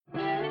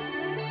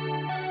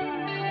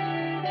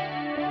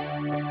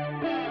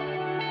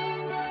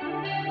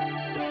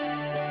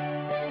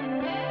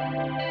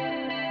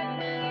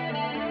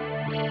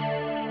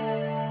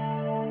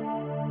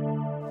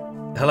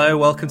Hello,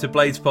 welcome to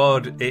Blades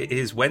Pod. It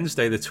is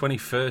Wednesday, the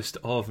 21st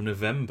of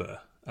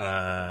November.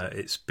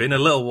 It's been a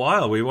little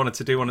while. We wanted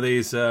to do one of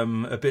these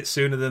a bit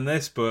sooner than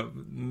this, but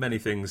many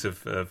things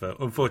have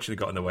unfortunately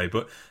got in the way.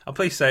 But I'm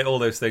pleased to say all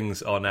those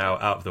things are now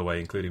out of the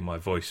way, including my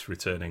voice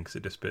returning because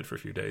it disappeared for a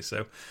few days.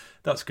 So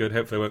that's good.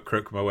 Hopefully I won't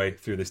croak my way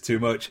through this too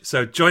much.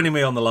 So joining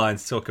me on the line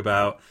to talk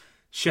about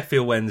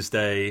Sheffield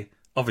Wednesday,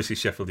 obviously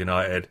Sheffield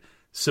United,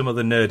 some of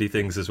the nerdy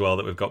things as well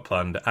that we've got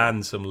planned,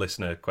 and some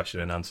listener question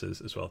and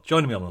answers as well.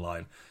 Joining me on the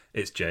line,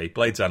 it's Jay,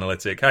 Blades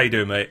Analytic. How you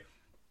doing, mate?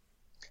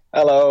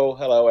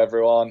 Hello,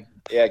 everyone.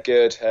 Yeah,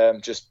 good.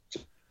 Just,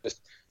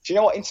 do you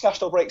know what?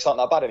 International breaks aren't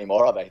that bad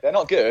anymore, are they? They're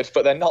not good,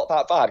 but they're not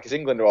that bad because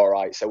England are all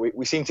right. So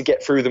we seem to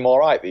get through them all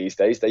right these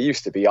days. They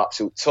used to be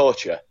absolute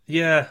torture.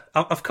 Yeah,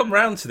 I've come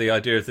round to the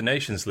idea of the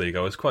Nations League.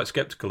 I was quite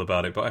sceptical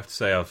about it, but I have to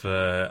say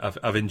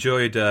I've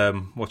enjoyed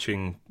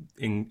watching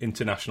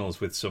internationals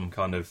with some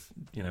kind of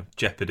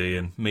jeopardy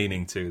and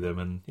meaning to them,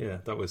 and yeah,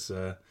 that was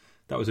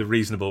a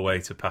reasonable way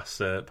to pass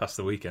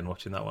the weekend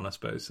watching that one, I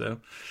suppose. So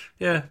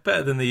yeah,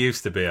 better than they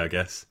used to be, I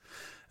guess.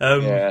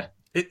 Yeah,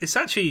 it's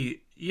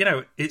actually.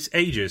 It's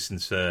ages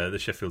since the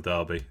Sheffield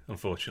Derby,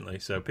 unfortunately,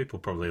 so people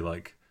probably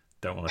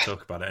don't want to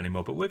talk about it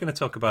anymore, but we're going to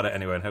talk about it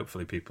anyway, and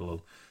hopefully people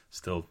will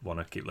still want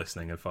to keep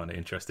listening and find it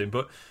interesting.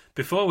 But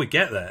before we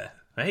get there,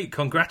 hey,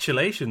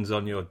 congratulations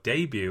on your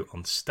debut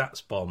on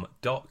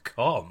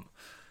StatsBomb.com.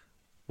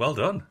 Well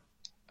done.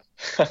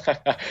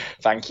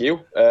 Thank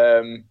you.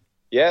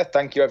 Yeah,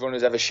 thank you everyone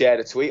who's ever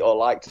shared a tweet or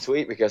liked a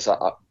tweet, because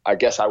I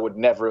guess I would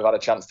never have had a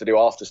chance to do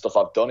half the stuff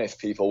I've done if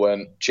people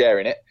weren't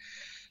sharing it.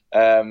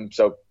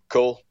 So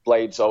cool.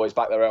 Blades always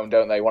back their own,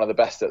 don't they? One of the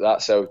best at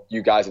that. So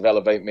you guys have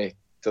elevated me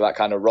to that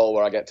kind of role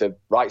where I get to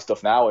write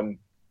stuff now, and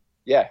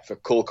yeah, for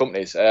cool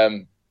companies.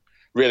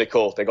 Really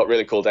cool. They got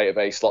really cool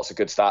database, lots of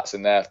good stats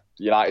in there.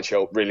 United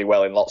show really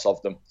well in lots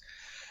of them.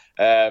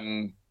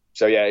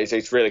 So yeah,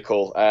 it's really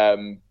cool.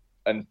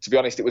 And to be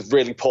honest, it was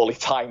really poorly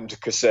timed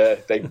because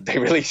they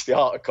released the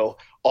article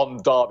on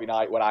Derby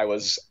night when I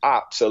was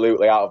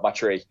absolutely out of my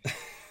tree.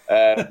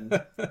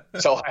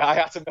 So I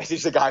had to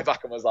message the guy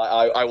back and was like,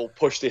 I will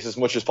push this as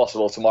much as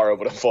possible tomorrow,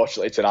 but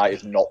unfortunately tonight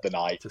is not the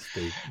night. Just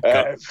the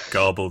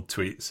garbled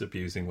tweets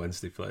abusing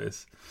Wednesday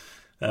players.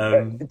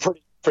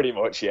 Pretty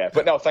much, yeah.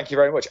 But no, thank you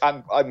very much.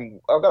 I've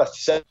got to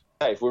say,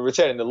 if we're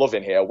returning the love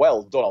in here,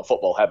 well done on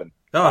Football Heaven.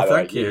 Oh,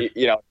 thank you.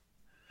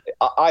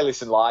 I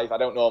listen live. I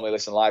don't normally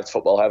listen live to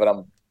Football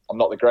Heaven. I'm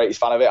not the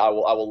greatest fan of it. I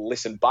will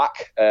listen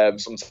back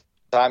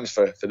sometimes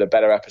for the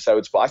better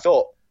episodes. But I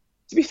thought,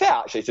 to be fair,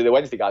 actually, to the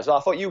Wednesday guys, I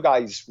thought you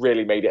guys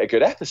really made it a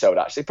good episode,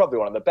 actually. Probably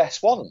one of the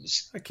best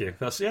ones. Thank you.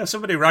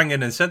 Somebody rang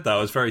in and said that. I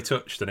was very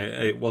touched, and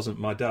it wasn't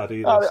my dad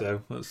either,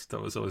 so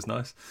that was always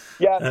nice.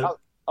 Yeah,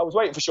 I was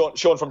waiting for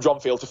Sean from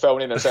Dronfield to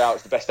phone in and say,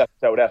 it's the best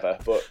episode ever,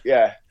 but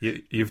yeah.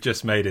 You've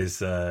just made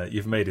his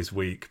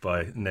week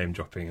by name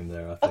dropping him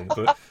there, I think.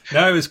 But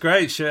no, it was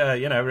great.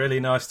 Really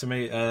nice to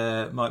meet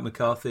Mike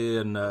McCarthy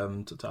and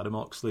Adam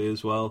Oxley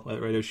as well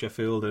at Radio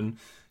Sheffield, and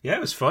yeah, it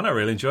was fun. I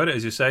really enjoyed it.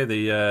 As you say,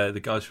 the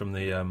guys from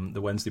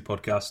the Wednesday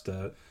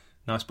podcast,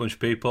 nice bunch of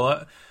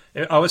people.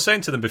 I was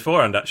saying to them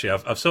beforehand, actually,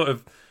 I've sort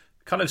of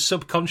kind of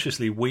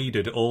subconsciously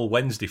weeded all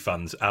Wednesday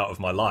fans out of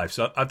my life.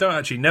 So I don't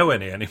actually know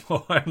any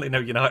anymore. I only know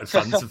United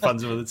fans and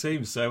fans of other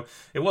teams. So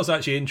it was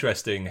actually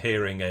interesting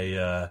hearing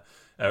a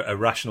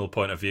rational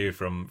point of view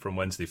from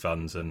Wednesday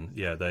fans. And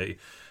yeah,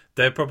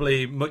 they're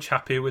probably much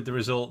happier with the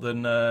result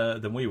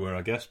than we were,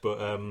 I guess.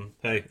 But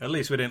hey, at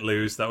least we didn't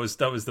lose. That was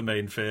the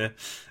main fear.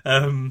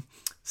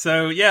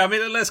 So yeah, I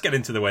mean, let's get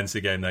into the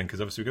Wednesday game then,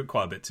 because obviously we've got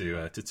quite a bit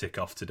to tick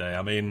off today.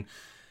 I mean,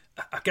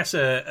 I guess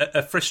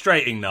a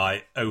frustrating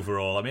night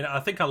overall. I mean,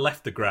 I think I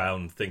left the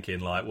ground thinking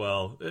kind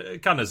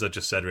of as I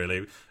just said,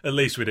 really, at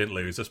least we didn't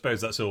lose. I suppose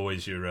that's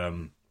always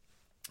your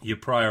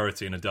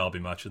priority in a derby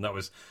match, and that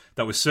was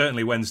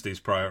certainly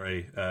Wednesday's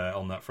priority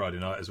on that Friday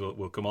night, as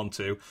we'll come on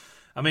to.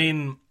 I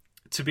mean,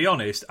 to be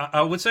honest,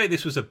 I would say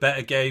this was a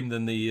better game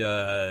than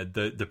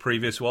the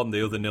previous one,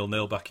 the other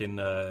 0-0 back in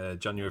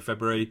January,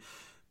 February.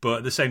 But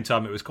at the same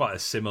time, it was quite a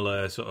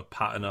similar sort of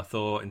pattern, I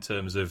thought, in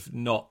terms of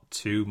not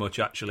too much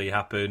actually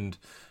happened.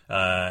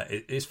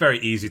 It's very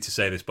easy to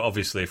say this, but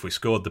obviously if we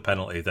scored the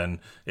penalty, then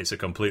it's a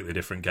completely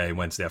different game.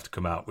 Wednesday have to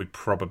come out, we'd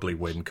probably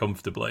win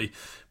comfortably.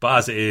 But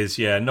as it is,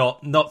 yeah,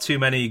 not too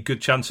many good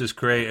chances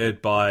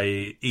created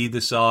by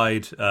either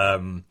side.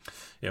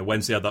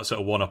 Wednesday had that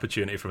sort of one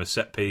opportunity from a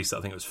set piece.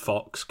 I think it was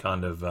Fox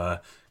kind of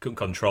couldn't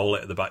control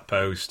it at the back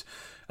post.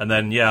 And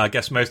then, yeah, I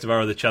guess most of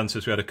our other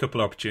chances, we had a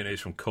couple of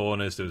opportunities from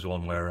corners. There was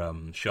one where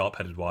Sharp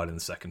headed wide in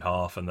the second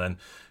half, and then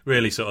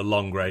really sort of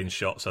long-range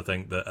shots, I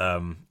think, that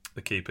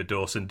the keeper,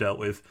 Dawson, dealt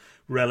with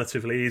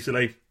relatively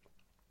easily.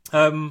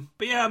 But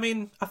yeah, I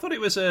mean, I thought it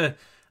was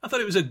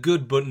a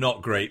good but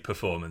not great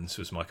performance,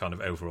 was my kind of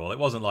overall. It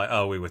wasn't like,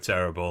 we were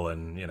terrible,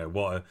 and,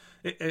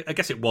 I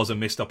guess it was a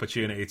missed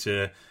opportunity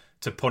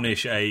to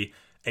punish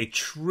a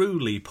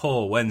truly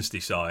poor Wednesday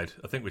side.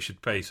 I think we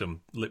should pay some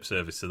lip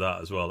service to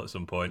that as well at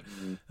some point.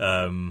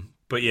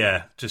 But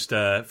yeah, just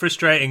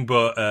frustrating,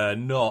 but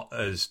not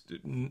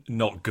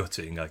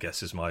gutting, I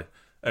guess, is my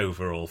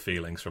overall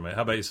feelings from it.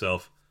 How about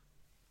yourself?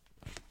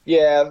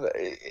 Yeah,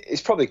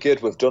 it's probably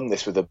good we've done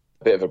this with a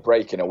bit of a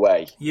break in a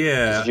way.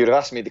 Yeah. Because if you'd have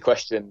asked me the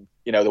question,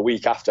 the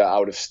week after, I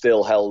would have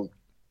still held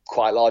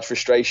quite large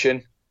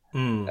frustration.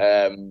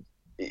 I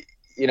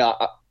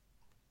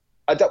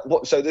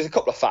don't. So there's a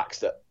couple of facts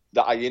that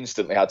I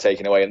instantly had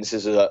taken away, and this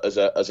is as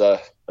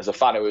a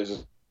fan who was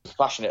as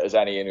passionate as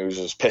any and who was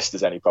as pissed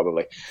as any,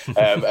 probably.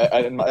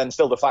 And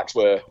still, the facts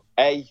were: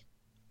 A,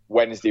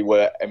 Wednesday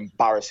were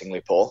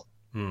embarrassingly poor.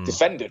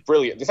 Defended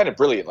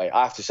brilliantly.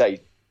 I have to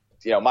say,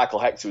 Michael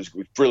Hector was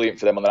brilliant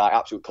for them on the night.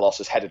 Absolute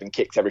colossus, headed and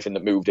kicked everything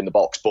that moved in the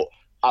box. But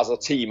as a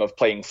team of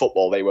playing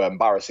football, they were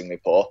embarrassingly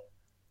poor.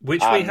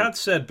 Which we had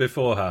said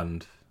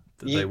beforehand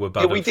that they were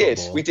bad. Yeah, we did.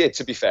 We did.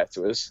 To be fair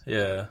to us.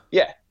 Yeah.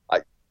 Yeah.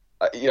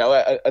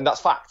 And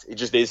that's fact. It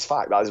just is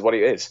fact. That is what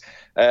it is.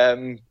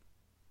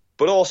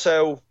 But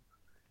also,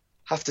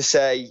 have to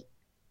say,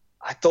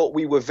 I thought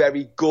we were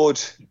very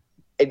good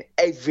in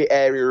every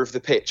area of the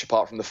pitch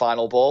apart from the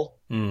final ball.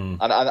 And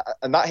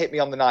that hit me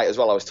on the night as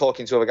well. I was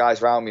talking to other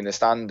guys around me in the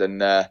stand,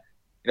 and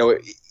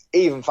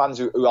even fans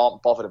who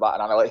aren't bothered about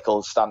an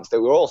analytical stance, they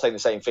were all saying the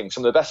same thing.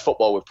 Some of the best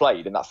football we've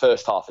played in that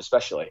first half,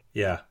 especially.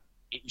 Yeah,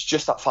 it was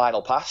just that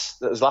final pass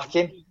that was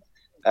lacking,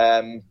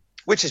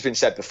 which has been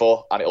said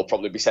before, and it'll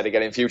probably be said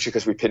again in future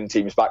because we pin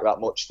teams back that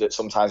much that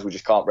sometimes we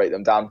just can't break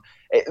them down.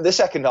 The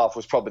second half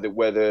was probably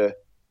where the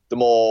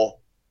more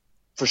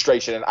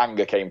frustration and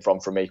anger came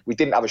from for me. We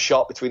didn't have a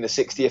shot between the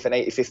 60th and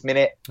 85th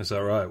minute. Is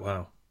that right?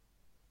 Wow.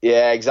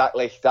 Yeah,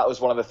 exactly. That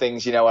was one of the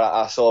things,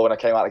 I saw when I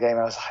came out of the game.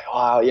 I was like,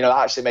 wow,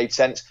 that actually made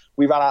sense.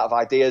 We ran out of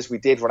ideas. We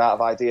did run out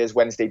of ideas.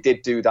 Wednesday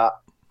did do that.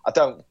 I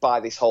don't buy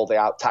this whole day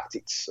out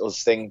tactics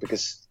us thing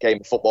because game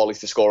of football is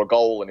to score a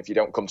goal. And if you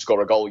don't come to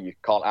score a goal, you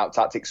can't out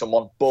tactic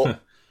someone. But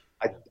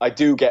I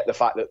do get the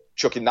fact that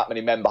chucking that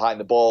many men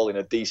behind the ball in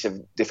a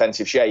decent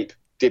defensive shape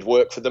did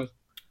work for them.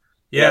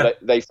 Yeah.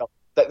 They felt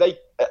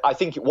I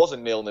think it was a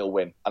 0-0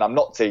 win, and I'm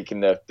not taking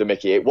the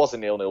mickey. It was a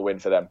 0-0 win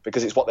for them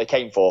because it's what they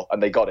came for,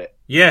 and they got it.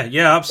 Yeah,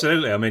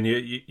 absolutely. I mean,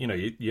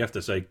 you have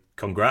to say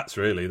congrats.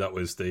 Really, that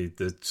was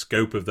the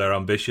scope of their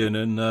ambition,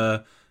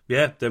 and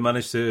they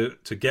managed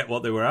to get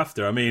what they were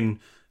after. I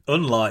mean,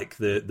 unlike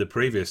the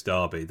previous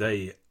derby,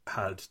 they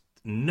had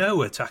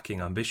no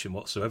attacking ambition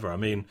whatsoever. I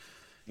mean,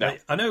 no.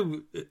 I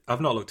know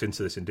I've not looked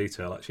into this in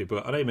detail actually,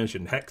 but I know you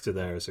mentioned Hector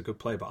there as a good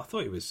player, but I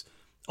thought he was.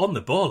 On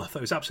the ball, I thought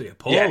it was absolutely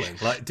appalling.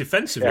 Yeah. Like,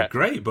 defensively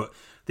great, but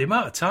the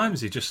amount of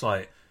times he just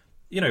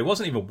he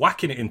wasn't even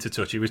whacking it into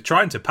touch. He was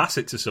trying to pass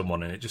it to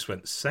someone and it just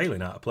went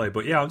sailing out of play.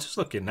 But yeah, I'm just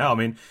looking now. I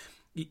mean,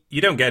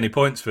 you don't get any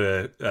points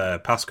for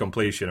pass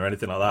completion or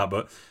anything like that,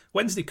 but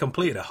Wednesday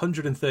completed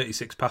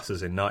 136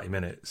 passes in 90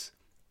 minutes.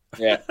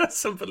 Yeah.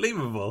 That's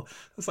unbelievable.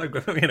 That's like,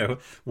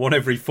 one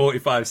every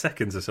 45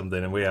 seconds or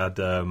something. And we had,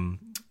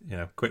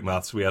 quick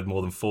maths, we had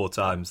more than 4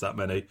 times that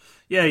many.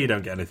 Yeah, you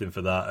don't get anything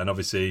for that. And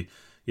obviously...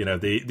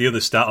 the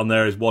other stat on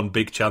there is one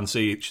big chance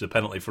each, the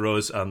penalty for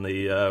us and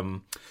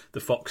the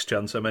Fox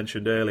chance I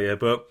mentioned earlier.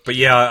 But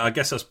yeah, I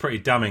guess that's pretty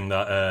damning,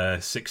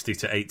 that 60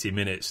 to 80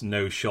 minutes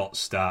no shot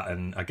stat.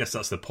 And I guess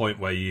that's the point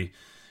where you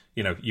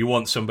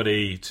want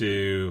somebody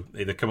to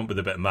either come up with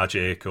a bit of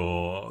magic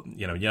or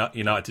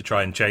United to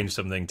try and change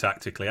something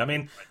tactically. I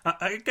mean,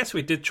 I guess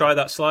we did try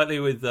that slightly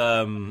with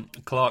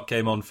Clark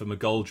came on for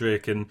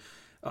McGoldrick, and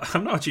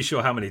I'm not actually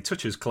sure how many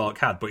touches Clark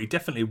had, but he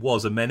definitely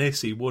was a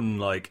menace. He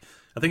won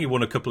I think he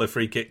won a couple of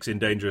free kicks in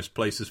dangerous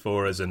places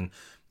for us, and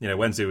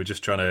Wednesday were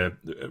just trying to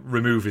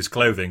remove his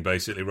clothing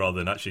basically rather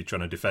than actually trying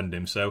to defend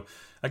him. So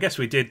I guess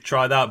we did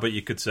try that, but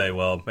you could say,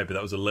 well, maybe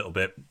that was a little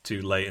bit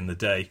too late in the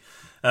day.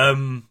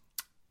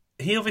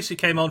 He obviously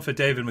came on for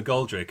David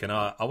McGoldrick, and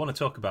I want to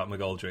talk about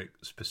McGoldrick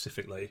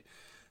specifically.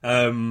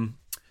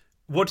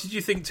 What did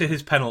you think to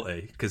his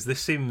penalty? Because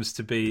this seems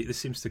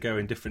to go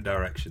in different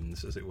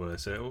directions, as it were.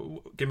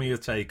 So give me your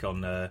take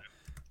on the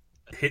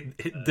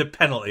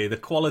penalty, the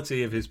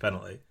quality of his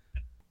penalty.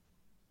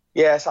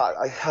 Yes,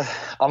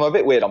 I'm a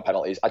bit weird on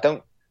penalties. I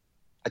don't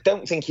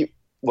think it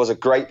was a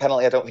great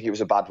penalty. I don't think it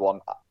was a bad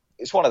one.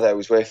 It's one of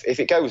those where if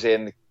it goes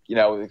in,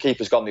 the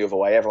keeper's gone the other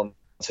way. Everyone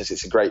says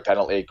it's a great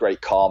penalty, great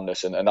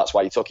calmness, and that's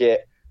why he took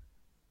it.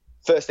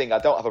 First thing, I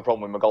don't have a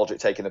problem with McGoldrick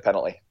taking the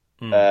penalty.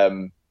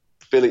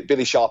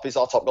 Billy Sharp is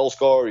our top goal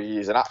scorer.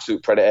 He's an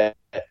absolute predator.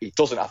 He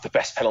doesn't have the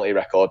best penalty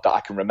record that I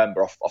can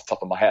remember off the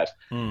top of my head.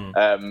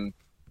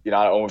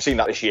 We've seen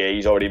that this year.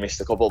 He's already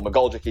missed a couple.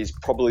 McGoldrick is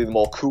probably the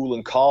more cool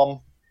and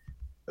calm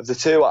of the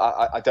two.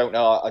 I don't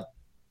know. I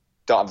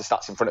don't have the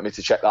stats in front of me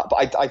to check that,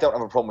 but I don't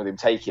have a problem with him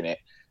taking it.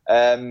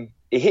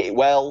 He hit it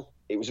well.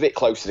 It was a bit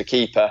close to the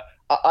keeper.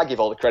 I give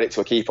all the credit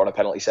to a keeper on a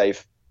penalty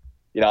save.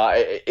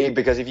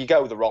 Because if you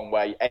go the wrong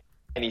way,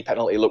 any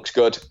penalty looks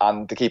good,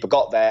 and the keeper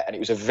got there, and it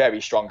was a very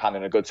strong hand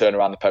and a good turn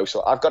around the post.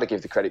 So I've got to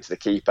give the credit to the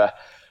keeper.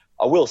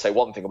 I will say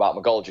one thing about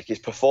McGoldrick: his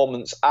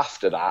performance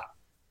after that,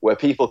 where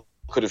people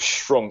could have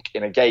shrunk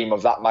in a game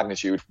of that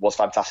magnitude, was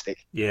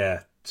fantastic.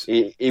 Yeah.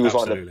 He was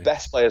one of the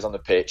best players on the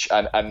pitch,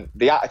 and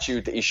the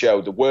attitude that he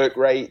showed, the work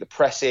rate, the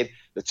pressing,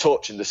 the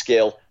touch and the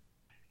skill,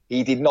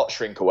 he did not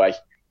shrink away.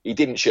 He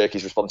didn't shirk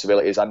his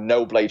responsibilities, and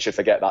no Blade should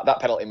forget that.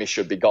 That penalty miss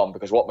should be gone,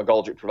 because what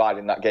McGoldrick provided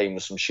in that game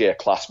was some sheer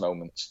class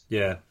moments.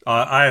 Yeah,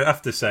 I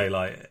have to say,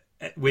 like,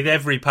 with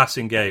every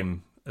passing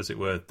game, as it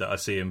were, that I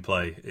see him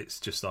play, it's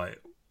just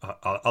like,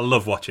 I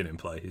love watching him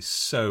play. He's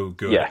so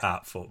good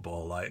at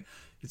football. Like,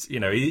 it's, you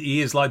know,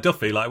 he is like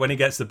Duffy. Like, when he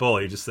gets the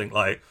ball, you just think,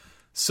 like,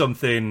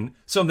 something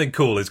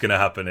cool is going to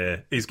happen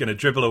here. He's going to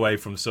dribble away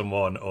from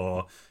someone,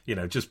 or, you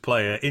know, just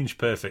play an inch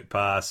perfect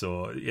pass,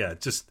 or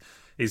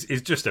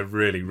he's just a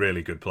really,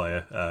 really good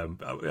player.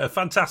 A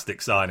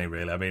fantastic signing,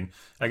 really. I mean,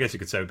 I guess you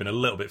could say we've been a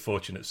little bit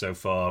fortunate so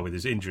far with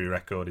his injury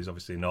record. He's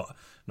obviously not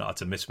had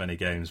to miss many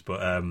games, but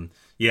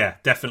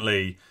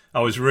definitely. I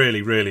was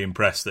really, really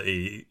impressed that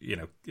he, you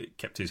know,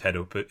 kept his head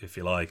up, if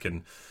you like,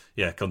 and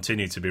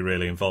continued to be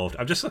really involved.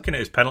 I'm just looking at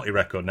his penalty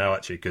record now,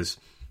 actually, because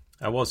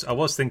I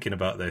was thinking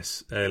about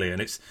this earlier,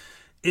 and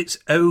it's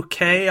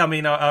okay. I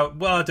mean, I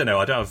don't know.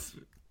 I don't have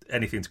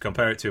anything to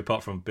compare it to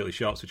apart from Billy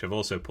Sharp's, which I've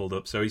also pulled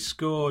up. So he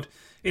scored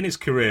in his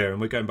career,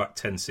 and we're going back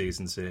 10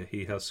 seasons here.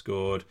 He has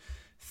scored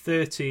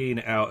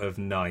 13 out of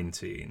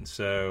 19.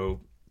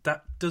 So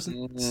that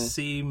doesn't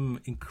seem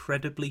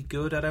incredibly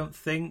good, I don't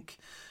think.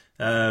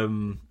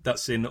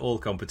 That's in all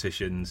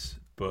competitions.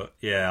 But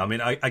yeah, I mean,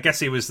 I guess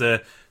he was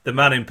the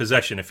man in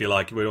possession, if you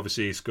like. But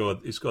obviously he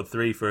scored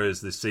 3 for us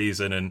this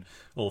season, and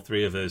all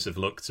 3 of us have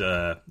looked,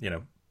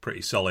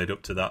 pretty solid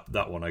up to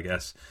that one, I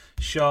guess.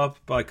 Sharp,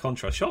 by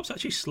contrast, Sharp's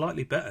actually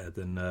slightly better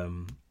than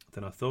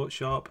I thought.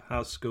 Sharp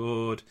has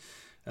scored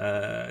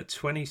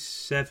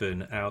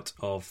 27 out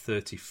of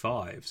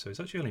 35, so he's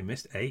actually only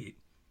missed 8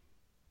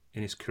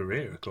 in his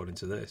career, according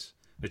to this,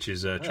 which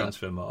is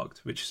transfer marked,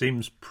 which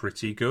seems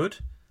pretty good.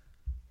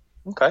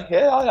 Okay,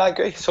 yeah, I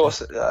agree. So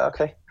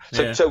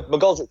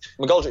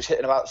McGoldrick's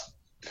hitting about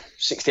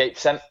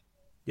 68%.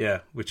 Yeah,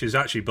 which is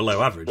actually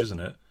below average, isn't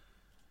it?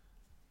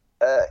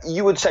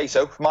 You would say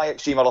so. My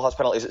XG model has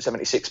penalties at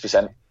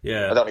 76%. Yeah.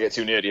 I don't want to get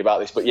too nerdy about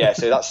this, but yeah,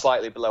 so that's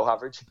slightly below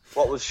average.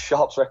 What was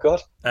Sharp's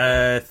record?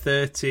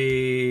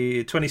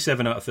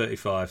 27 out of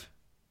 35.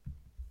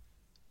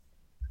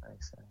 I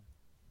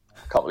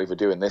can't believe we're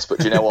doing this, but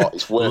do you know what?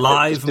 It's worth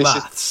Live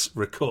maths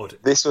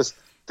recorded. This was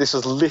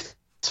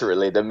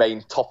literally the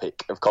main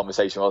topic of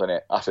conversation, wasn't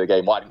it? After the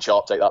game, why didn't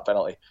Sharp take that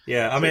penalty?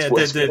 Yeah, I mean,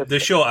 the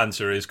short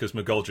answer is because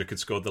McGoldrick had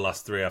scored the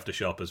last 3 after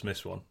Sharp has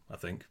missed one, I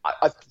think.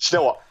 Do you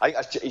know what?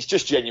 It's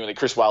just genuinely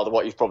Chris Wilder,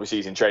 what he probably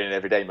sees in training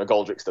every day.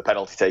 McGoldrick's the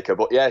penalty taker.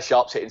 But yeah,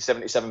 Sharp's hitting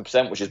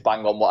 77%, which is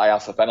bang on what I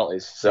have for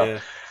penalties. So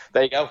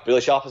there you go.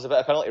 Billy Sharp has a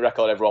better penalty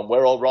record, everyone.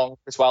 We're all wrong.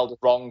 Chris Wilder's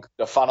wrong.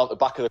 The fan on the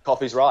back of the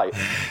copy's right.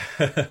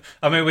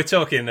 I mean, we're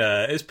talking,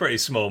 it's pretty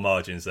small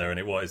margins there,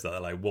 and what is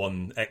that, like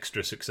one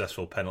extra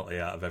successful penalty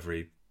out of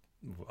every...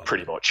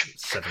 Pretty much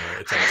 7 or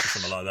 8 attempts or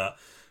something like that.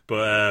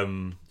 But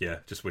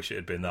just wish it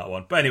had been that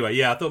one. But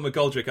anyway, I thought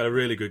McGoldrick had a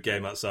really good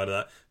game outside of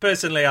that.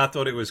 Personally, I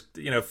thought it was,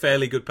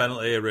 fairly good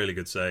penalty, a really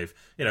good save.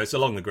 It's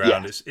along the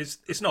ground. Yeah.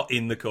 It's not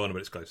in the corner, but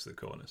it's close to the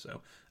corner.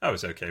 So I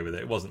was okay with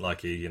it. It wasn't like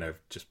he,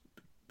 just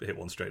hit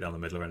one straight down the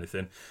middle or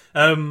anything.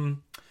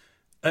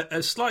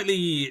 A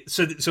slightly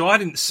so I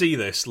didn't see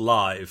this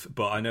live,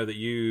 but I know that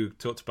you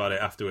talked about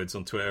it afterwards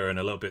on Twitter and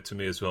a little bit to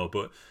me as well.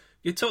 But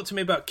you talked to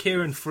me about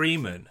Kieran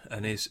Freeman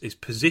and his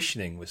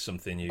positioning was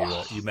something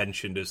you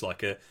mentioned as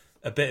like a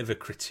bit of a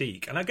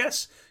critique. And I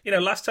guess,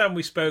 last time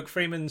we spoke,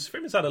 Freeman's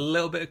had a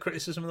little bit of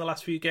criticism in the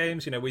last few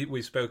games.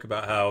 We spoke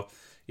about how,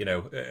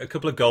 a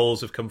couple of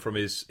goals have come from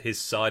his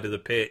side of the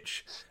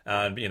pitch.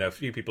 And, a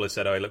few people have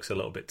said, he looks a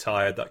little bit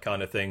tired, that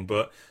kind of thing.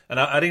 And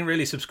I didn't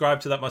really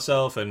subscribe to that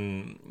myself.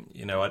 And,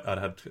 I'd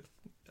had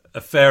a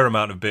fair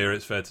amount of beer,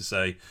 it's fair to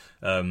say,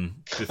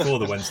 before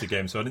the Wednesday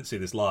game, so I didn't see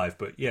this live.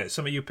 But yeah, it's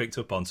something you picked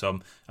up on, so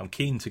I'm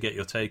keen to get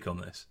your take on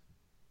this.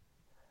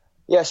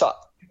 Yeah, so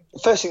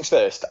first things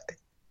first,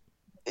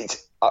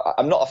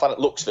 I'm not a fan that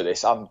looks for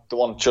this. I'm the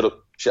one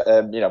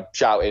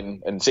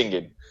shouting and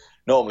singing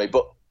normally,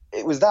 but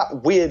it was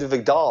that weird of a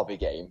derby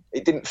game.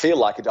 It didn't feel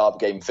like a derby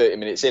game 30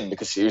 minutes in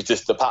because it was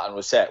just the pattern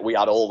was set. We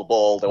had all the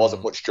ball. There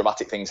wasn't much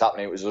dramatic things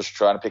happening. It was just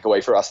trying to pick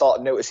away through. I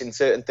started noticing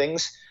certain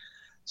things.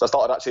 So I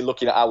started actually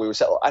looking at how we were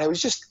set up. And it was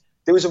just,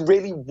 there was a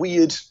really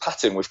weird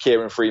pattern with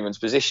Kieran Freeman's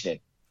positioning.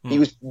 He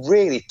was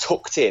really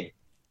tucked in.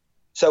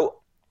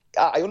 So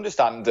I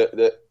understand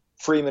that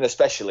Freeman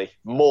especially,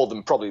 more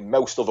than probably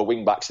most other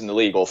wing-backs in the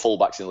league or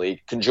full-backs in the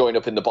league, can join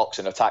up in the box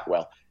and attack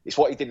well. It's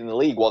what he did in the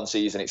league one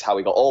season. It's how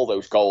he got all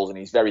those goals, and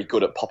he's very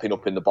good at popping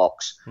up in the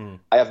box.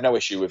 I have no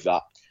issue with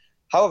that.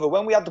 However,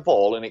 when we had the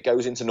ball and it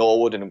goes into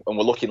Norwood and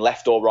we're looking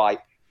left or right,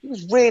 he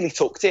was really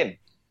tucked in.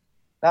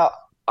 Now,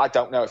 I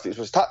don't know if it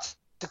was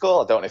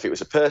tactical. I don't know if it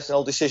was a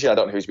personal decision. I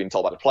don't know who's been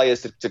told by the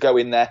players to go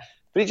in there.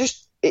 But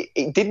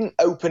it didn't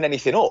open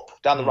anything up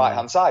down the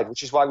right-hand side,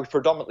 which is why we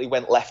predominantly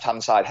went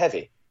left-hand side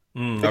heavy.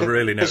 I've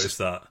really noticed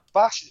that.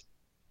 Bash,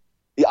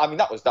 I mean,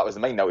 that was the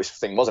main notice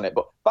thing, wasn't it?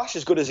 But Bash,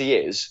 as good as he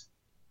is,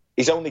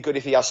 he's only good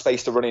if he has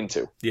space to run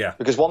into. Yeah.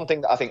 Because one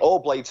thing that I think all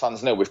Blades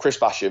fans know with Chris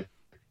Basham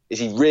is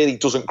he really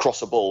doesn't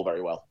cross a ball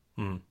very well.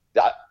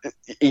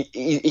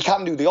 He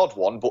can do the odd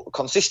one, but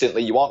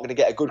consistently you aren't going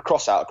to get a good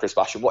cross out of Chris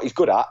Basham. What he's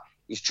good at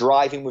he's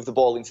driving with the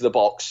ball into the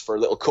box for a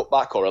little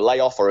cutback or a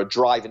layoff or a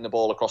drive in the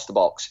ball across the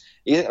box.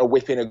 He isn't going to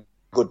whip in a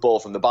good ball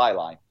from the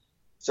byline.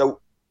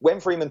 So when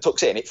Freeman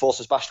tucks in, it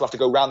forces Bash to have to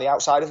go round the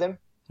outside of him.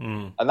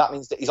 And that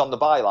means that he's on the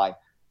byline.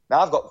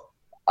 Now,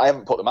 I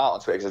haven't put them out on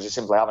Twitter because I just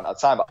simply haven't had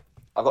time, but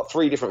I've got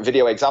 3 different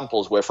video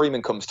examples where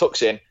Freeman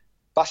tucks in,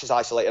 Bash is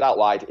isolated out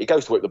wide, he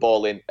goes to whip the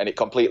ball in, and it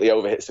completely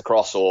overhits the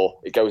cross or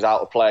it goes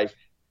out of play.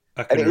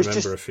 I can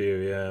remember a few,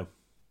 yeah.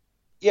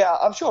 Yeah,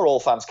 I'm sure all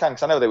fans can,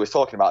 because I know they was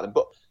talking about them,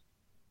 but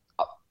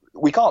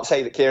we can't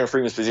say that Kieran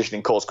Freeman's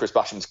positioning caused Chris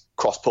Basham's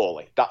cross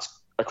poorly. That's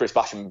a Chris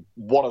Basham,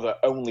 one of the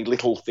only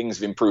little things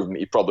of improvement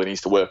he probably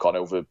needs to work on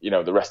over,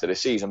 the rest of the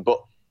season.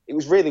 But it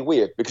was really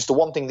weird because the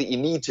one thing that you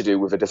need to do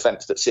with a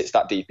defence that sits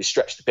that deep is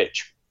stretch the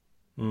pitch.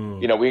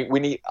 We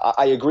need.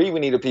 I agree we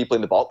needed people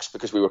in the box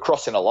because we were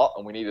crossing a lot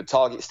and we needed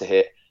targets to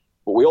hit,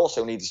 but we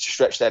also needed to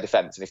stretch their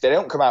defence. And if they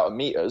don't come out and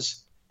meet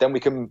us, then we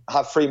can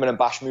have Freeman and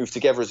Bash move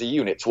together as a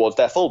unit towards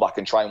their fullback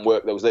and try and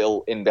work those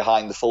little in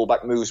behind the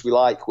fullback moves we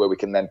like, where we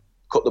can then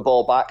cut the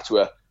ball back to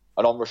an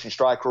on-rushing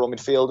striker or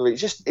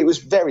midfielder. It was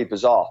very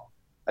bizarre.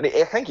 And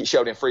I think it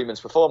showed in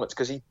Freeman's performance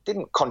because he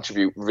didn't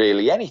contribute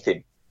really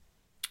anything.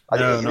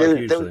 No, not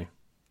hugely.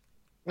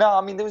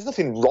 There was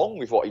nothing wrong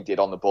with what he did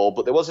on the ball,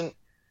 but there wasn't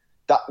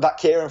that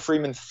Kieran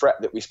Freeman threat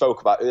that we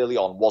spoke about early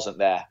on wasn't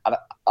there. And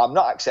I'm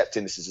not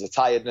accepting this as a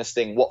tiredness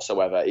thing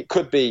whatsoever. It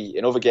could be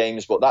in other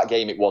games, but that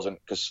game it wasn't,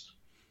 because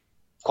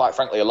quite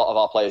frankly, a lot of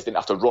our players didn't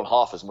have to run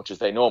half as much as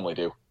they normally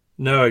do.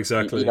 No,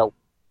 exactly.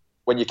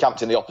 When you're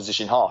camped in the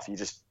opposition half,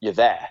 you're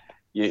there.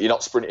 You're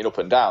not sprinting up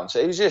and down. So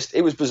it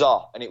was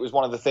bizarre. And it was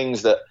one of the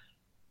things that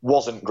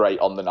wasn't great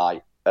on the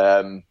night.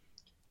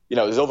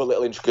 There's other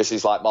little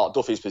intricacies like Mark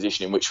Duffy's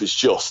positioning, which was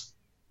just,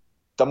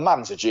 the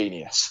man's a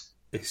genius.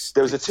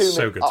 There was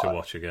so good to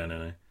watch again,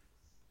 isn't it?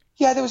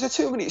 Yeah, there was a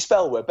 2-minute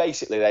spell where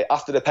basically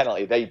after the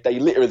penalty, they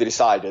literally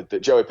decided that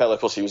Joey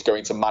Pellipussy was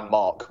going to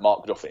Mark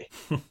Duffy,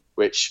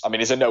 which,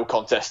 is a no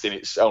contest in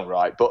its own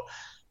right. But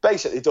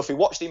basically, Duffy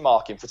watched him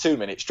mark him for 2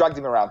 minutes, dragged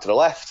him around to the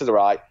left, to the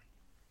right.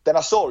 Then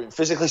I saw him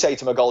physically say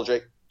to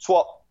McGoldrick,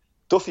 swap.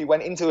 Duffy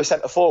went into a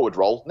centre-forward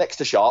role next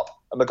to Sharp,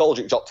 and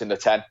McGoldrick dropped in the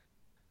 10.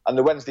 And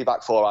the Wednesday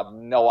back four had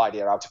no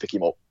idea how to pick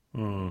him up.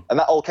 And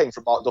that all came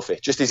from Mark Duffy,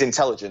 just his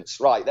intelligence.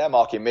 Right, they're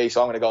marking me,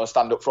 so I'm going to go and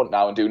stand up front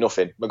now and do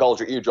nothing.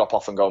 McGoldrick, you drop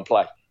off and go and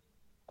play.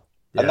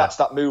 Yeah. And that's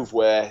that move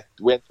where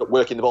we ended up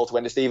working the ball to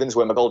Wendy Stevens,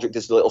 where McGoldrick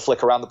does a little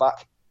flick around the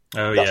back.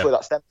 That's where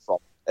that stems from.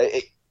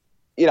 I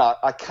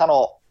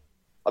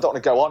don't want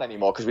to go on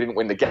anymore because we didn't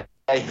win the game,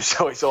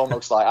 so it's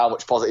almost like how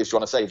much positives do you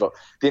want to say? But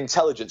the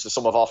intelligence of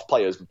some of our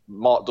players,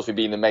 Mark Duffy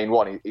being the main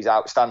one, is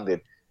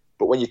outstanding.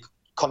 But when you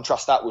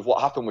contrast that with what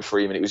happened with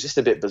Freeman, it was just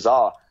a bit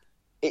bizarre.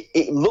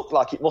 It looked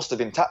like it must have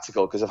been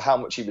tactical because of how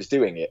much he was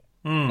doing it.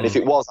 And if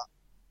it was,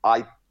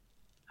 I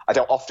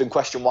don't often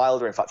question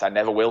Wilder. In fact, I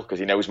never will, because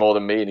he knows more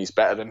than me and he's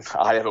better than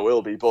I ever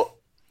will be. But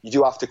you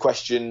do have to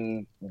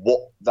question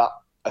what that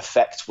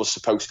effect was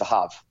supposed to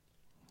have.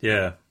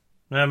 Yeah,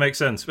 that makes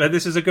sense. But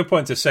this is a good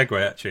point to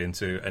segue actually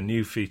into a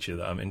new feature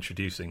that I'm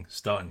introducing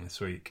starting this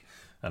week.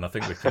 And I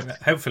think we can,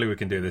 hopefully we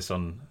can do this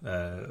on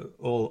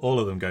all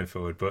of them going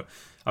forward. But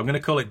I'm going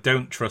to call it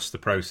Don't Trust the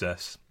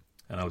Process.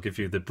 And I'll give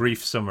you the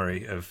brief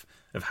summary of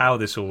how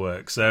this will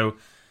work. So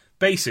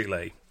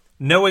basically,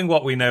 knowing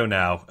what we know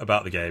now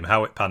about the game,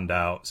 how it panned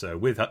out, so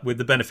with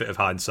the benefit of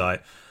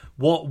hindsight,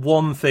 what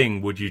one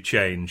thing would you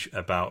change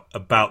about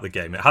the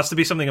game? It has to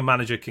be something a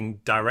manager can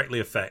directly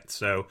affect.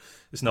 So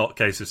it's not a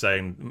case of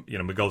saying,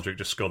 McGoldrick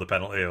just scored the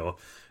penalty or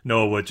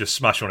Norwood just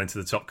smash one into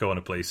the top corner,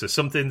 please. So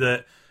something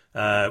that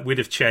we'd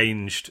have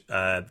changed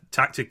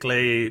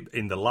tactically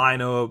in the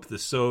lineup, the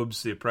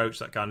subs, the approach,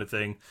 that kind of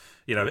thing.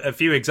 A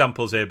few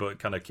examples here, but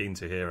kind of keen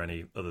to hear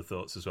any other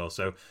thoughts as well.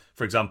 So,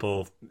 for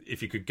example,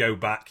 if you could go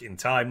back in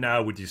time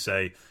now, would you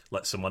say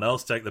let someone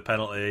else take the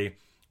penalty?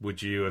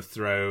 Would you have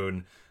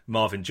thrown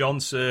Marvin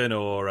Johnson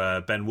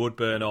or Ben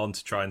Woodburn on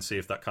to try and see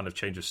if that kind of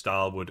change of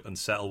style would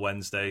unsettle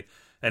Wednesday?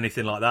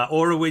 Anything like that?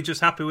 Or are we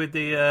just happy with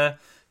the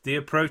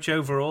approach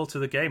overall to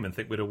the game and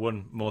think we'd have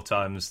won more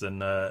times than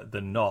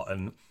not?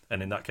 And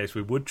in that case,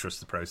 we would trust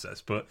the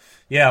process. But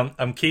yeah,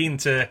 I'm keen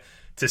to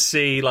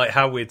see like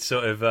how we'd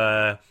sort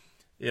of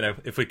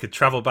if we could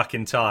travel back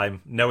in time,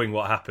 knowing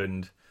what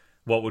happened,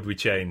 what would we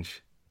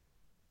change?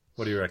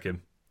 What do you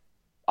reckon?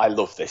 I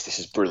love this. This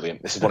is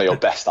brilliant. This is one of your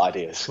best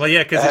ideas. Well,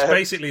 yeah, because it's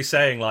basically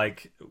saying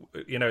like,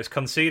 it's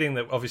conceding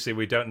that obviously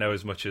we don't know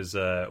as much as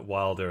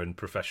Wilder and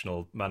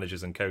professional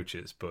managers and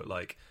coaches, but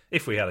like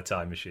if we had a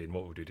time machine,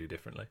 what would we do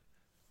differently?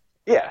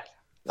 Yeah.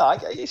 No,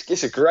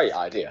 it's a great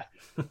idea.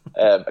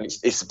 And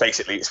it's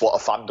basically, it's what a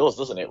fan does,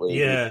 doesn't it? We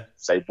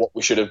say what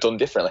we should have done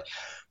differently.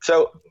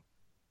 So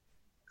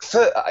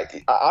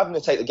I'm going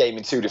to take the game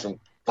in two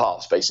different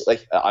parts, basically.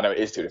 I know it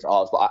is two different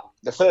halves, but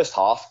the first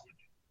half,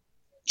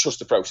 trust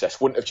the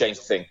process, wouldn't have changed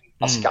a thing.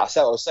 I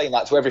was saying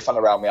that to every fan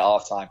around me at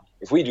half time.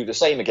 If we do the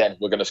same again,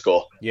 we're going to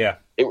score. Yeah.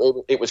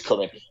 It was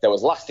coming. There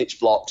was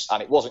last-ditch blocks,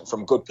 and it wasn't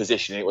from good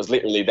position. It was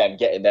literally them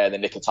getting there in the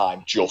nick of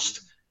time,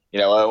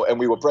 and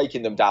we were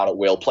breaking them down at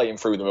will, playing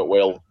through them at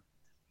will.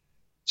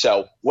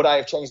 So would I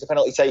have changed the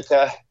penalty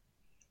taker?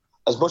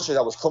 As much as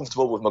I was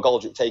comfortable with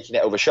McGoldrick taking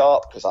it over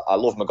Sharp, because I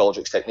love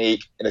McGoldrick's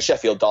technique, in a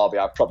Sheffield derby,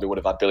 I probably would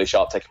have had Billy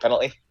Sharp take a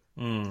penalty.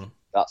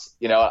 That's,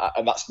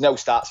 and that's no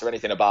stats or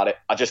anything about it.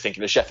 I just think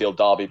in a Sheffield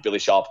derby, Billy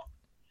Sharp,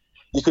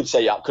 you could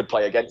say could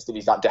play against him.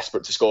 He's that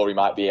desperate to score. He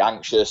might be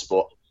anxious,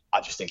 but I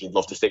just think he'd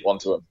love to stick one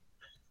to him.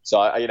 So,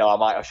 I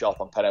might have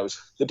Sharp on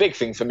penos. The big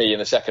thing for me in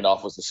the second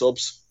half was the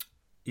subs.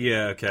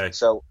 Yeah, okay.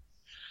 So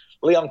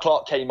Leon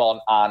Clarke came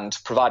on and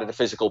provided a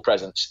physical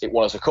presence. It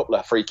won us a couple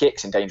of free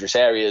kicks in dangerous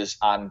areas,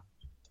 and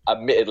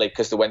admittedly,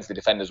 because the Wednesday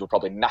defenders were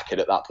probably knackered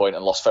at that point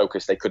and lost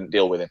focus, they couldn't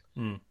deal with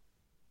him.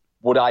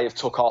 Would I have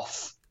took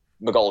off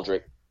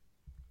McGoldrick?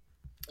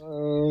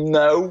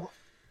 No.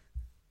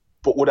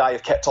 But would I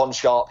have kept on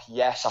Sharp?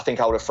 Yes. I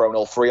think I would have thrown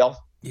all three on.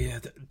 Yeah,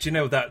 do you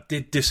know, that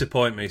did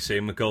disappoint me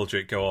seeing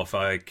McGoldrick go off.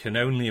 I can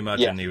only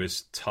imagine he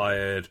was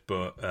tired,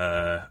 but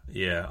I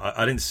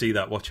didn't see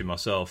that watching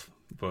myself.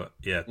 But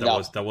yeah,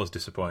 that was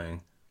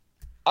disappointing.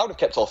 I would have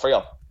kept all three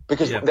on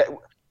because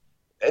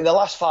in the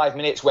last 5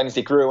 minutes,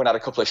 Wednesday grew and had a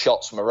couple of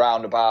shots from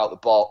around about the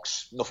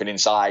box. Nothing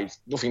inside,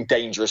 nothing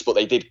dangerous, but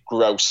they did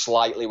grow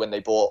slightly when they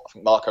brought, I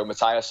think, Marco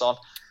Matthias on.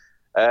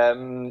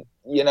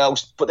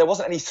 But there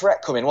wasn't any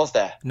threat coming, was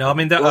there? No, I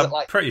mean, I'm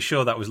pretty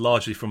sure that was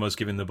largely from us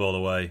giving the ball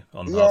away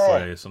on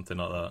halfway or something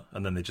like that.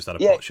 And then they just had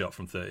a pot shot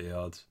from 30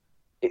 yards.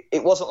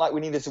 It wasn't like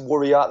we needed to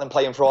worry out them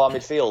playing for our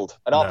midfield.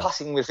 And our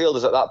passing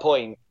midfielders at that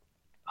point,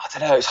 I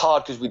don't know, it's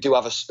hard because we do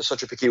have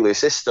such a peculiar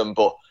system,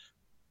 but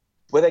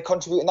were they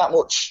contributing that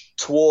much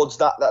towards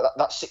that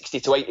 60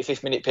 to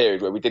 85th minute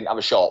period where we didn't have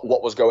a shot?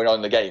 What was going on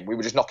in the game? We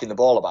were just knocking the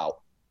ball about.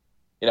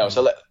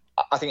 So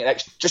I think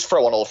just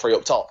throw on all three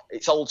up top.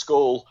 It's old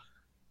school.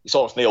 It's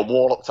almost Neil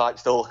Warnock type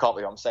still. I can't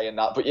believe I'm saying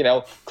that. But,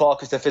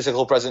 Clarke is the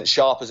physical presence,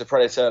 Sharp as a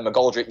predator,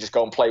 McGoldrick just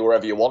go and play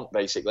wherever you want,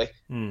 basically.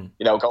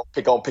 Go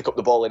pick up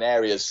the ball in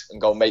areas and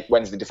go and make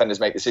Wednesday defenders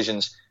make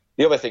decisions.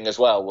 The other thing as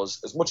well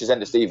was, as much as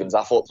Enda Stevens,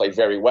 I thought played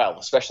very well,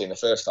 especially in the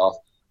first half,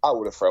 I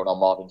would have thrown on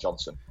Marvin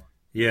Johnson.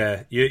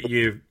 Yeah,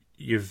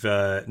 you've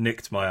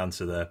nicked my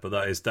answer there, but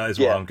that is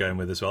what I'm going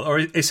with as well. Or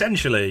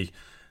essentially,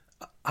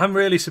 I'm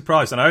really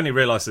surprised, and I only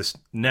realised this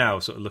now,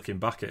 sort of looking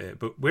back at it,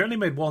 but we only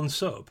made one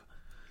sub.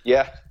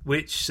 Yeah,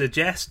 which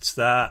suggests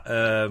that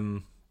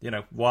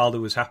Wilder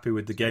was happy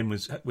with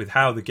with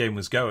how the game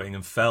was going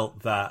and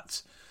felt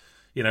that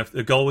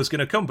the goal was going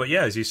to come. But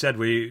yeah, as you said,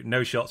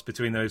 no shots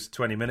between those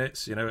 20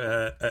 minutes. At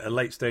a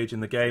late stage in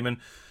the game, and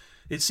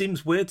it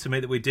seems weird to me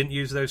that we didn't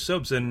use those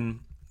subs.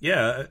 And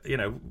yeah,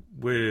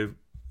 we're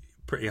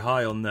pretty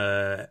high on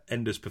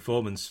Ender's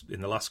performance in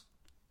the last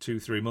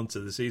 2-3 months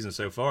of the season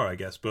so far, I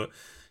guess. But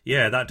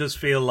yeah, that does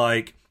feel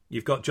like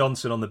you've got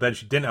Johnson on the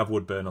bench. You didn't have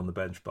Woodburn on the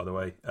bench, by the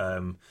way.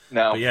 No.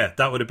 But yeah,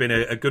 that would have been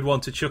a good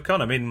one to chuck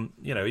on. I mean,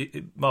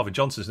 Marvin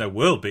Johnson's no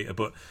world beater,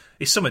 but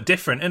he's somewhat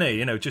different, isn't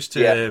he? Just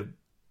to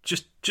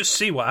just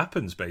see what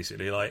happens,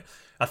 basically. Like,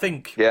 I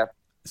think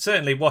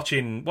certainly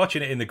watching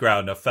it in the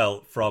ground, I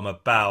felt from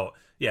about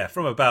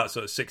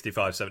sort of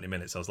 65, 70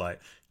 minutes, I was like,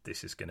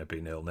 this is going to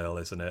be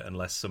 0-0, isn't it?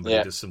 Unless somebody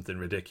does something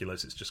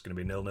ridiculous, it's just going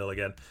to be 0-0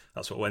 again.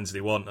 That's what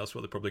Wednesday want. That's what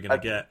they're probably going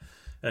to get.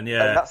 And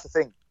that's the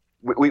thing.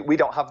 We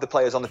don't have the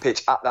players on the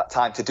pitch at that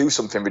time to do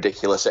something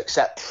ridiculous,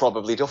 except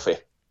probably Duffy.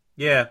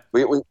 Yeah,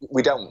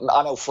 we don't.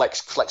 I know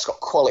Fleck's got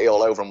quality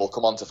all over, and we'll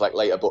come on to Fleck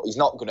later. But he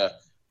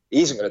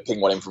isn't gonna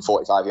ping one in from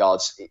 45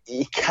 yards.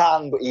 He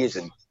can, but he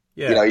isn't.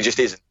 Yeah. He just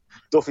isn't.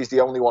 Duffy's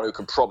the only one who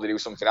can probably do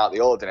something out of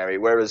the ordinary.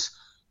 Whereas,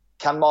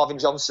 can Marvin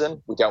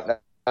Johnson? We don't know.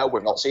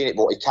 We've not seen it.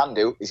 But what he can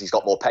do is he's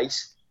got more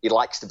pace. He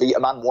likes to beat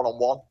a man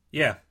one-on-one.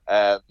 Yeah.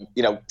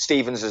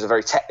 Stevens is a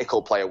very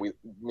technical player. Me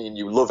and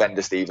you love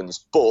Ender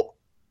Stevens, but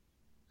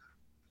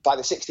by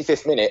the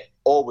 65th minute,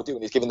 all we're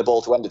doing is giving the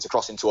ball to Ender to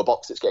cross into a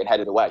box that's getting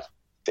headed away.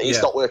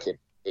 It's not working.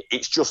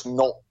 It's just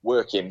not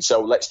working.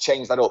 So let's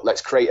change that up.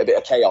 Let's create a bit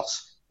of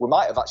chaos. We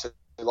might have actually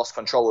lost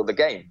control of the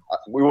game.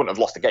 We wouldn't have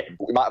lost the game,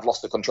 but we might have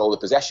lost the control of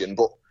possession.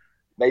 But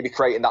maybe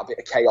creating that bit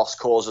of chaos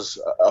causes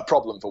a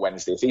problem for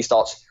Wednesday. If he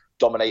starts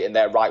dominating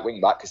their right wing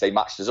back because they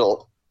matched us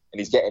up and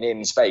he's getting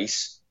in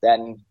space,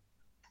 then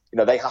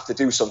they have to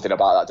do something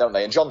about that, don't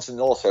they? And Johnson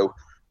also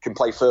can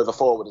play further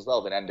forward as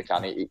well than Ender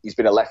can. He's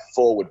been a left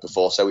forward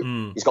before, so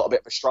he's got a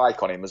bit of a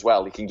strike on him as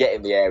well. He can get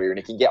in the area and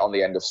he can get on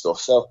the end of stuff.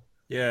 So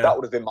that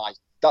would have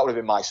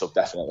been my sub,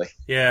 definitely.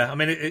 Yeah, I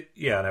mean,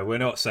 no, we're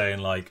not saying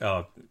like,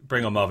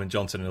 bring on Marvin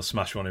Johnson and he'll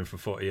smash one in from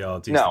 40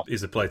 yards. He's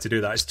the player to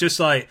do that. It's just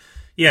like,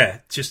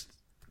 just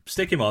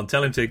stick him on,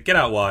 tell him to get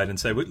out wide and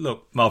say,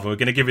 look, Marvin, we're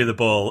going to give you the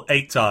ball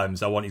 8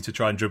 times. I want you to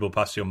try and dribble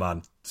past your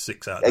man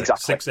 6 to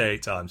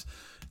 8 times.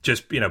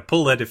 Just,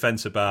 pull their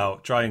defence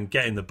about, try and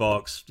get in the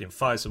box,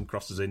 fire some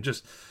crosses in,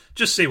 just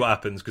see what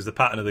happens, because the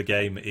pattern of the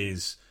game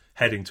is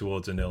heading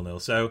towards a 0-0.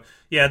 So,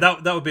 yeah,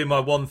 that would be my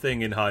one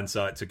thing in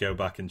hindsight to go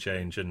back and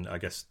change, and I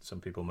guess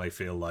some people may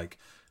feel like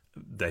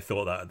they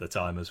thought that at the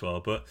time as well.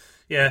 But,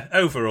 yeah,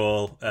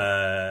 overall,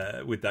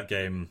 with that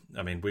game,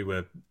 I mean, we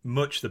were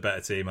much the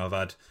better team. I've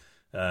had,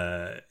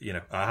 I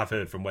have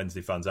heard from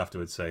Wednesday fans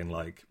afterwards saying,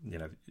 like,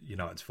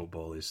 United's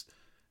football is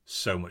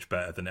so much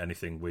better than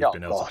anything we've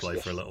been able to play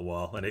for a little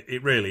while, and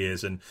it really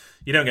is. And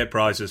you don't get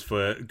prizes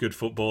for good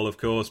football, of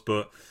course,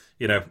 but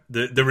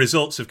the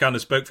results have kind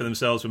of spoke for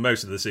themselves for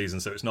most of the season.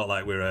 So it's not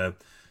like we're a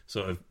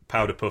sort of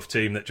powder puff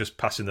team that just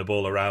passing the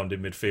ball around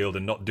in midfield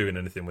and not doing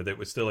anything with it.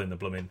 We're still in the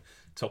blooming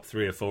top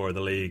 3 or 4 of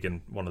the league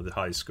and one of the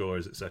highest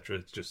scorers, etc.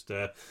 It's just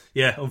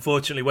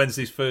unfortunately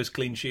Wednesday's first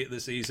clean sheet of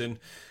the season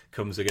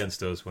comes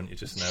against us, wouldn't you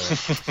just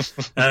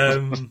know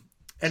it?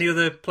 Any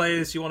other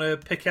players you want to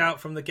pick out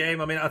from the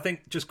game? I mean, I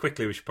think just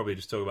quickly we should probably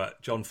just talk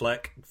about John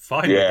Fleck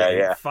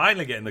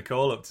finally getting the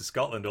call up to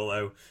Scotland,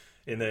 although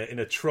in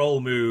a troll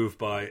move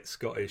by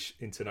Scottish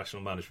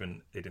international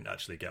management, he didn't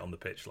actually get on the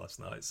pitch last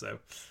night. So,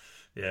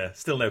 yeah,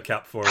 still no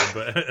cap for him,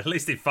 but at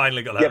least he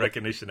finally got that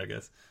recognition, I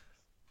guess.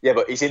 Yeah,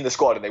 but he's in the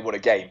squad and they won a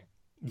game.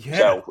 Yeah,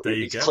 so there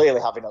you go. Clearly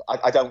having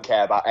I don't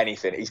care about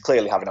anything. He's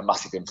clearly having a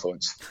massive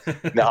influence.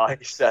 And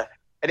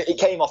it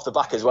came off the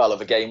back as well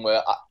of a game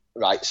where...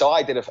 So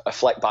I did a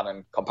Fleck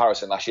Bannon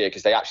comparison last year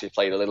because they actually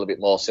played a little bit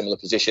more similar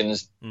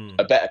positions.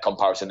 A better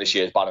comparison this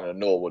year is Bannon and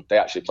Norwood. They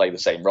actually played the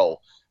same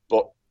role.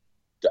 But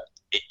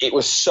it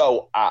was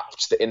so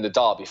apt that in the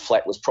derby,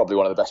 Fleck was probably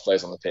one of the best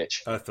players on the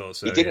pitch. I thought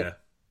so,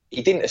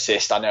 He didn't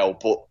assist, I know,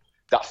 but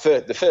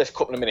the first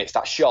couple of minutes,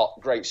 that shot,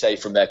 great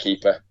save from their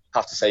keeper.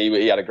 Have to say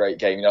he had a great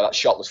game. That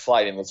shot was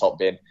flying in the top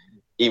bin.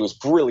 He was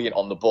brilliant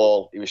on the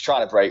ball. He was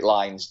trying to break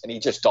lines, and he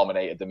just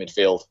dominated the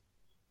midfield.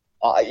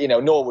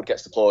 Norwood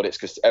gets the plaudits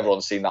because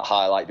everyone's seen that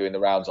highlight doing the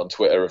rounds on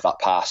Twitter of that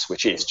pass,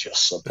 which is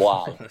just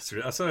sublime.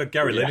 I saw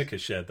Gary Lineker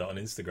shared that on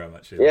Instagram,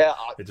 actually. Yeah,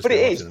 but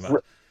it is.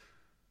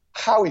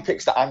 How he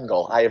picks that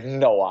angle, I have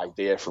no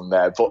idea from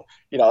there. But,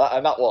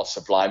 and that was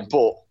sublime.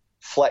 But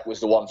Fleck was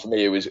the one for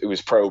me who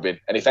was probing.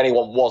 And if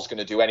anyone was going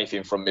to do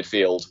anything from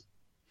midfield,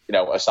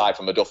 aside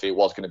from Duffy, it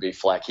was going to be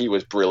Fleck. He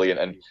was brilliant.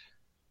 And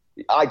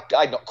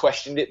I'd not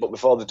questioned it, but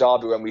before the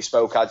derby when we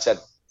spoke, I'd said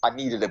I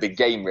needed a big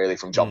game, really,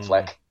 from John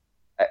Fleck.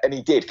 And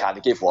he did kind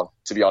of give one,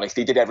 to be honest.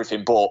 He did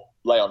everything but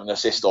lay on an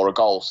assist or a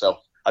goal. So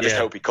I just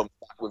hope he comes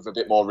back with a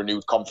bit more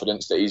renewed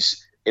confidence that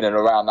he's in and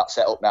around that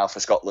setup now for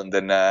Scotland.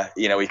 And,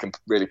 he can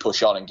really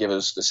push on and give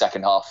us the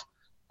second half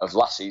of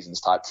last season's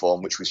type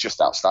form, which was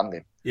just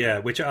outstanding. Yeah,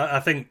 which I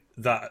think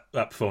that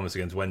performance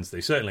against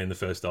Wednesday, certainly in the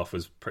first half,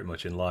 was pretty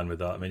much in line with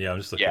that. I mean, I'm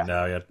just looking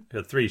now. He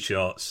had 3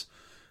 shots,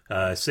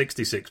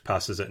 66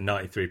 passes at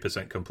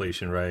 93%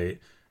 completion rate.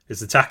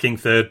 His attacking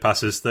third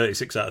passes,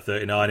 36 out of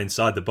 39.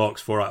 Inside the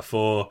box, 4 out of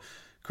 4.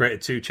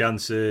 Created 2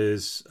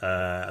 chances,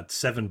 had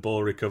 7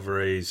 ball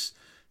recoveries.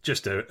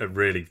 Just a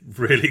really,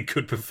 really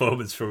good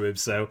performance from him.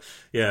 So,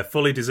 yeah,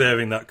 fully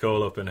deserving that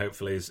call-up and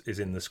hopefully is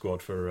in the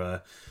squad for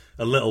a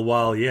little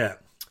while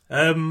yet.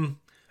 All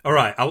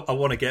right,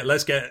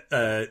 let's get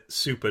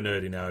super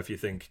nerdy now if you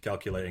think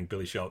calculating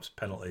Billy Sharp's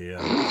penalty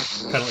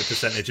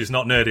percentage is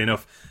not nerdy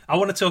enough. I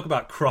want to talk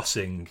about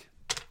crossing.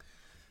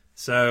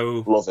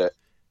 So love it.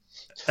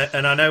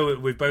 And I know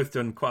we've both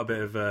done quite a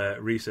bit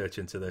of research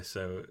into this,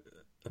 so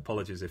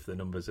apologies if the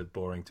numbers are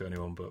boring to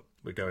anyone, but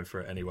we're going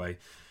for it anyway.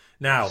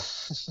 Now,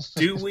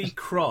 do we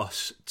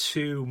cross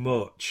too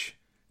much?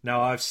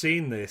 Now, I've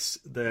seen this.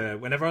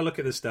 Whenever I look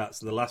at the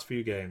stats of the last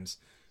few games,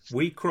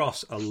 we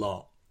cross a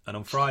lot. And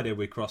on Friday,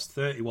 we crossed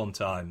 31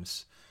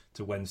 times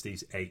to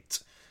Wednesday's 8.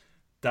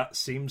 That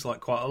seems like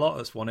quite a lot.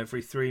 That's 1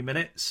 every 3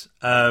 minutes.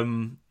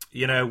 When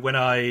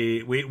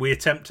we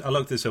attempt, I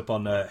looked this up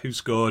on Who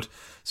Scored,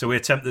 so we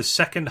attempt the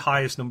second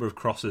highest number of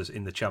crosses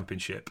in the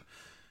championship,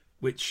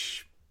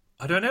 which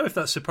I don't know if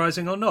that's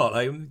surprising or not.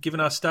 Given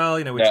our style,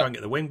 we try and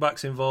get the wing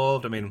backs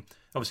involved. I mean,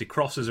 obviously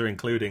crosses are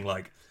including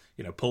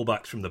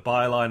pullbacks from the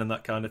byline and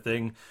that kind of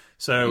thing.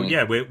 So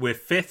we're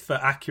 5th for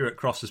accurate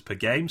crosses per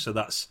game. So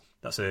that's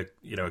a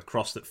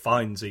cross that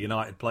finds a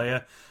United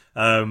player.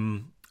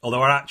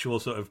 Although our actual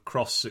sort of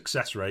cross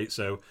success rate,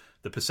 so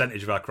the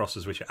percentage of our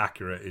crosses which are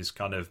accurate, is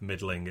kind of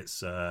middling. It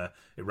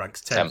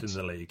ranks 10th in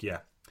the league. Yeah.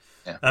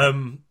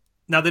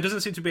 Now there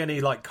doesn't seem to be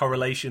any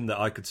correlation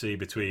that I could see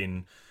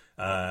between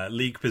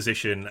league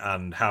position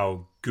and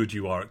how good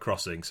you are at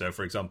crossing. So,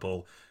 for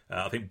example,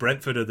 I think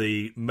Brentford are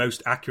the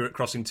most accurate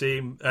crossing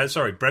team.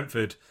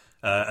 Brentford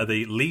are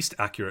the least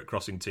accurate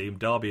crossing team.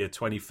 Derby are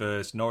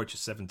 21st, Norwich are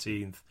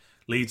 17th,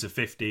 Leeds are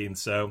 15th.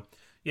 So,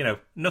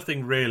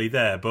 nothing really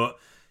there. But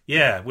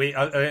yeah,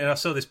 I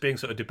saw this being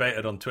sort of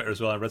debated on Twitter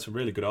as well. I read some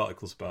really good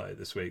articles about it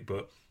this week.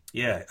 But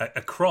yeah,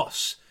 a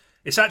cross,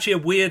 it's actually a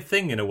weird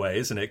thing in a way,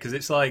 isn't it? Because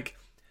it's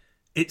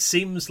it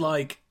seems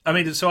like,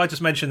 so I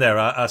just mentioned there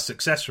our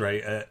success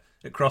rate at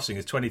crossing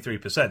is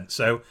 23%.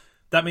 So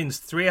that means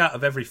 3 out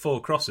of every 4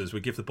 crosses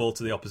we give the ball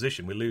to the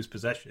opposition, we lose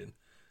possession.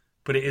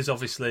 But it is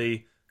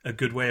obviously a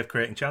good way of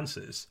creating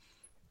chances.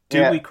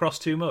 Do we cross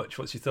too much?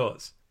 What's your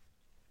thoughts?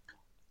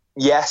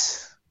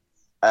 Yes.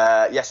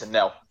 Yes and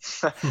no.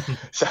 So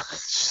it's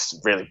just a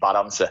really bad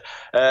answer.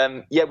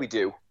 Yeah, we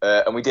do.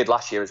 And we did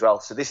last year as well.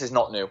 So this is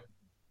not new.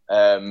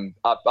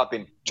 I've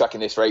been tracking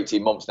this for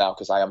 18 months now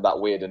because I am that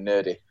weird and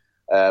nerdy.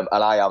 And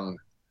I am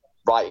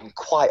writing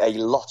quite a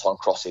lot on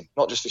crossing,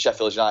 not just for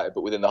Sheffield United,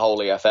 but within the whole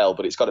EFL.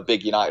 But it's got a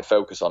big United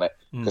focus on it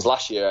because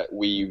last year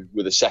we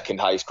were the second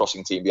highest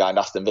crossing team behind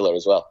Aston Villa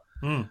as well.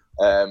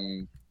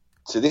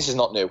 So this is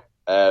not new.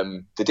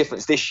 The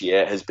difference this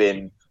year has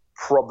been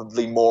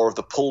probably more of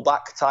the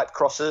pullback type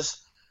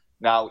crosses.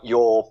 Now,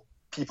 your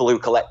people who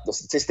collect the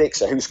statistics,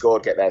 so who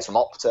scored, get theirs from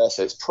Opta,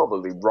 so it's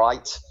probably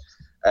right.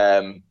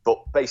 But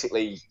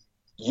basically,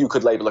 you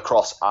could label a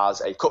cross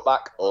as a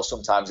cutback, or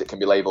sometimes it can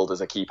be labelled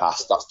as a key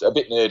pass. That's a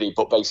bit nerdy,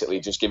 but basically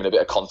just giving a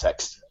bit of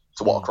context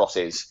to what a cross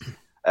is.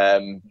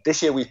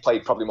 This year we've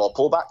played probably more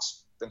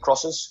pullbacks than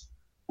crosses,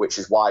 which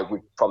is why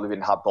we've probably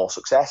been had more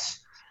success.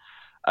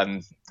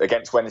 And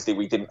against Wednesday,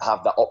 we didn't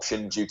have that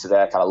option due to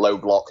their kind of low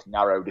block,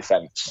 narrow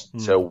defence.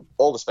 So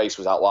all the space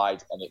was out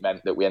wide, and it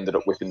meant that we ended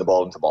up whipping the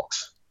ball into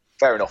box.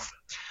 Fair enough.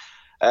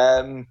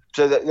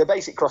 So the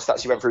basic cross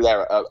stats you went through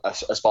there are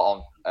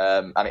spot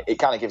on. And it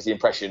kind of gives the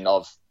impression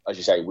of, as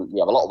you say, we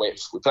have a lot of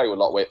whips, we play with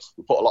a lot of whips,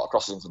 we put a lot of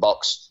crosses into the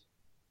box.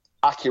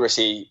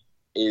 Accuracy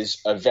is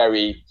a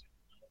very,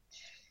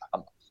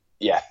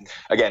 again,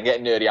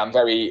 getting nerdy, I'm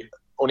very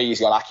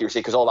uneasy on accuracy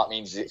because all that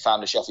means is it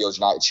found a Sheffield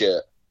United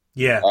shirt.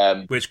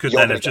 Yeah, which could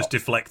then have just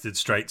deflected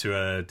straight to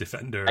a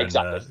defender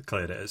and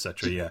cleared it,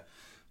 etc. Yeah.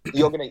 I'm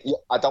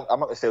not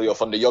going to steal your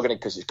thunder. You're going to,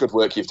 because it's good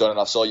work you've done, and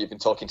I saw you've been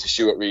talking to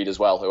Stuart Reid as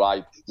well, who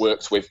I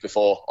worked with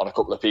before on a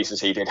couple of pieces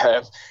he did.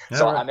 I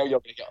know you're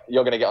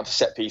going to get onto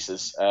set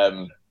pieces,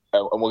 and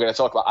we're going to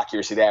talk about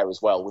accuracy there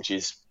as well, which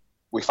is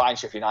we find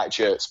Sheffield United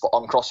shirts, but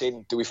on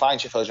crossing, do we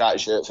find Sheffield United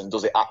shirts, and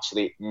does it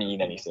actually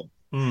mean anything?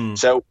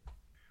 So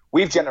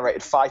we've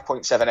generated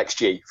 5.7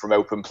 xG from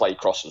open play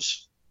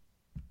crosses,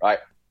 right?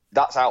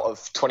 That's out of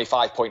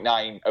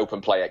 25.9 open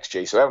play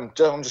XG. So I'm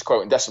just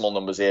quoting decimal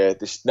numbers here.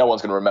 No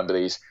one's going to remember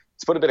these.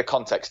 To put a bit of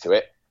context to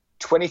it,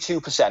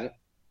 22%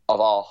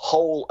 of our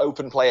whole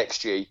open play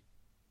XG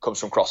comes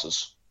from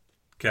crosses.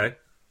 Okay.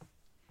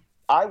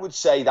 I would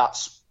say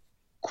that's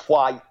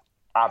quite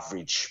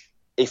average,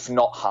 if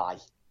not high.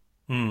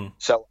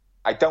 So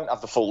I don't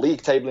have the full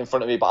league table in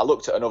front of me, but I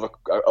looked at over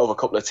a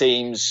couple of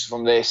teams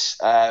from this.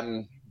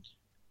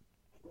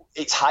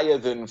 It's higher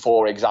than,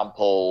 for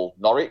example,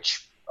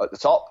 Norwich at the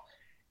top.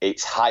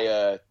 It's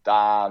higher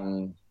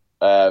than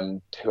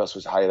who else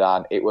was higher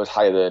than? It was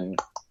higher than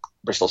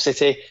Bristol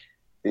City.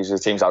 These are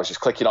the teams I was just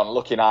clicking on and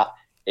looking at.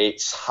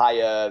 It's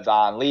higher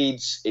than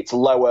Leeds. It's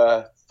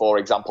lower, for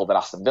example, than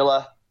Aston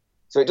Villa.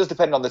 So it does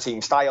depend on the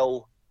team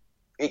style.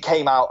 It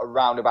came out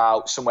around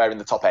about somewhere in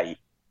the top 8.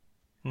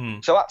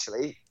 So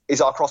actually, is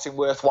our crossing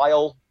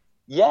worthwhile?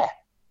 Yeah,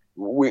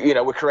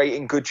 we're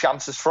creating good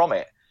chances from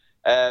it.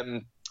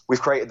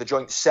 We've created the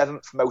joint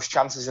 7th most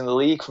chances in the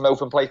league from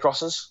open play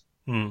crosses.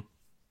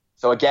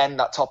 So again,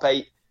 that top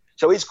 8.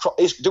 So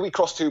do we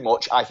cross too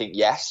much? I think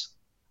yes.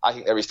 I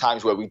think there is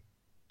times where we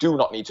do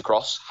not need to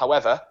cross.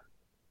 However,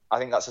 I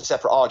think that's a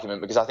separate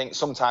argument because I think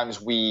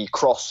sometimes we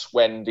cross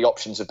when the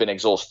options have been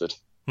exhausted.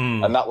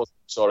 And that was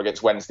what we saw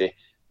against Wednesday.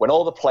 When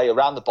all the play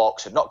around the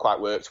box had not quite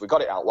worked, we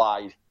got it out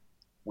wide.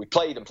 We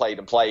played and played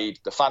and played.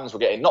 The fans were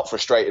getting not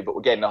frustrated, but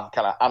were getting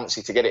kind of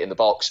antsy to get it in the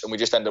box. And we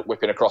just end up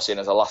whipping a cross in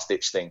as a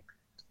last-ditch thing.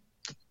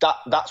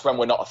 That's when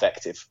we're not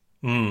effective.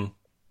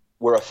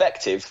 We're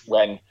effective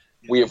when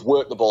we have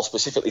worked the ball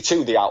specifically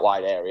to the out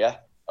wide area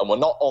and we're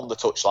not on the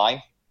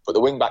touchline, but the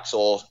wing backs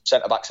or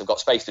centre backs have got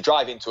space to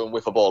drive into and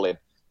whip a ball in.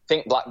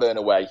 Think Blackburn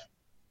away,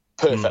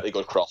 perfectly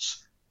good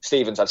cross.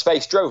 Stevens had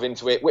space, drove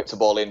into it, whipped the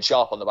ball in,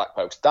 sharp on the back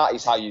post. That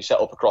is how you set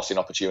up a crossing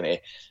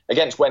opportunity.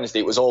 Against Wednesday,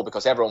 it was all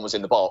because everyone was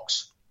in the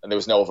box and there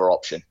was no other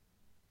option.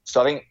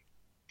 So I think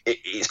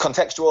it's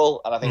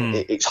contextual, and I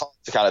think it's hard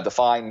to kind of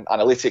define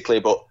analytically,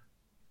 but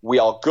we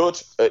are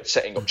good at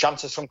setting up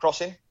chances from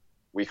crossing.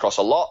 We cross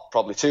a lot,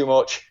 probably too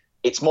much.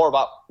 It's more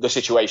about the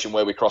situation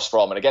where we cross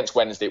from, and against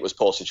Wednesday it was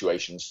poor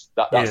situations.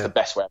 That's the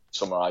best way to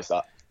summarise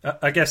that.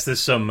 I guess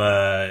there's some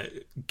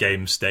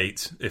game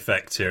state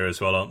effect here as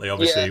well, aren't they?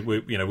 Obviously,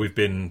 we've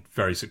been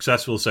very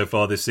successful so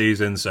far this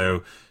season,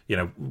 so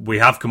we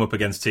have come up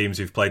against teams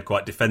who've played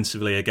quite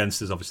defensively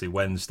against us. Obviously,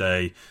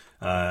 Wednesday,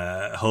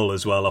 Hull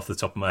as well, off the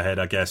top of my head,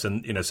 I guess,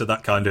 and so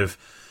that kind of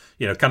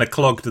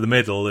clogged the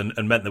middle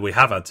and meant that we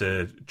have had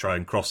to try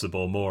and cross the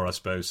ball more, I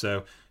suppose.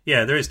 So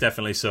yeah, there is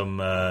definitely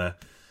some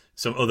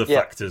other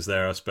factors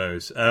there, I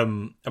suppose. I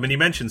mean, you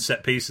mentioned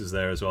set pieces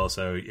there as well.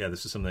 So yeah,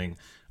 this is something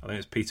I think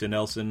it's Peter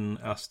Nelson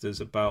asked us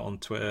about on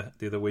Twitter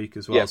the other week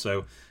as well. Yeah.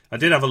 So I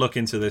did have a look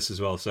into this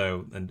as well.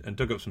 So and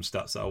dug up some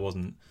stats that I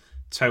wasn't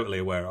totally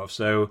aware of.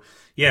 So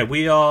yeah,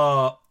 we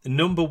are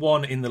number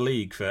 1 in the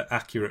league for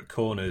accurate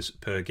corners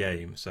per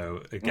game.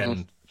 So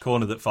again,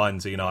 corner that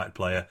finds a United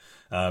player.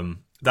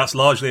 That's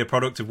largely a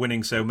product of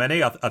winning so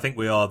many. I think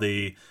we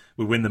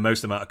win the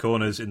most amount of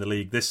corners in the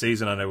league this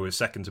season. I know we were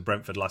second to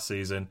Brentford last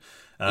season.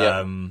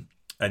 And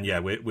yeah,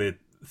 we're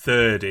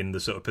third in the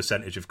sort of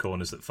percentage of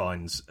corners that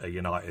finds a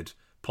United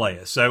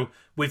player. So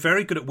we're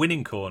very good at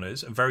winning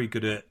corners and very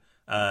good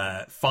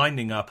at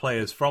finding our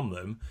players from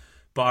them.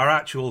 But our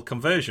actual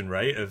conversion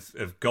rate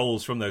of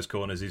goals from those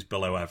corners is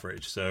below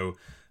average. So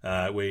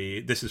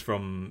this is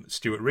from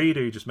Stuart Reid,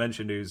 who you just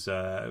mentioned, who's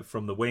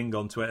from the Wing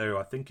on Twitter.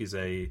 I think he's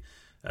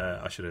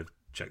I should have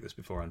checked this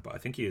beforehand, but I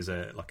think he is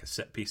a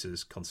set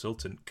pieces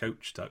consultant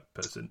coach type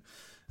person.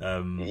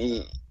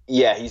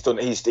 Yeah, he's done.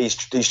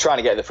 He's trying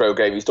to get in the pro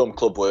game. He's done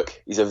club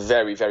work. He's a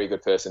very, very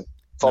good person.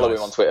 Follow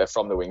him on Twitter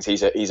from the wings.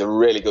 He's a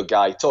really good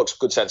guy. He talks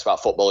good sense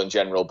about football in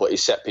general, but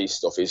his set piece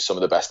stuff is some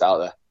of the best out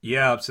there.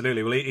 Yeah,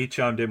 absolutely. Well, he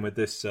chimed in with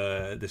this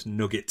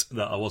nugget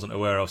that I wasn't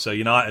aware of. So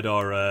United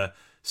are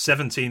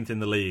 17th in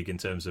the league in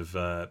terms of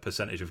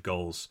percentage of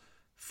goals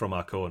from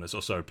our corners,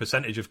 or sorry,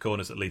 percentage of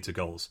corners that lead to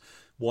goals,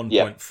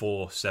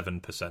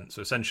 1.47%.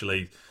 So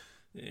essentially,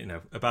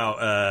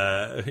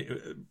 about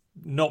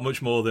not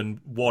much more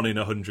than 1 in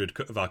 100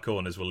 of our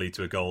corners will lead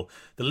to a goal.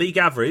 The league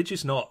average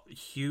is not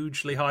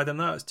hugely higher than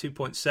that. It's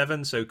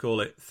 2.7, so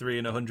call it 3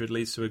 in 100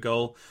 leads to a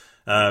goal.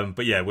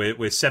 But yeah, we're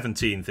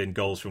 17th in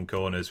goals from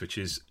corners, which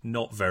is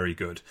not very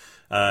good.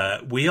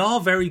 We are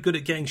very good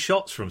at getting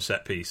shots from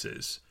set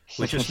pieces.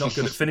 We're just not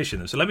good at finishing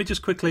them. So let me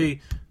just quickly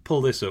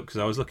pull this up, because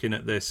I was looking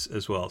at this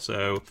as well.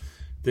 So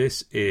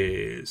this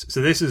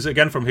is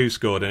again from Who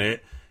Scored, and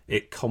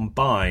it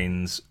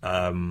combines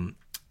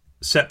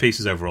set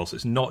pieces overall, so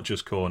it's not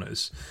just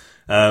corners.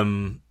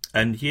 And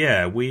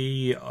yeah,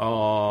 we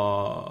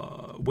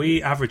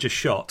average a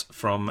shot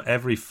from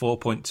every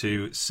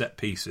 4.2 set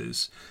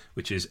pieces,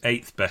 which is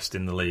 8th best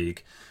in the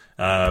league.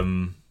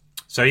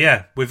 So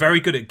yeah, we're very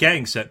good at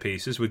getting set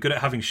pieces. We're good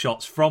at having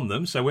shots from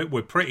them, so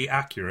we're pretty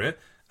accurate,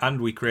 and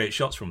we create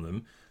shots from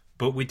them,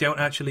 but we don't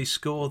actually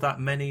score that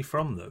many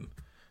from them.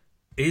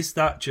 Is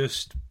that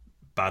just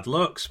bad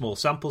luck, small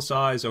sample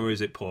size, or is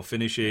it poor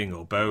finishing,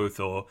 or both,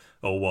 or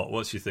what?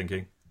 What's your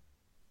thinking?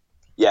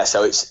 Yeah,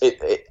 so it's a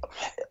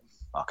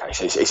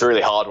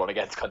really hard one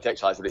again to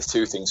contextualise, but it's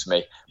two things for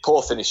me.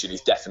 Poor finishing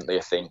is definitely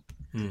a thing.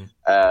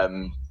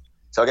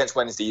 So against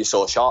Wednesday, you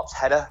saw Sharp's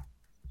header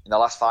in the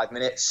last 5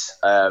 minutes.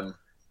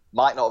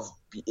 Might not have,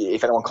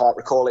 if anyone can't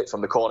recall it,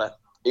 from the corner.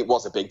 It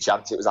was a big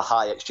chance. It was a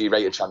high XG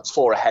rated chance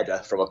for a header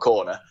from a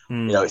corner.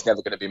 It's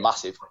never going to be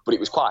massive, but it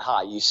was quite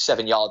high. He's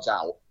 7 yards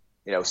out,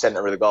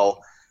 centre of the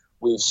goal.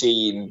 We've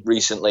seen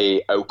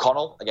recently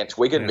O'Connell against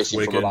Wigan,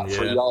 missing from about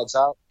 3 yards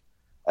out.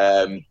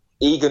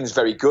 Egan's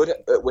very good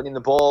at winning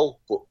the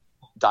ball, but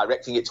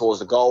directing it towards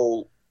the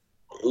goal,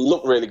 he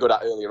looked really good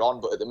at earlier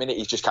on, but at the minute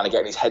he's just kind of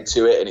getting his head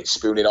to it and it's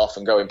spooning off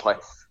and going play.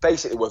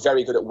 Basically, we're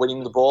very good at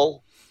winning the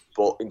ball,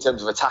 but in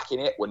terms of attacking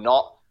it, we're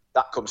not.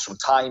 That comes from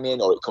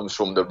timing, or it comes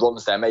from the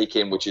runs they're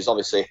making, which is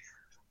obviously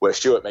where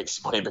Stuart makes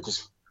his money,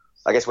 because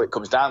I guess what it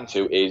comes down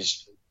to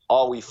is,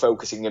 are we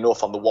focusing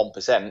enough on the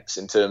 1%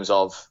 in terms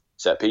of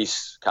set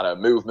piece kind of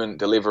movement,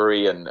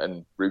 delivery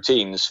and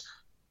routines,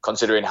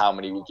 considering how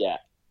many we get?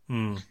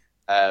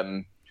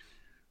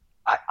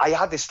 I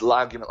had this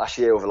argument last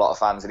year with a lot of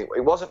fans, and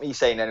it wasn't me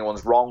saying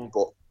anyone's wrong,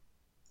 but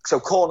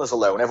so corners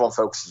alone, everyone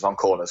focuses on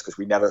corners because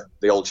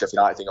the old Sheffield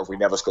United thing of we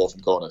never score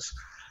from corners.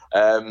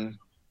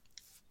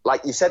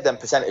 Like you said, them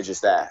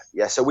percentages there.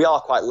 Yeah, so we are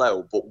quite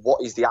low, but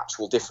what is the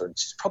actual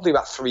difference? It's probably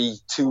about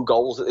 2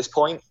 goals at this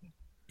point.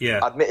 Yeah.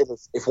 Admittedly,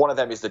 if one of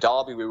them is the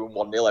derby, we win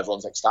 1-0,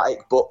 everyone's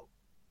ecstatic, but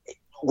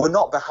we're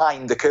not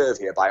behind the curve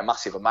here by a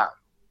massive amount.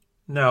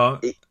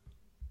 No.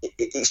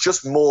 It's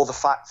just more the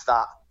fact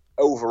that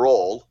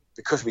overall,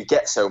 because we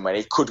get so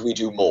many, could we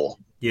do more?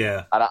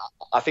 Yeah. And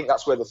I think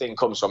that's where the thing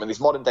comes from. In this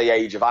modern day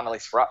age of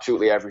analysts for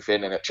absolutely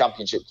everything, and at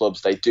championship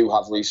clubs, they do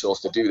have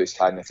resource to do this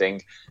kind of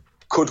thing.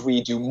 Could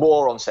we do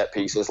more on set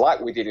pieces,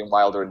 like we did in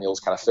Wilder and Neil's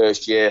kind of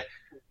first year,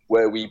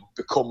 where we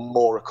become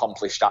more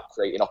accomplished at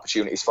creating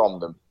opportunities from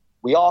them?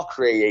 We are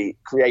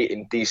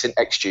creating decent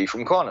XG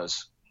from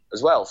corners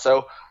as well.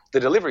 So the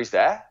delivery's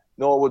there.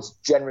 Norwood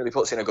generally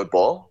puts in a good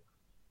ball.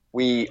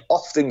 We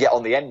often get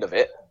on the end of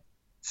it.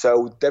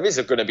 So there is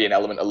going to be an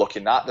element of luck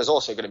in that. There's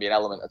also going to be an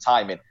element of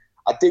timing.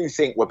 I do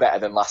think we're better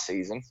than last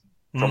season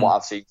from what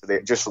I've seen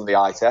just from the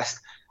eye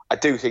test. I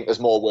do think there's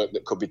more work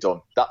that could be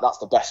done. That's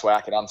the best way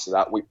I can answer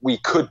that. We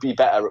could be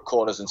better at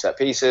corners and set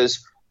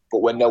pieces,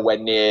 but we're nowhere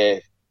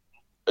near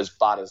as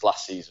bad as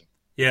last season.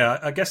 Yeah,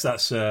 I guess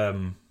that's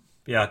a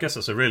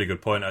really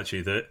good point,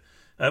 actually. That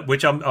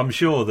which I'm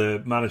sure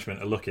the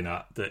management are looking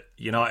at. That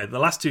United, the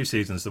last 2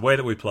 seasons, the way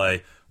that we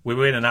play, we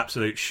win an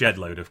absolute shed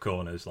load of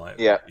corners,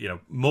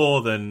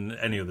 more than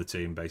any other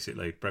team.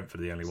 Basically,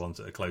 Brentford are the only ones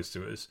that are close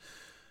to us.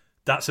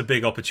 That's a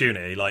big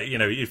opportunity.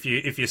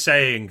 If you're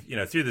saying,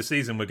 through the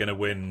season we're going to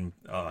win,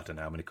 I don't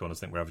know how many corners.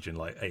 I think we're averaging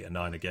 8 or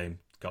 9 a game.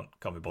 Can't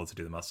be bothered to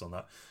do the maths on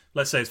that.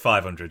 Let's say it's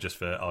 500, just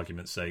for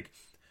argument's sake.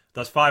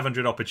 That's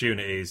 500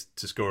 opportunities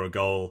to score a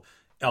goal.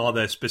 Are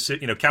there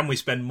specific? Can we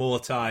spend more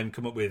time,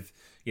 come up with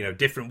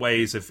different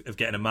ways of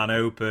getting a man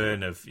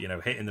open, of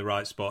hitting the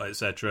right spot,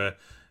 etc.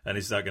 And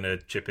is that going to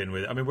chip in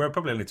with? I mean, we're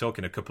probably only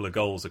talking a couple of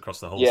goals across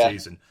the whole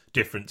season,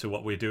 different to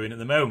what we're doing at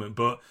the moment,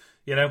 but.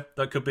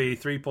 That could be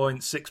 3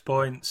 points, 6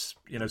 points.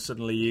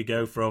 Suddenly you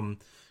go from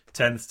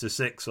 10th to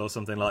 6th or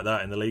something like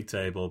that in the league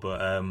table.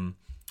 But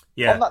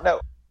yeah.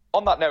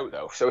 On that note,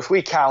 though, so if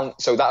we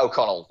count, so that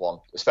O'Connell one,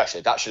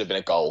 especially, that should have been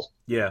a goal.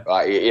 Yeah.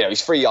 Right.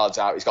 He's 3 yards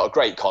out. He's got a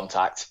great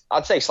contact.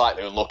 I'd say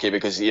slightly unlucky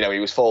because he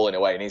was falling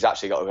away and he's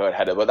actually got a good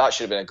header. But that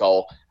should have been a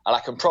goal. And I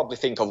can probably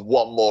think of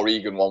one more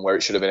Egan one where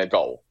it should have been a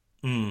goal.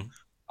 I'm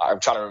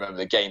trying to remember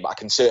the game, but I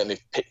can certainly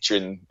picture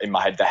in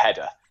my head the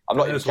header. I'm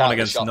not There's one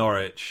against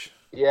Norwich.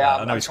 Yeah,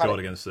 I know he scored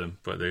against them,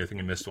 but I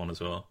think he missed one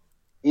as well.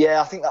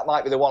 Yeah, I think that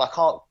might be the one.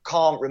 I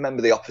can't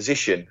remember the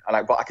opposition,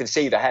 but I can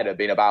see the header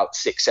being about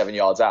 6-7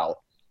 yards out,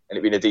 and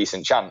it being a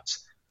decent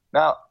chance.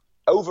 Now,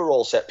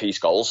 overall set piece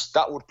goals,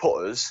 that would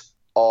put us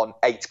on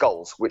 8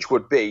 goals, which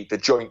would be the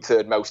joint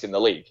third most in the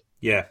league.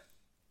 Yeah.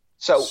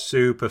 So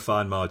super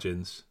fine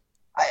margins.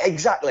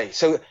 Exactly.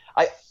 So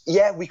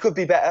we could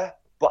be better,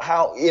 but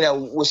how?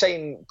 We're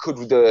saying could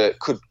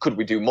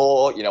we do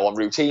more? On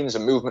routines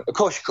and movement. Of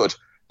course you could.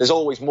 There's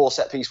always more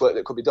set piece work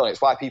that could be done.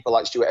 It's why people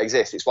like Stuart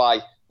exist. It's why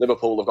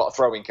Liverpool have got a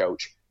throwing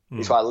coach.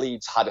 It's why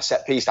Leeds had a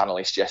set piece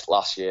analyst just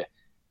last year.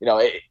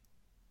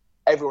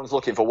 Everyone's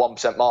looking for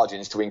 1%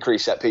 margins to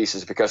increase set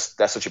pieces because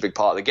they're such a big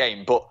part of the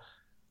game. But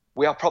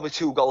we are probably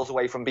 2 goals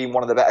away from being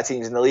one of the better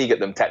teams in the league at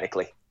them,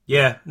 technically.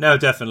 Yeah, no,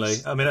 definitely.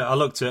 I mean, I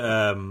looked at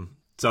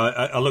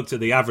I looked at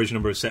the average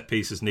number of set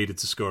pieces needed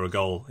to score a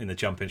goal in the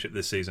Championship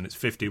this season. It's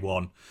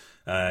 51.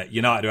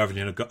 United are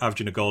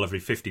averaging a goal every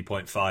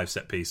 50.5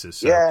 set pieces.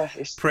 So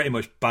it's pretty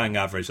much bang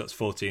average. That's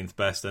 14th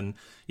best. And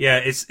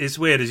yeah, it's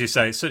weird, as you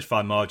say. It's such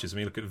fine margins. I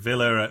mean, look at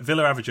Villa.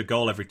 Villa average a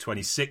goal every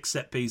 26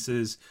 set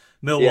pieces.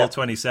 Millwall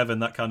 27.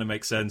 That kind of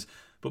makes sense.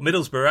 But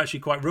Middlesbrough are actually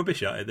quite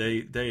rubbish at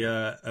it. They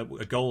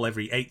a goal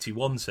every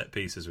 81 set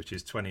pieces, which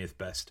is 20th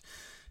best.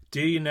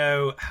 Do you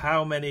know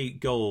how many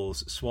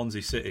goals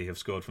Swansea City have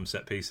scored from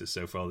set pieces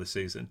so far this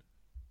season?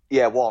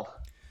 Yeah, 1.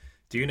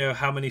 Do you know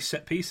how many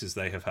set pieces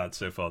they have had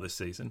so far this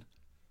season?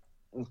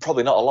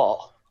 Probably not a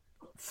lot.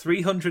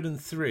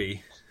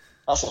 303.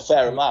 That's a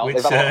fair amount. Which,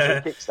 They've had a lot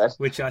of free kicks then.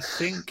 Which I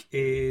think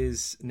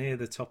is near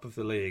the top of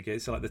the league.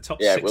 It's like the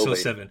top 6 or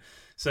 7.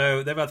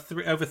 So they've had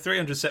over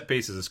 300 set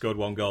pieces and scored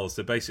 1 goal.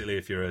 So basically,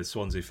 if you're a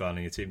Swansea fan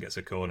and your team gets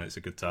a corner, it's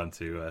a good time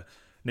to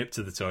nip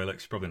to the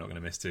toilet. You're probably not going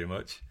to miss too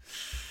much.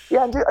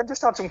 Yeah, and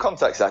just add some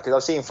context there, because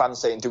I've seen fans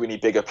saying, do we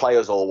need bigger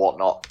players or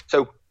whatnot?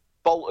 So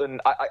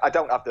Bolton, I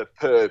don't have the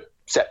per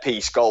set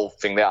piece goal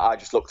thing there. I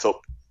just looked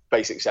up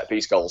basic set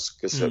piece goals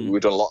because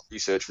we've done a lot of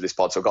research for this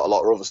pod, so I've got a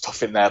lot of other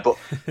stuff in there. But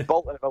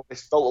Bolton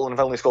have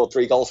only scored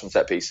 3 goals from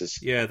set pieces.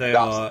 Yeah, they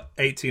are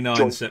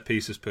 89 set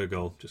pieces per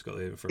goal. Just got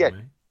the in front of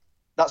me.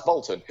 That's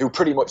Bolton, who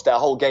pretty much their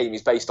whole game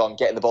is based on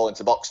getting the ball into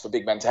the box for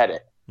big men to head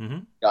it.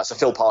 That's a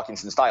Phil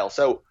Parkinson style.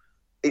 So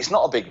it's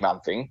not a big man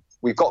thing.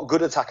 We've got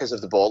good attackers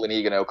of the ball in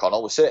Egan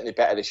O'Connell. We're certainly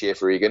better this year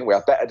for Egan. We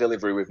have better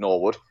delivery with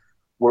Norwood.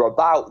 We're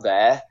about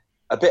there.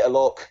 A bit of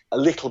luck, a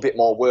little bit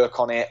more work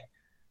on it.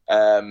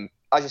 As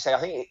I say,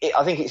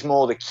 I think it's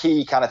more the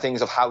key kind of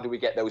things of how do we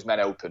get those men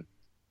open.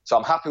 So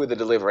I'm happy with the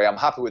delivery. I'm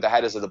happy with the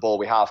headers of the ball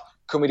we have.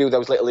 Can we do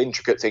those little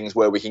intricate things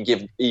where we can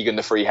give Egan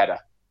the free header?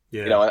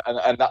 Yeah.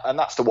 And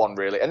that's the one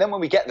really. And then when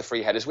we get the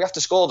free headers, we have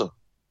to score them.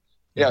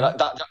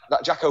 That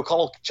Jack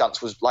O'Connell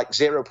chance was like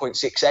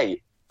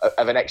 0.68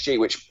 of an XG,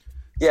 which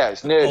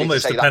it's nerdy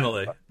almost to say a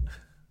penalty.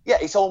 Yeah,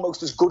 it's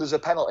almost as good as a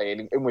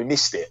penalty, and we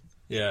missed it.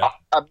 Yeah,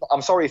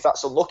 I'm sorry if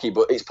that's unlucky,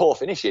 but it's poor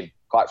finishing,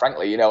 quite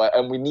frankly.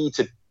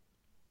 And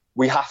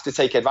we have to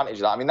take advantage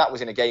of that. I mean, that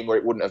was in a game where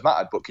it wouldn't have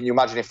mattered, but can you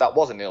imagine if that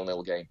was a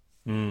 0-0 game?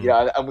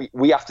 And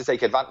we have to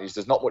take advantage.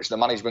 There's not much the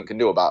management can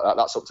do about that.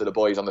 That's up to the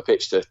boys on the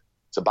pitch to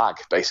bag,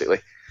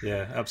 basically.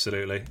 Yeah,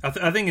 absolutely.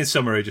 I think in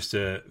summary, just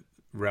to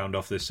round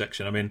off this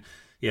section, I mean,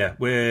 yeah,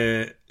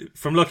 we're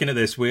from looking at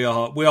this, we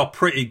are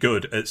pretty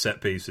good at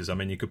set pieces. I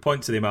mean, you could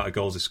point to the amount of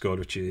goals they scored,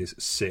 which is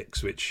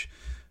 6, which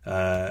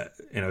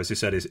as you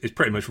said, is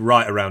pretty much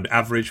right around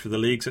average for the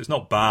league. So it's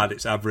not bad,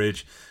 it's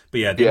average. But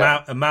yeah,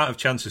 the amount of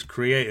chances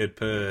created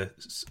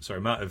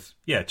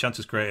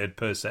chances created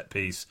per set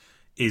piece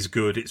is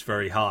good. It's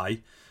very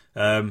high.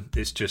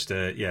 It's just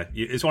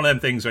it's one of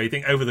them things where you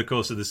think over the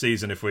course of the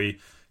season, if we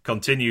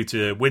continue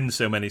to win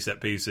so many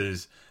set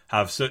pieces,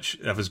 have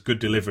as good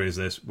delivery as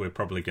this, we're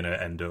probably going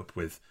to end up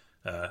with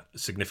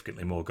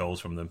significantly more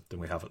goals from them than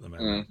we have at the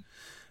moment.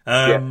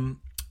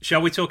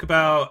 Shall we talk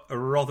about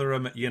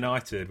Rotherham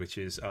United, which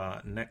is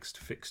our next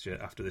fixture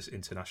after this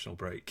international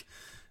break?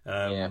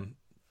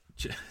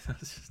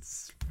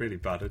 It's really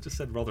bad. I just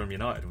said Rotherham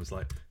United and was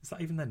like, is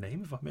that even their name?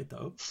 Have I made that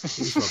up? It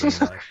is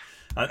Rotherham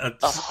United.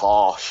 That's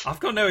harsh.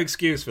 I've got no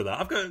excuse for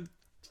that.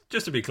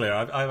 Just to be clear,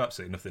 I have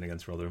absolutely nothing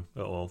against Rotherham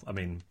at all. I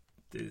mean,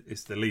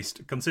 it's the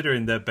least,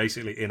 considering they're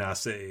basically in our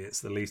city,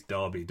 it's the least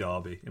derby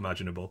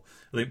imaginable.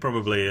 I think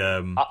probably...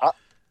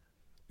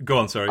 Go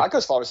on, sorry. I go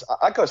as far as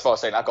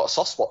saying I've got a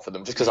soft spot for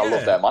them just because I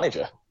love their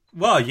manager.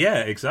 Well,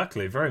 yeah,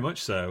 exactly, very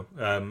much so,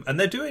 and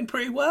they're doing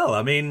pretty well.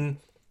 I mean,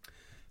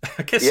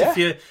 I guess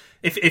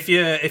if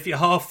you're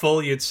half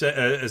full, you'd say,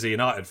 as a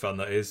United fan,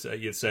 that is,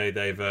 you'd say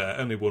they've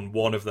only won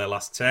 1 of their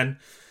last 10.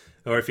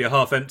 Or if you're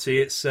half empty,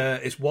 it's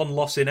 1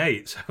 loss in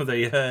 8. So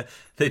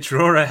they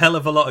draw a hell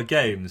of a lot of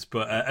games,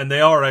 but and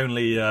they are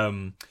only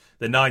they're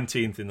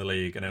 19th in the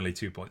league and only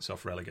 2 points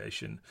off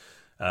relegation.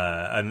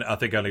 And I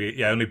think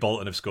only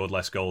Bolton have scored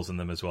less goals than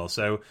them as well.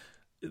 So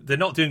they're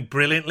not doing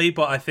brilliantly,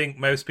 but I think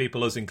most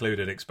people, us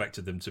included,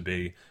 expected them to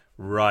be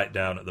right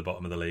down at the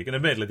bottom of the league. And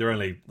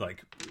admittedly,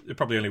 they're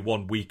probably only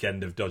 1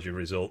 weekend of dodgy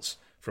results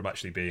from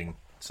actually being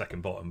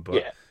second bottom.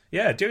 But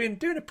doing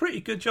a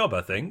pretty good job,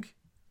 I think.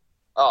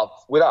 Oh,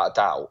 without a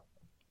doubt.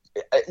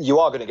 you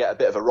are going to get a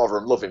bit of a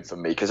Rotherham loving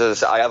from me because,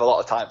 as I say, I have a lot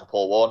of time for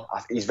Paul Warne.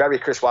 He's very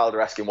Chris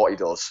Wilder-esque in what he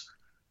does.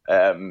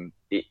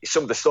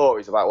 Some of the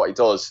stories about what he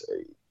does,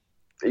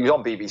 he was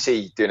on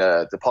BBC doing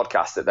the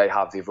podcast that they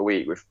have the other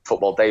week with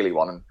Football Daily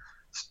one, and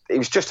he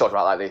was just talking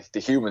about like the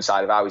human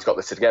side of how he's got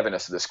the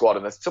togetherness of the squad,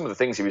 and some of the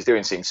things he was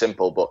doing seem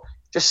simple, but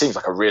just seems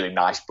like a really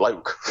nice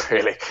bloke,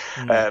 really.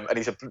 And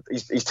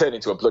he's turned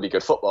into a bloody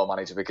good football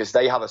manager because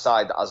they have a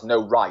side that has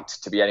no right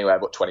to be anywhere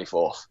but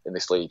 24th in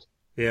this league.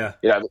 Yeah,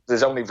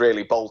 there's only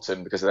really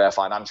Bolton because of their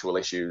financial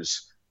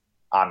issues,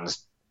 and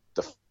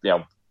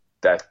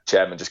their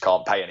chairman just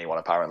can't pay anyone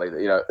apparently.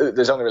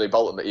 There's only really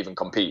Bolton that even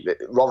compete.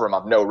 Rotherham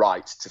have no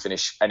right to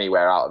finish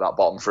anywhere out of that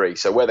bottom three.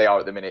 So where they are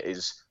at the minute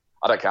is,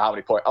 I don't care how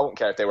many points. I wouldn't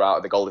care if they were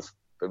out of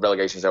the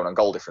relegation zone on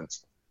goal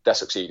difference. They're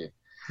succeeding.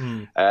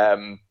 They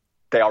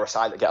are a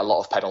side that get a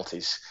lot of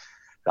penalties.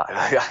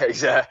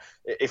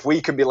 If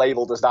we can be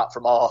labelled as that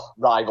from our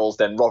rivals,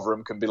 then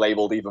Rotherham can be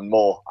labelled even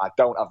more. I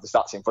don't have the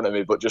stats in front of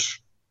me, but just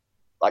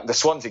like the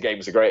Swansea game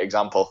is a great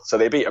example. So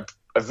they beat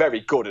a very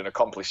good and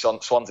accomplished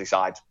Swansea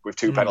side with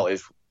 2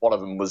 penalties. One of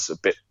them was a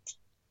bit,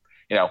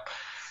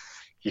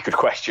 you could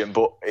question,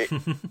 but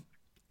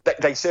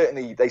they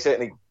certainly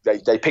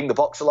ping the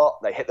box a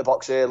lot. They hit the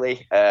box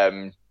early.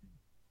 The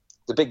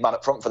big man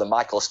up front for them,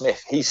 Michael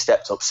Smith, he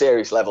stepped up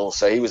serious levels.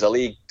 So he was a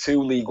League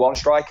 2, League 1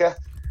 striker.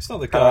 It's not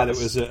the guy that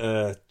was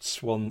at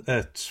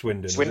Swindon.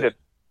 Swindon.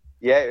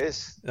 Yeah, it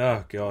is.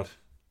 Oh God,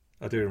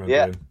 I do remember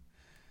him.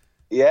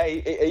 Yeah,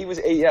 he was.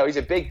 He's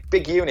a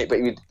big unit, but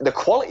the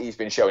quality he's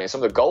been showing,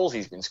 some of the goals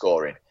he's been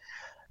scoring.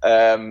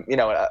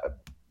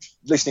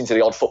 Listening to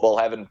the odd football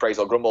heaven, praise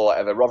or grumble,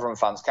 whatever, Rotherham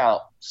fans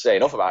can't say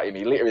enough about him.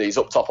 He's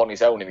up top on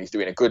his own and he's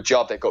doing a good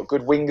job. They've got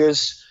good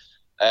wingers,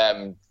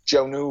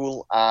 Joe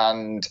Newell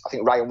and I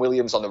think Ryan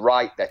Williams on the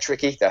right. They're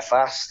tricky, they're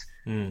fast.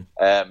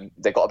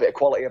 They've got a bit of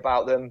quality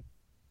about them.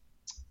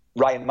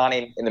 Ryan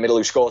Manning in the middle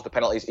who scores the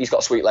penalties. He's got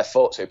a sweet left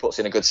foot, so he puts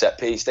in a good set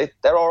piece.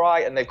 They're all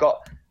right, and they've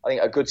got, I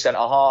think, a good centre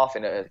half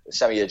in a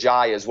Semi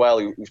Ajayi as well,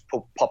 who's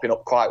popping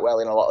up quite well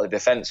in a lot of the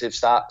defensive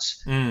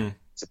stats.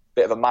 It's a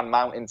bit of a man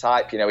mountain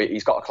type.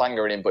 He's got a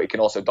clanger in him, but he can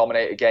also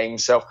dominate a game.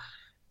 So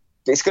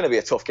it's going to be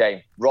a tough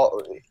game.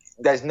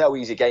 There's no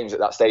easy games at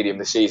that stadium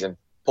this season.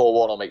 Paul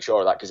Warne will make sure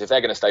of that because if they're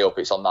going to stay up,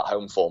 it's on that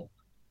home form.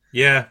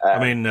 Yeah,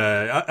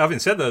 having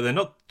said that, they're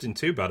not in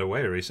too bad a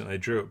way recently. They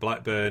drew at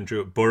Blackburn,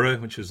 drew at Borough,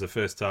 which was the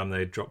first time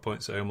they dropped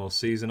points at home all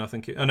season, I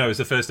think. It was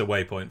the first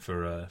away point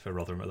for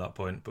Rotherham at that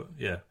point, but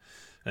yeah.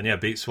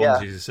 And beat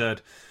Swansea, as you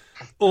said.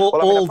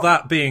 All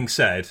that being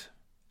said,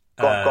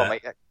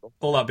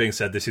 all that being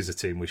said, this is a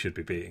team we should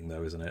be beating,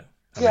 though, isn't it?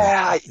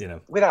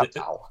 Without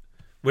doubt.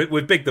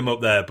 We've bigged them up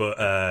there, but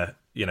they're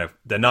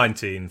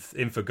 19th.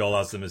 Infogol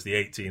has them as the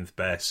 18th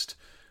best.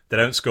 They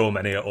don't score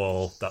many at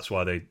all. That's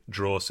why they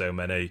draw so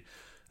many.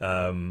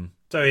 So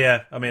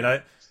yeah, I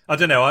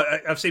don't know.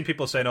 I've seen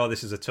people saying, "Oh,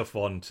 this is a tough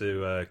one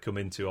to come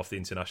into off the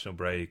international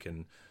break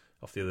and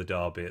off the other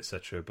derby,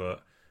 etc."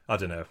 But I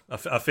don't know.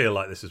 I feel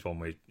like this is one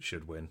we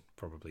should win,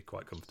 probably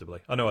quite comfortably.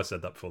 I know I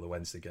said that before the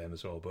Wednesday game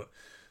as well, but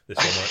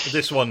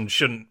this one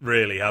shouldn't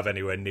really have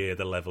anywhere near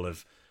the level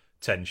of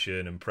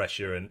tension and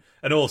pressure, and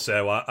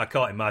also I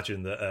can't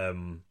imagine that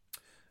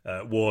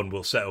Warne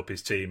will set up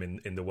his team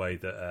in the way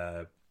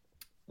that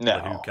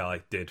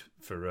Hukai did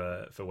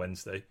for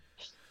Wednesday.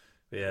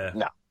 Yeah,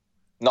 no,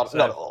 not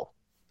at all.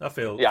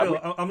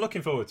 I'm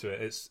looking forward to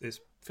it. It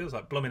feels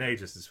like blooming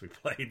ages since we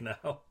played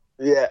now.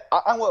 Yeah,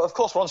 and well, of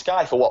course we're on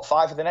Sky for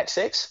 5 of the next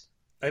 6.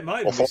 It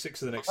might even be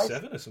 6 of the next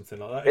 7 or something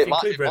like that. It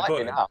might be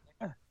now.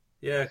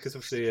 Yeah, because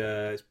obviously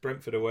it's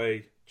Brentford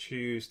away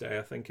Tuesday,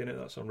 I think, innit?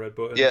 That's on Red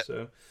Button. Yeah.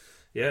 So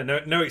yeah,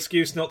 no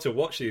excuse not to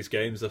watch these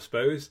games, I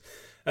suppose.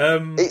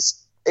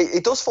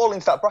 It does fall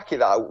into that bracket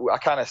that I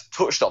kind of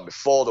touched on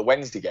before the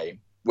Wednesday game,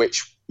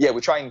 which,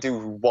 we try and do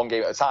one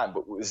game at a time,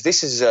 but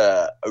this is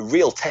a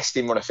real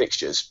testing run of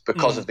fixtures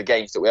because of the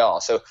games that we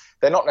are. So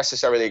they're not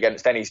necessarily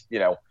against any,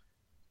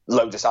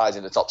 loads of sides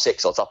in the top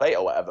 6 or top 8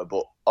 or whatever,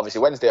 but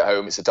obviously Wednesday at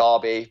home, it's a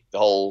derby, the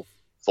whole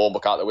form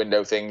book out the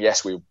window thing.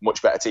 Yes, we're a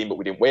much better team, but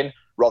we didn't win.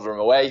 Rotherham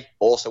away,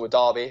 also a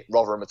derby.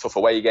 Rotherham a tough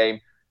away game.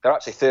 They're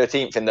actually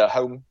 13th in the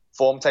home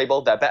form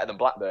table. They're better than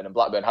Blackburn, and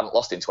Blackburn hadn't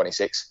lost in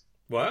 26.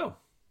 Wow.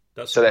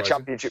 That's so their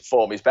championship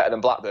form is better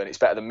than Blackburn, it's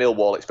better than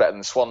Millwall, it's better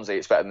than Swansea,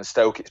 it's better than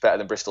Stoke, it's better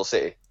than Bristol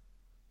City.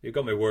 You've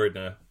got me worried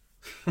now.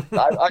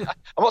 I'm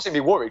not saying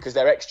be worried because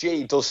their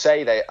XG does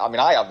say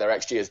I have their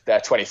XG as they're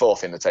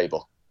 24th in the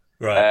table.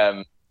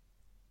 Right.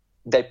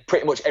 They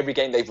pretty much every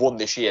game they've won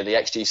this year, the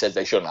XG says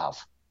they shouldn't have.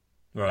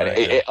 Right.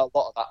 And a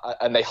lot of that,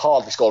 and they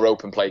hardly score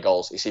open play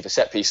goals. It's either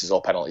set pieces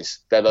or penalties.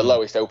 They're the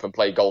lowest open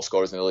play goal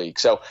scorers in the league.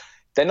 So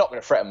they're not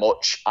going to threaten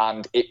much.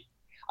 And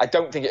I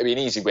don't think it'll be an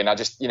easy win. I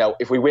just,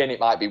 if we win, it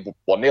might be 1-0,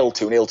 2-0,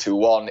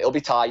 2-1. It'll be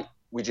tight.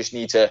 We just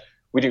need to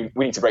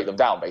break them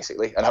down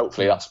basically, and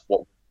hopefully that's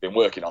what we've been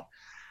working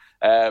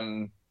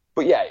on.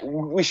 But yeah,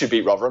 we should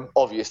beat Rotherham.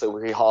 Obviously, if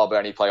we harbour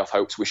any playoff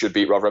hopes, we should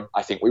beat Rotherham.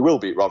 I think we will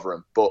beat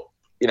Rotherham. But,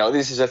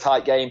 this is a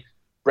tight game.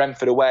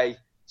 Brentford away.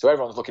 So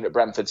everyone's looking at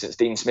Brentford since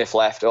Dean Smith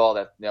left.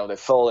 Oh, they've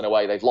fallen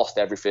away. They've lost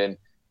everything.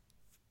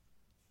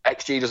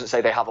 XG doesn't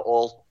say they have it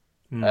all.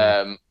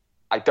 Mm.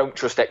 I don't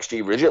trust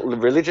XG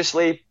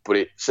religiously, but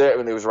it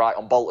certainly was right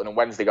on Bolton and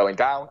Wednesday going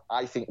down.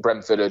 I think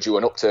Brentford are due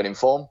an upturn in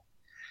form.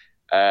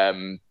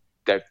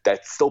 They're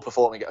still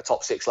performing at a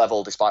top 6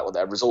 level despite what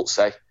their results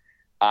say.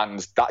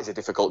 And that is a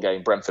difficult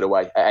game, Brentford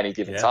away, at any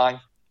given time.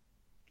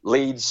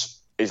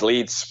 Leeds is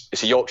Leeds.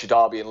 It's a Yorkshire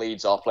derby and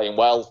Leeds are playing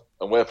well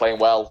and we're playing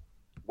well.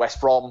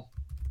 West Brom,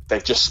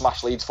 they've just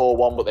smashed Leeds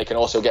 4-1, but they can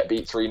also get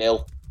beat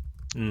 3-0.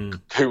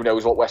 Who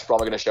knows what West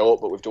Brom are going to show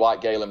up, but with Dwight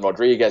Gale and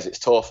Rodriguez, it's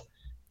tough.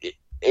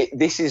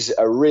 This is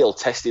a real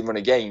testing run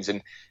of games.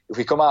 And if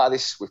we come out of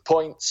this with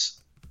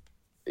points,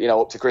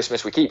 up to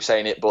Christmas, we keep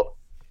saying it, but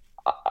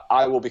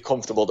I will be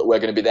comfortable that we're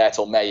going to be there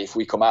till May if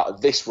we come out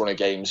of this run of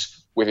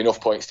games with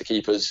enough points to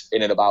keep us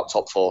in and about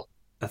top 4.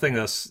 I think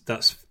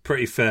that's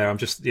pretty fair. I'm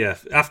just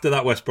after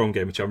that West Brom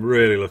game, which I'm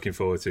really looking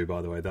forward to,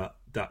 by the way, that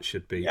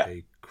should be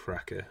a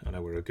cracker. I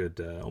know we're a good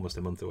almost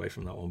a month away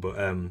from that one, but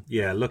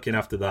looking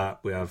after that,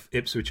 we have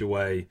Ipswich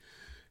away,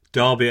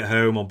 Derby at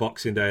home on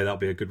Boxing Day. That'll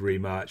be a good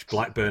rematch.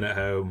 Blackburn at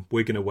home,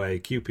 Wigan away,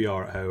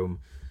 QPR at home,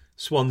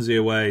 Swansea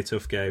away,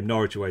 tough game,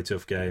 Norwich away,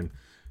 tough game.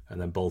 And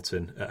then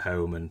Bolton at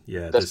home, and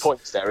there's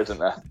points there, isn't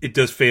there? It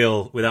does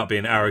feel, without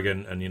being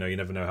arrogant, and you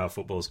never know how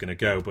football's going to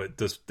go, but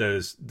there's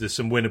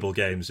some winnable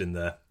games in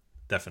there,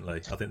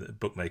 definitely. I think that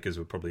bookmakers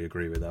would probably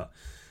agree with that.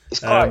 It's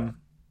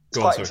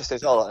quite interesting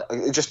as well.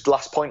 Just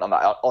last point on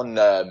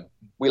that.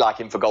 We like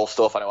Infogol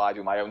stuff. I know I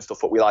do my own stuff,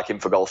 but we like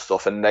Infogol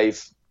stuff, and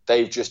they've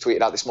just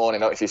tweeted out this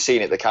morning. I don't know if you've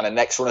seen it. The kind of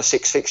next run of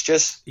 6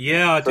 fixtures.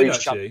 Yeah, I for did each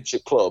actually.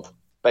 Championship club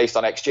based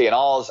on XG, and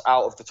ours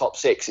out of the top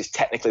 6 is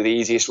technically the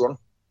easiest run.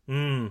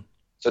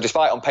 So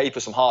despite on paper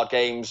some hard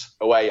games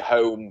away,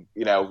 home,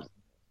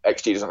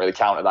 XG doesn't really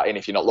count that in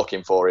if you're not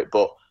looking for it.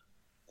 But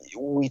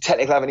we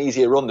technically have an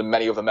easier run than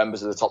many other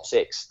members of the top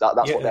 6. That's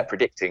what they're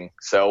predicting.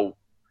 So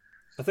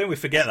I think we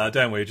forget that,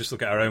 don't we? We just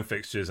look at our own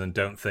fixtures and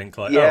don't think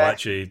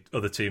actually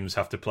other teams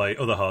have to play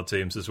other hard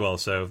teams as well.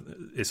 So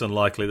it's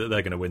unlikely that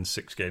they're going to win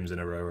 6 games in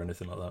a row or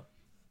anything like that.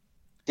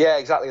 Yeah,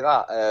 exactly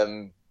that.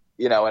 And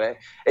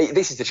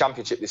this is the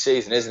Championship this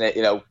season, isn't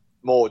it?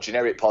 More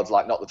generic pods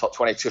like Not the Top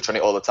 20 touch on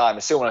it all the time.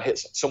 If someone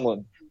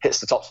hits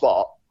the top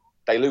spot,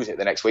 they lose it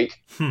the next week.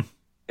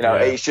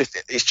 It's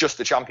just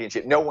the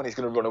Championship. No one is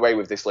going to run away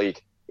with this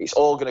league. It's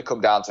all going to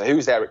come down to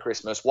who's there at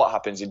Christmas, what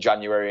happens in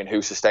January, and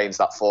who sustains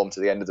that form to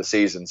the end of the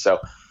season.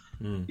 So,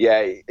 you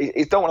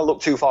don't want to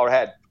look too far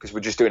ahead because we're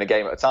just doing a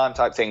game at a time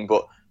type thing.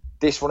 But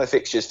this run of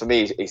fixtures for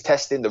me is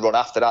testing. The run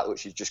after that,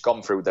 which you've just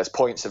gone through, there's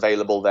points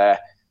available there.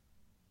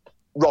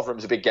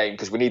 Rotherham's a big game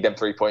because we need them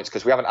 3 points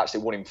because we haven't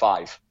actually won in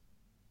 5.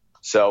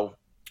 So,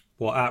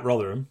 what, at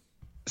Rotherham?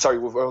 Sorry,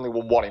 we've only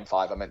won 1 in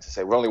 5. I meant to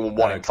say we've only won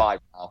 1 in 5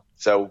 now.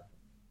 So,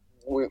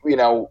 you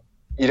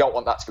don't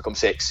want that to become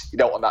 6. You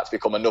don't want that to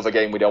become another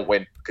game we don't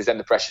win because then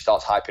the pressure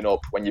starts hyping up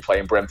when you're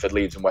playing Brentford,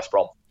 Leeds, and West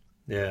Brom.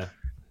 Yeah,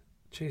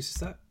 jeez, is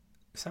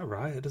that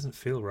right? It doesn't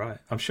feel right.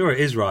 I'm sure it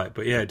is right,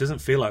 but it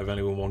doesn't feel like we've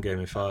only won 1 game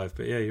in 5.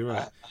 But you're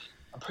right.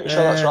 I'm pretty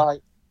sure that's right.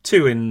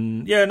 2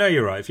 in. Yeah, no,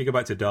 you're right. If you go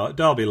back to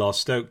Derby loss,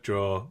 Stoke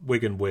draw,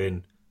 Wigan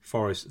win,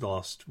 Forest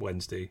lost,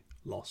 Wednesday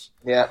loss.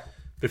 Yeah.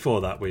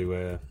 Before that we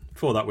were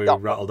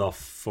rattled off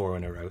 4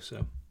 in a row.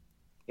 So.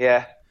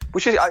 Yeah,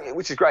 which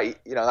is great.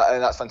 And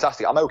that's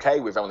fantastic. I'm okay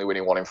with only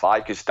winning 1 in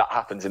 5 because that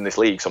happens in this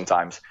league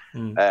sometimes.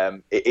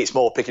 It's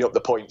more picking up the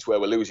points where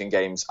we're losing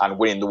games and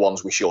winning the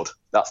ones we should.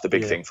 That's the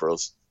big thing for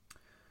us.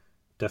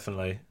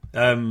 Definitely.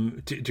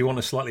 Do you want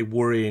a slightly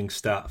worrying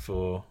stat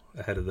for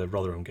ahead of the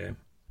Rotherham game?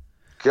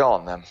 Go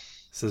on then.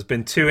 So there's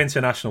been 2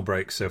 international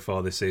breaks so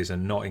far this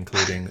season, not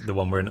including the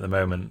one we're in at the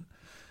moment.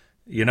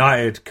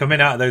 United, coming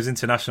out of those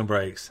international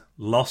breaks,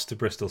 lost to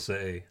Bristol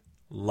City,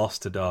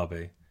 lost to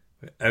Derby.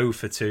 We're 0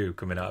 for 2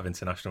 coming out of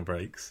international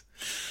breaks.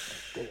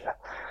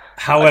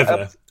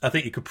 However, I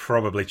think you could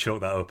probably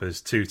chalk that up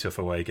as 2 tough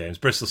away games.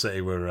 Bristol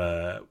City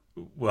were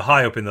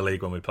high up in the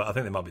league when we played. I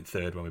think they might be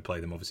 3rd when we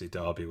played them. Obviously,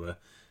 Derby were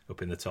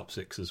up in the top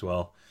 6 as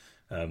well.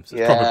 So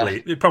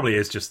it probably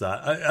is just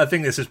that. I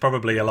think this is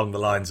probably along the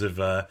lines of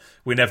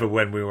we never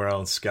win when we were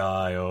on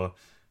Sky, or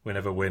we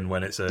never win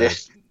when it's a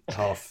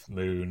half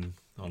moon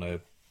on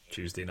a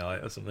Tuesday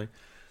night or something.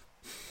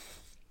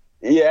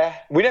 Yeah,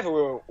 we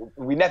never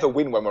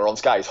win when we're on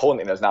Sky. It's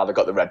haunting us now. They've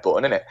got the red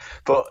button, isn't it?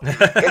 But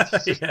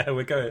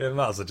we're going.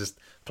 Might as well just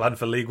plan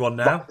for League One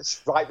now.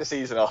 Write the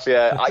season off.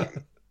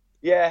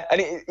 Yeah, and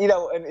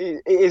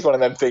it is one of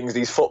them things.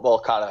 These football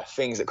kind of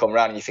things that come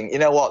around, and you think,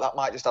 that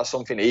might just have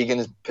something.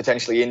 Egan's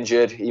potentially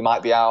injured. He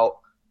might be out.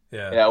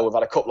 Yeah. We've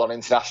had a couple on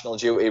international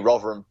duty.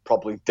 Rotherham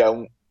probably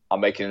don't. I'm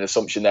making an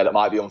assumption there that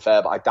might be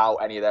unfair, but I doubt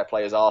any of their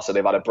players are. So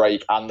they've had a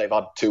break and they've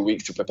had 2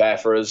 weeks to prepare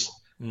for us.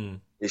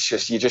 It's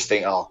just, you just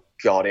think, oh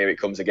God, here it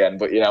comes again.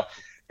 But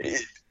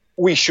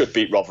we should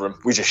beat Rotherham.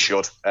 We just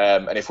should.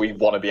 And if we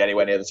want to be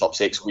anywhere near the top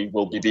 6, we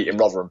will be beating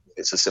Rotherham.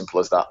 It's as simple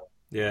as that.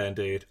 Yeah,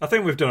 indeed. I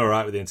think we've done all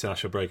right with the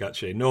international break,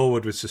 actually.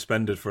 Norwood was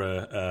suspended for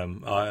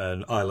an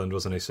Ireland,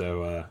 wasn't he?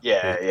 So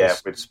he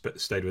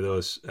stayed with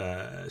us.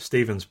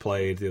 Stevens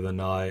played the other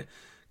night.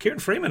 Kieran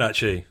Freeman,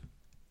 actually.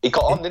 He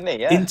got on, didn't he?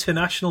 Yeah.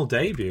 International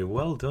debut.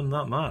 Well done,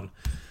 that man.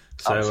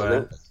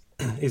 So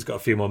he's got a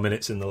few more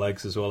minutes in the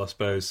legs as well, I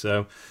suppose.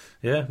 So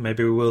yeah,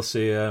 maybe we will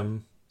see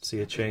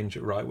a change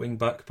at right wing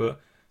back, but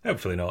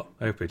hopefully not.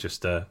 I hope he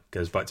just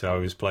goes back to how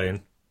he was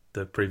playing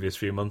the previous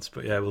few months.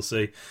 But yeah, we'll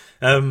see.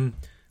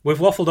 We've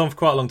waffled on for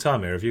quite a long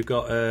time here. Have you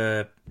got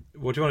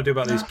what do you want to do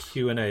about these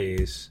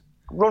Q&As?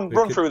 Run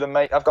through them,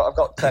 mate. I've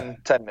got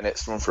 10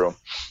 minutes to run through them.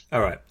 All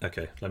right,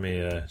 okay. Let me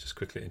just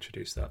quickly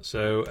introduce that.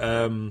 So,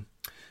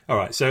 all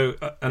right. So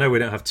I know we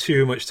don't have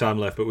too much time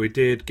left, but we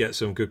did get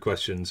some good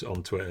questions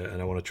on Twitter,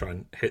 and I want to try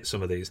and hit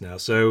some of these now.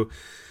 So,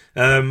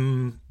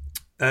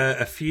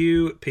 a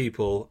few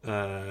people,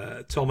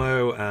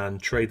 Tomo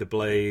and Trade the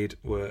Blade,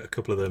 were a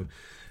couple of them,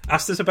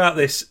 asked us about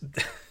this.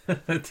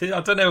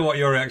 I don't know what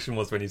your reaction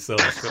was when you saw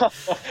this,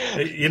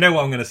 but you know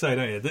what I'm going to say,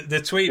 don't you?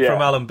 The tweet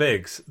from Alan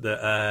Biggs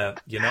that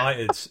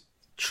United's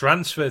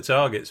transfer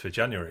targets for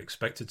January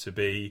expected to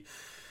be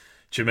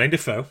Jermaine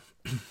Defoe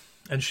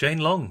and Shane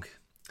Long.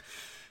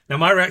 Now,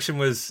 my reaction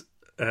was,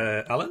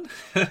 Alan,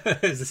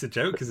 is this a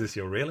joke? Is this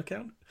your real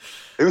account?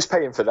 Who's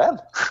paying for them?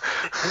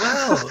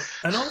 Well,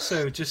 and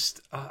also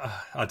just,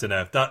 I don't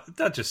know,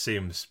 that just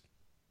seems,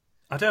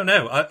 I don't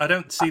know. I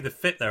don't see the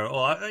fit there at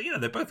all.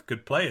 They're both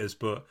good players,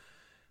 but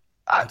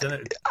I don't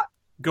know.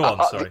 Go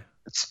on, sorry.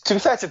 To be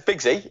fair to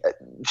Biggsy,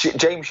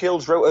 James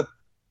Shields wrote a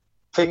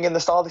thing in the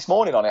Star this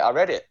morning on it. I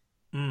read it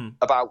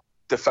about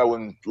Defoe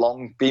and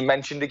Long being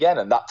mentioned again,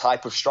 and that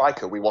type of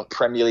striker. We want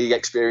Premier League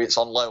experience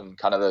on loan,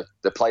 kind of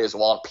the players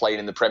who aren't playing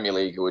in the Premier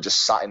League, who are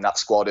just sat in that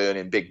squad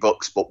earning big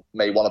bucks but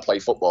may want to play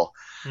football.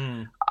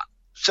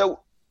 So,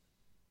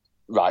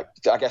 right,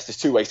 I guess there's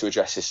two ways to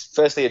address this.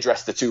 Firstly,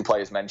 address the two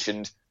players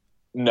mentioned.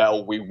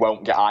 No, we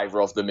won't get either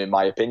of them, in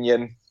my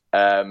opinion.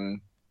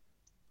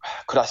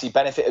 Could I see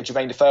benefit of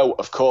Jermaine Defoe?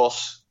 Of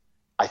course.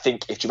 I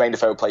think if Jermaine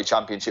Defoe played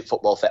Championship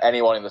football for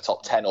anyone in the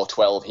top 10 or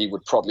 12, he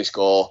would probably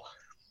score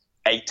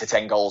 8 to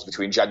 10 goals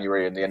between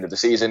January and the end of the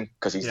season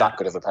because he's that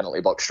good of a penalty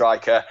box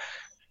striker.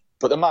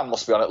 But the man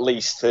must be on at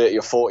least 30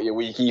 or 40 a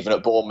week, even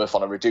at Bournemouth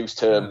on a reduced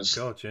terms.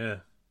 Oh, God, yeah.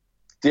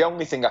 The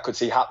only thing I could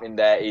see happening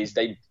there is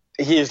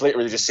he is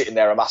literally just sitting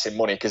there amassing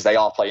money because they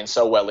are playing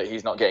so well that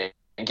he's not getting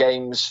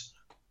games.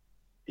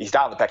 He's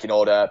down the pecking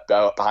order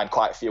behind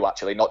quite a few,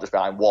 actually, not just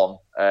behind one.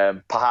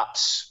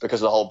 Perhaps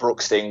because of the whole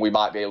Brooks thing, we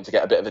might be able to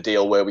get a bit of a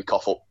deal where we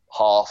cough up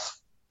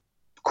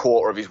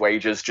quarter of his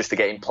wages just to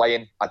get him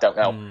playing. I don't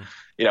know.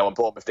 And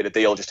Bournemouth did a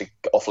deal just to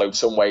offload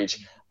some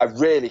wage. I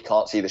really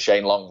can't see the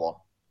Shane Long one.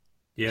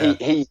 Yeah.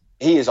 He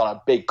is on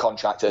a big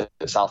contract at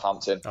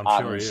Southampton.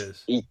 I'm sure he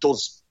is.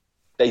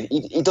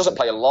 He doesn't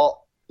play a lot.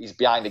 He's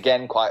behind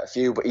again quite a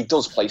few, but he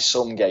does play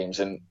some games,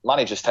 and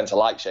managers tend to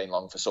like Shane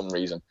Long for some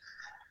reason.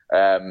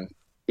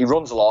 He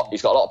runs a lot,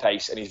 he's got a lot of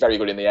pace, and he's very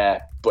good in the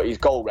air, but his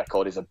goal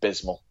record is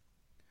abysmal.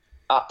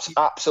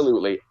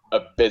 Absolutely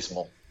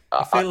abysmal.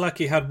 I feel like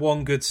he had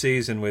one good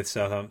season with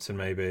Southampton,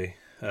 maybe.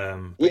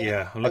 I'm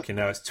looking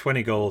now. It's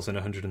 20 goals in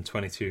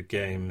 122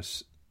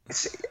 games.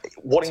 It's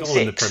all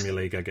in the Premier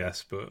League, I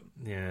guess, but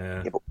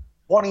yeah. But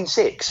 1 in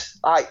 6.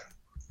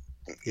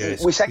 He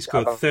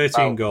scored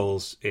 13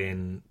 goals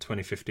in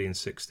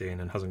 2015-16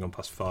 and hasn't gone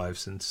past 5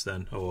 since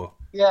then, or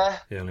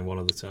only one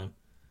other time.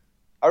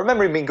 I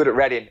remember him being good at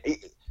Reading.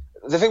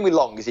 The thing with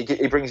Long is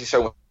he brings you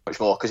so much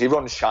more because he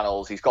runs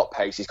channels, he's got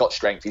pace, he's got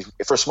strength.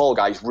 For a small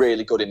guy, he's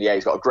really good in the air.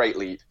 He's got a great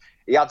lead.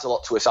 He adds a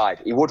lot to a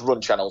side. He would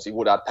run channels, he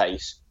would add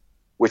pace,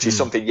 which is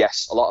something,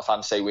 yes, a lot of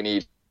fans say we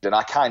need, and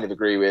I kind of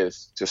agree with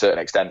to a certain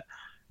extent.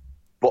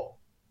 But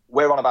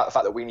we're on about the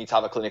fact that we need to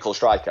have a clinical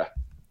striker,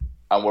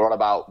 and we're on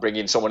about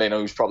bringing someone in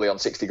who's probably on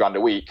 60 grand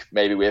a week.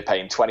 Maybe we're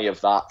paying 20 of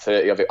that,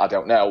 30 of it, I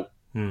don't know,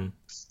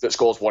 that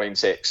scores 1 in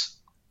 6.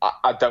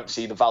 I don't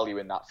see the value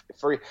in that.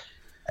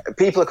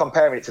 People are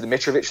comparing it to the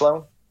Mitrovic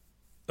loan,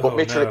 but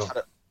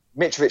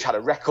Mitrovic had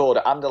a record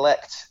at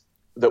Anderlecht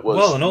that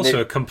was and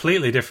also a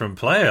completely different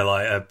player,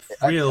 like a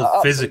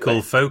real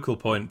physical focal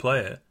point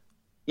player.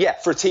 Yeah,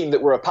 for a team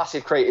that were a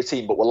passive creative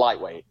team but were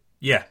lightweight.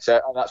 Yeah,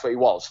 and that's what he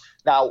was.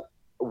 Now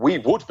we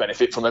would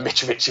benefit from a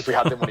Mitrovic if we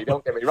had the money.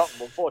 Don't get me wrong.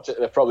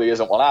 Unfortunately, there probably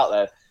isn't one out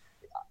there.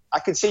 I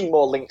can see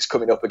more links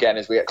coming up again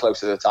as we get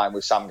closer to the time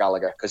with Sam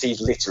Gallagher because he's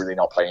literally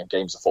not playing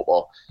games of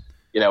football.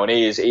 And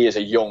he is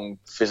a young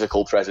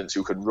physical presence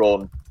who can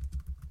run.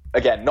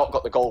 Again, not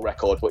got the goal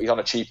record, but he's on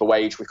a cheaper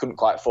wage. We couldn't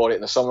quite afford it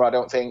in the summer, I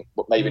don't think.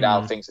 But maybe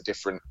now things are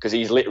different because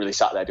he's literally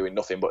sat there doing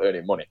nothing but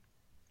earning money.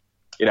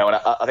 And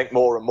I think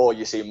more and more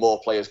you see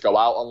more players go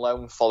out on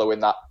loan following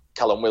that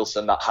Callum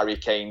Wilson, that Harry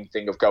Kane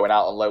thing of going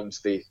out on loan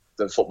to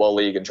the Football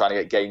League and trying to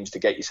get games to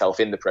get yourself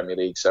in the Premier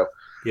League. So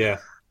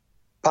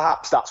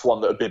perhaps that's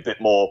one that would be a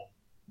bit more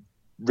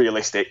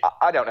realistic.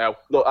 I don't know.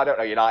 Look, I don't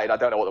know United. I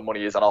don't know what the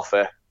money is on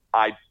offer.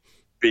 I'd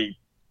be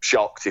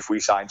shocked if we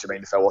signed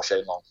Jermaine Defoe or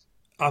Shane Long.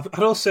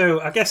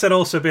 I guess I'd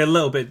also be a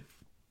little bit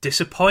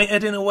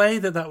disappointed in a way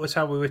that was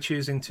how we were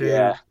choosing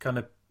to kind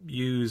of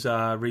use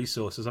our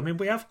resources. I mean,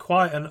 we have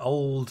quite an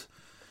old,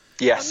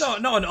 not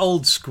an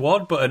old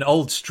squad, but an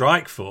old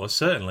strike force.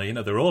 Certainly,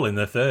 they're all in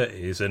their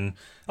 30s, and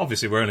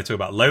obviously we're only talking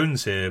about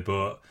loans here.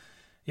 But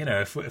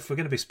if we're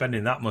going to be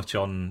spending that much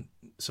on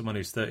someone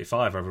who's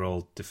 35, however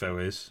old Defoe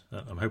is.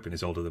 I'm hoping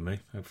he's older than me,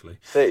 hopefully.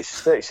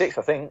 36,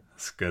 I think.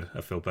 That's good.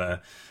 I feel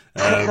better.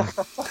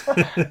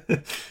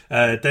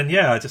 Then,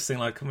 yeah, I just think,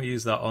 like, can we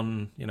use that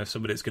on,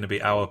 somebody that's going to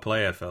be our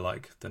player for,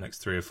 like, the next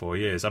 3 or 4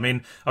 years? I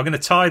mean, I'm going to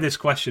tie this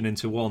question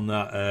into one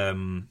that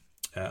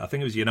I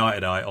think it was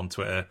United Eye on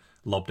Twitter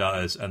lobbed at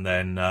us, and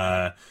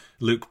then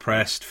Luke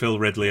Prest, Phil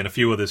Ridley, and a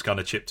few others kind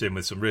of chipped in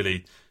with some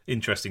really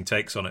interesting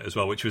takes on it as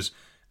well, which was,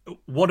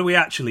 what do we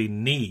actually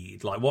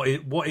need? Like,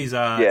 what is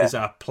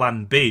our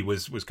plan B?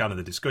 Was kind of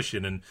the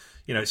discussion, and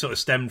it sort of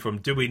stemmed from,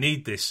 do we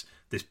need this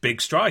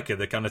big striker,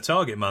 the kind of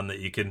target man that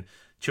you can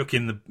chuck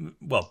in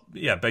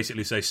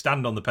basically say,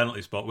 stand on the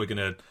penalty spot, we're going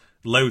to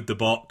load the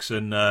box,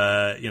 and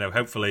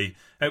hopefully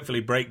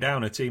break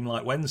down a team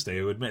like Wednesday,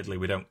 who admittedly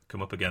we don't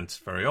come up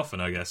against very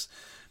often, I guess.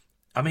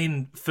 I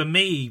mean, for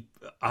me,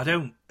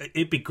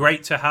 it'd be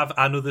great to have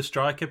another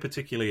striker,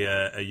 particularly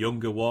a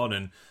younger one,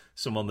 and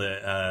someone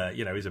that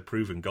is a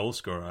proven goal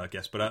scorer, I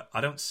guess. But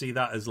I don't see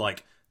that as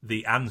like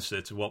the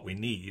answer to what we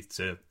need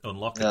to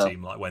unlock a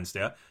team like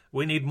Wednesday.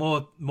 We need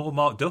more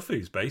Mark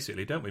Duffys,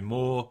 basically, don't we?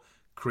 More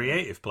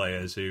creative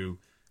players who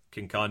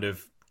can kind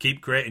of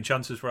keep creating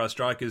chances for our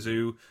strikers,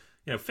 who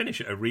finish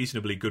at a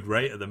reasonably good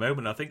rate at the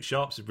moment. I think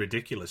Sharp's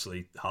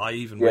ridiculously high,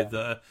 even with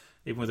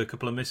a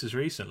couple of misses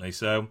recently.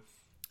 So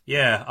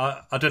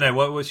yeah, I don't know.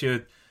 What was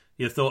your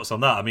thoughts on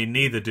that? I mean,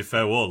 neither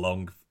Defoe or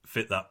Long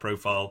fit that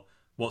profile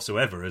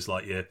whatsoever as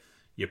like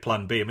your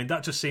plan B. I mean,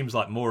 that just seems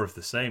like more of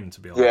the same,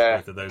 to be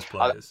honest, both of those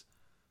players.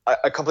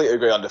 I completely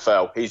agree on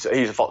Defoe. He's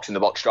a fox in the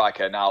box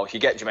striker. Now, if you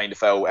get Jermaine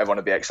Defoe, everyone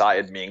would be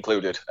excited, me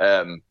included.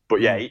 But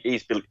yeah,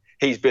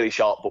 he's Billy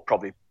Sharp, but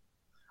probably,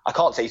 I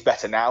can't say he's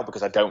better now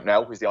because I don't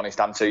know, is the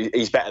honest answer.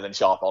 He's better than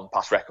Sharp on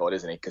past record,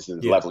 isn't he? Because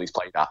of the level he's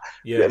played at.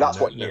 Yeah, that's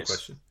what he is.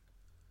 Question.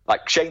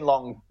 Like, Shane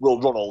Long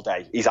will run all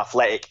day. He's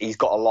athletic. He's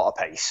got a lot of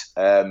pace.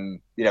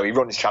 He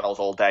runs channels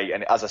all day.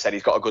 And as I said,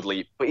 he's got a good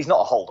leap, but he's not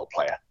a hold-up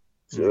player.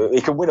 So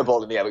he can win a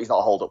ball in the air, but he's not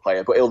a hold-up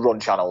player. But he'll run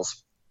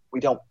channels.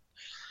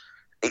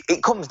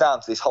 It comes down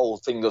to this whole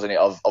thing, doesn't it,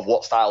 of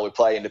what style we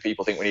play, and do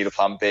people think we need a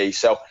plan B?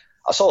 So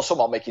I saw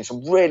someone making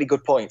some really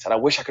good points, and I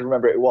wish I could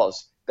remember who it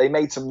was. They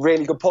made some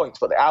really good points,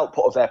 but the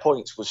output of their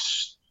points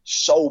was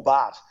so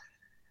bad.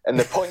 And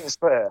the points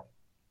were,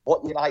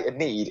 what United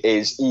need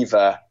is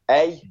either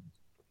A,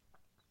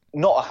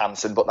 not a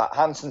Hansen, but that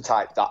Hansen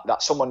type,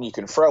 that someone you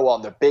can throw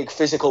on, the big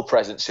physical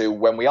presence who,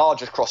 when we are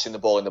just crossing the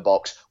ball in the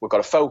box, we've got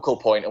a focal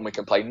point and we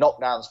can play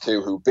knockdowns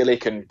too, who Billy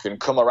can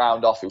come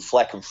around off, who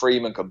Fleck and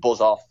Freeman can buzz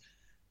off.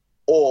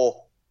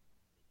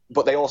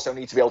 But they also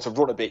need to be able to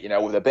run a bit,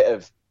 with a bit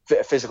of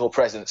physical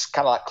presence,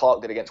 kind of like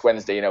Clark did against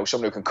Wednesday,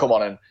 someone who can come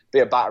on and be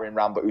a battering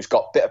ram, but who's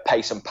got a bit of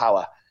pace and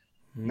power.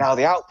 Now,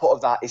 the output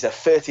of that is a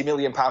 £30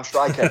 million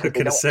striker. I was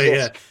going to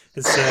say,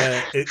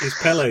 is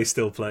Pele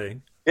still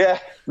playing? Yeah,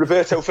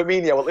 Roberto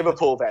Firmino at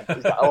Liverpool then.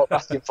 Is that what I'm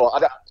asking for?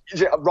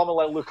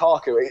 Romelu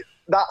Lukaku,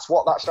 that's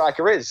what that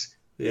striker is.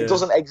 Yeah. It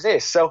doesn't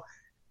exist. So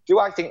do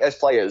I think there's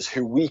players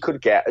who we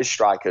could get as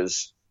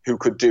strikers who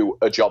could do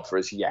a job for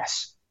us?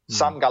 Yes.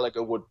 Sam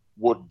Gallagher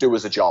would do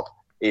us a job.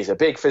 He's a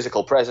big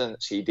physical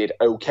presence. He did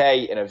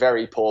okay in a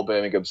very poor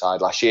Birmingham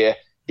side last year.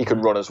 He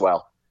can run as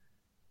well.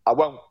 I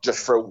won't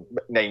just throw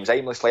names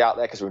aimlessly out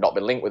there because we've not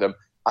been linked with them.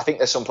 I think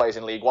there's some players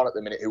in League One at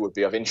the minute who would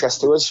be of interest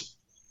to us.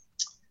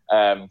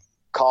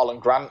 Carlon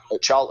Grant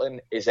at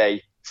Charlton is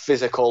a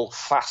physical,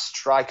 fast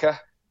striker.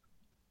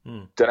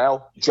 Don't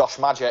know. Josh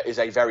Maja is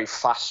a very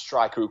fast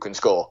striker who can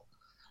score.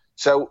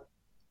 So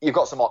you've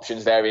got some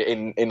options there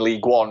in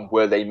League One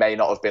where they may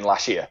not have been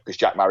last year, because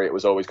Jack Marriott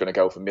was always going to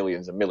go for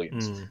millions and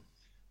millions.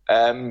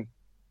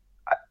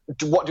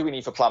 What do we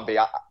need for plan B?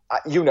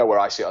 You know where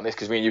I sit on this,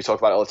 because me and you talk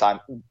about it all the time.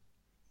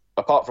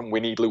 Apart from we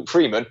need Luke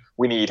Freeman,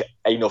 we need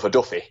another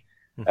Duffy.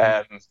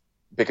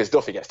 Because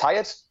Duffy gets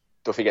tired,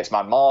 Duffy gets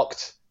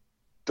man-marked,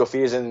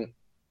 Duffy isn't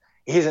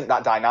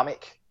that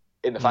dynamic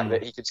in the fact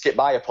that he can skip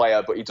by a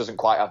player, but he doesn't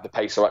quite have the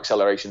pace or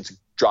acceleration to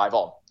drive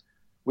on.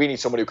 We need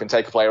someone who can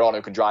take a player on,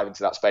 who can drive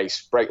into that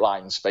space, break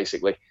lines,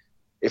 basically.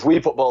 If we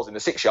put balls in the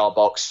 6-yard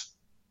box,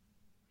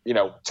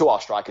 to our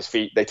strikers'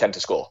 feet, they tend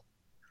to score,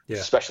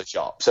 especially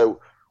Sharp.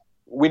 So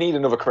we need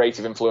another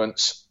creative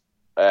influence.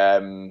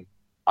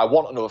 I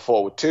want another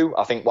forward too.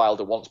 I think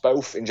Wilder wants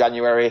both in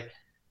January.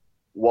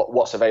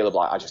 What's available,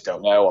 I just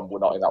don't know. We're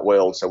not in that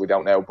world, so we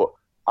don't know. But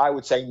I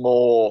would say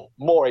more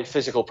a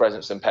physical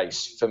presence than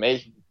pace for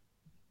me,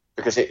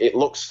 because it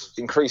looks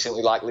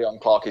increasingly like Leon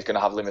Clark is going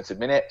to have limited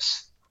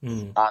minutes.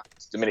 And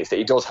the minutes that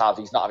he does have,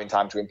 he's not having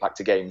time to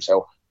impact a game.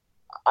 So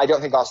I don't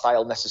think our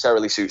style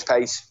necessarily suits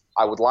pace.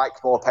 I would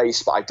like more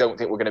pace, but I don't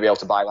think we're going to be able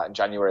to buy that in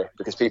January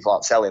because people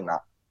aren't selling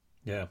that.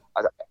 Yeah.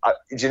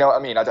 Do you know what I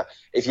mean?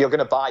 If you're going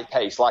to buy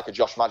pace like a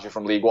Josh Maja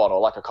from League One or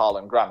like a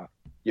Carlon Grant,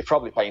 you're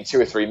probably paying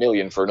 2 or 3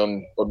 million for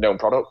an unknown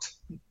product.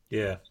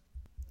 Yeah.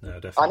 No,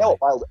 definitely.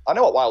 I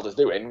know what Wilder's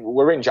doing.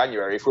 We're in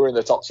January. If we're in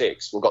the top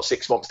 6, we've got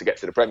 6 months to get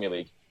to the Premier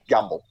League.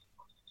 Gamble.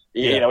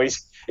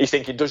 He's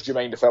thinking, does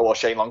Jermaine Defoe or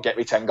Shane Long get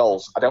me 10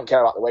 goals? I don't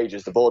care about the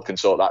wages. The board can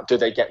sort that. Do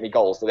they get me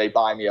goals? Do they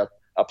buy me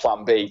a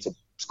plan B to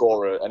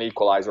score an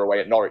equaliser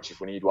away at Norwich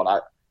if we need one?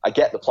 I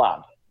get the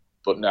plan,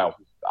 but no,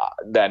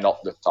 they're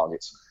not the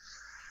targets.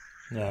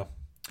 No.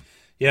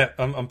 Yeah,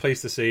 I'm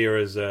pleased to see you're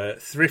as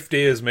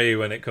thrifty as me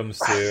when it comes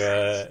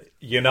to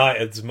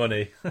United's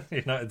money,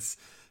 United's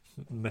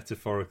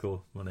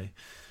metaphorical money.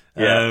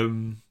 Yeah.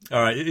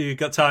 All right, you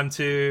got time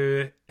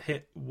to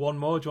hit one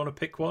more? Do you want to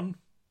pick one?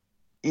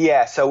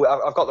 Yeah, so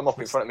I've got them up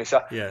in front of me.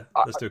 So yeah,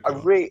 let's do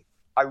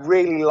I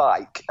really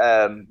like.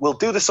 We'll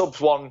do the subs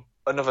one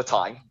another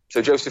time.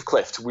 So Joseph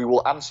Clift, we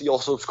will answer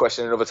your subs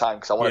question another time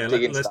because I want to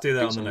dig into let's that. Do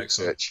that on the next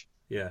research.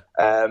 One.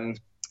 Yeah.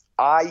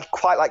 I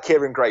quite like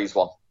Kieran Gray's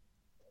one.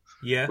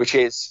 Yeah. Which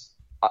is,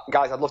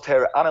 guys, I'd love to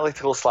hear an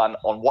analytical slant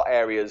on what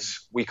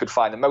areas we could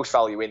find the most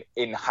value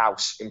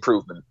in-house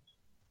improvement.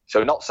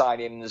 So not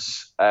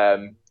signings,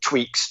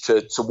 tweaks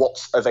to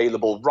what's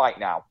available right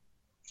now.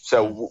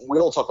 So we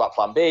all talk about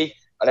plan B,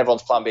 and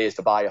everyone's plan B is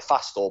to buy a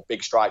fast or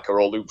big striker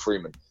or Luke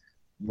Freeman.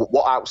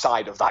 What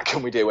outside of that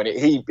can we do? And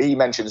he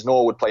mentions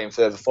Norwood playing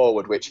further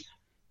forward, which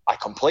I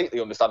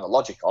completely understand the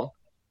logic on.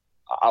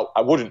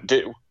 I wouldn't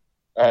do.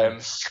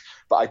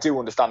 But I do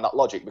understand that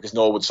logic because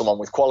Norwood's someone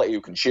with quality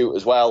who can shoot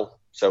as well.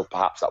 So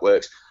perhaps that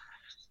works.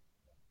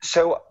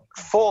 So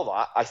for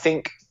that, I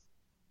think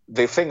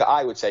the thing that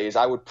I would say is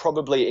I would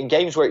probably, in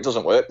games where it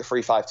doesn't work, the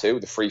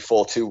 3-5-2, the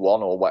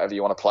 3-4-2-1 or whatever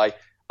you want to play,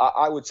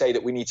 I would say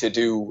that we need to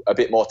do a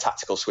bit more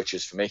tactical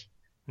switches for me.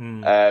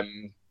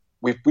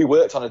 We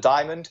worked on a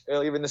diamond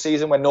earlier in the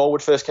season when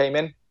Norwood first came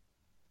in.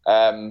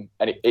 And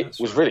it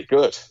was really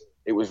good.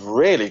 It was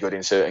really good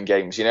in certain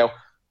games, you know.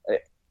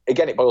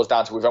 Again, it boils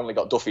down to we've only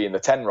got Duffy in the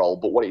 10 role,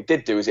 but what it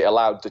did do is it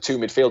allowed the two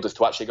midfielders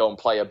to actually go and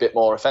play a bit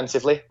more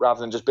offensively rather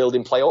than just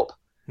building play up.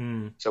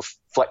 So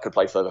Fleck could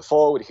play further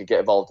forward, he could get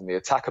involved in the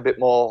attack a bit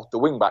more. The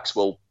wing-backs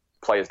will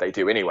play as they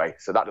do anyway,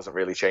 so that doesn't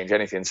really change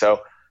anything.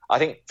 So I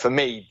think for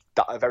me,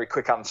 a very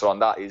quick answer on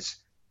that is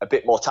a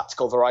bit more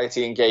tactical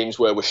variety in games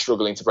where we're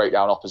struggling to break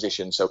down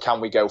opposition. So can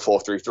we go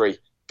 4-3-3?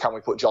 Can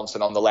we put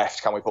Johnson on the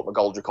left? Can we put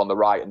McGoldrick on the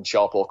right and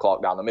Sharp or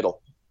Clark down the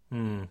middle?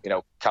 You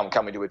know,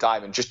 can we do a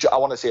diamond? I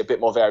want to see a bit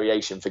more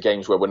variation for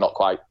games where we're not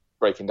quite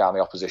breaking down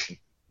the opposition.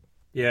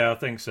 Yeah, I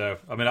think so.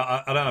 I mean,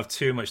 I don't have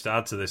too much to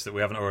add to this that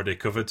we haven't already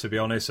covered, to be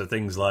honest. So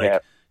things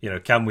like,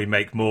 can we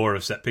make more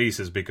of set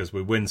pieces because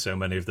we win so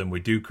many of them? We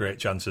do create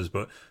chances,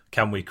 but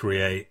can we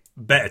create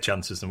better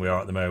chances than we are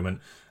at the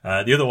moment?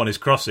 The other one is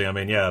crossing. I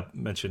mean, I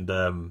mentioned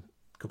a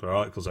couple of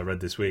articles I read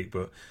this week,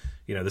 but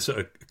there's sort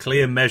of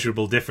clear,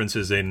 measurable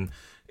differences in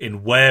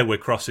where we're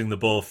crossing the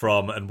ball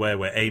from and where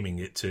we're aiming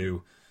it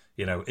to.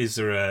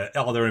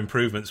 Are there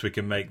improvements we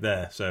can make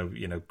there? So,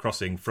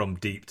 crossing from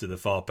deep to the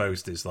far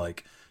post is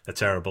like a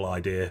terrible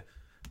idea,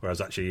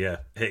 whereas actually,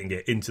 hitting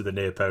it into the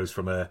near post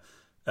from a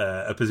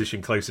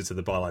position closer to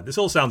the byline. This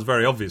all sounds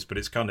very obvious, but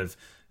it's kind of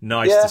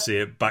nice to see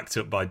it backed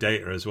up by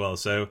data as well.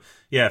 So,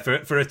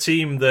 for a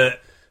team that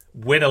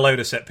win a load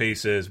of set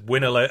pieces,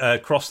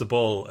 cross the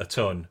ball a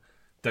ton,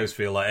 those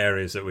feel like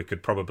areas that we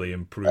could probably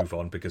improve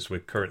on because we're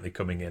currently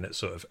coming in at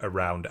sort of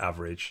around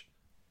average.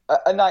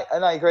 And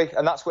I agree,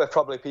 and that's where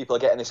probably people are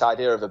getting this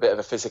idea of a bit of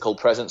a physical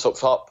presence up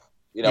top,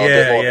 a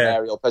bit more of an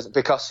aerial presence,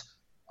 because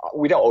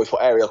we don't always put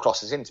aerial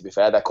crosses in. To be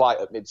fair, they're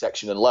quite at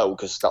midsection and low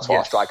because that's what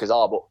our strikers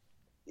are. But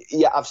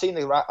I've seen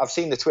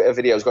the Twitter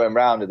videos going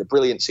around of the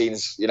brilliant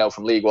scenes,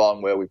 from League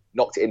One where we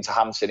knocked it into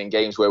Hampson in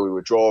games where we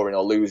were drawing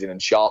or losing,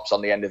 and Sharps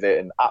on the end of it,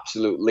 and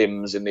absolute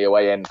limbs in the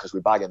away end because we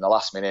bag in the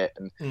last minute.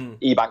 And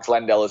Ebanks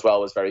Lendell as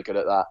well was very good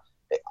at that.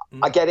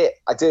 I get it,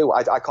 I do,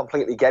 I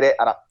completely get it,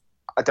 and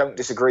I don't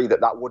disagree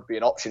that would be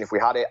an option if we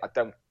had it. I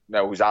don't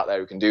know who's out there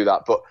who can do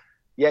that. But,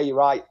 you're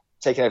right.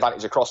 Taking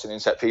advantage of crossing in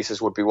set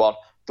pieces would be one.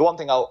 The one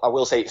thing I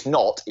will say it's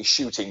not is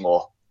shooting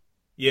more.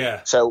 Yeah.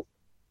 So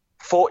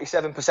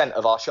 47%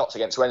 of our shots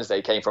against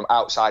Wednesday came from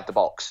outside the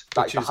box.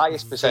 That's the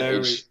highest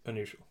percentage. Very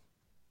unusual.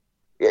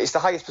 Yeah, it's the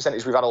highest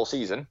percentage we've had all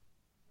season.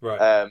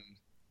 Right.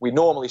 We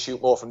normally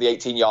shoot more from the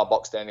 18-yard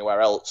box than anywhere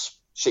else.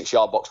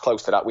 6-yard box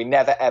close to that. We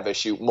never, ever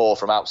shoot more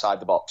from outside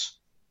the box.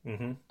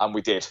 And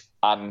we did,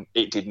 and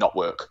it did not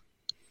work.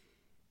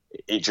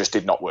 It just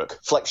did not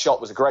work. Flex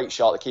shot was a great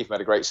shot. The keeper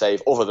made a great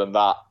save. Other than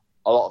that,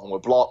 a lot of them were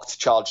blocked,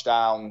 charged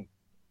down.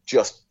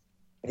 Just,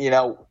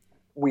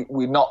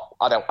 we're not.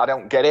 I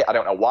don't get it. I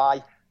don't know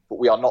why, but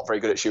we are not very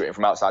good at shooting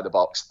from outside the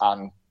box.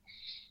 And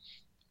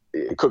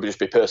it could just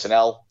be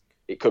personnel.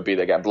 It could be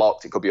they're getting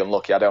blocked. It could be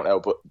unlucky. I don't know,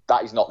 but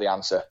that is not the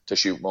answer to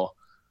shoot more.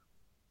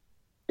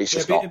 It's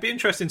just not. It'd be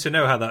interesting to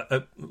know how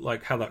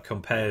that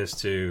compares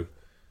to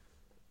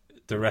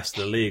the rest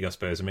of the league, I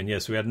suppose. I mean,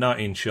 so we had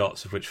 19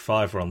 shots, of which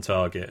 5 were on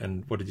target.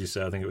 And what did you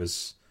say? I think it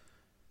was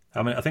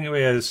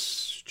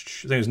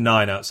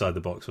 9 outside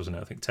the box, wasn't it?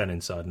 I think 10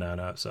 inside,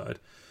 9 outside.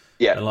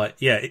 Yeah. And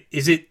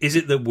is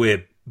it that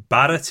we're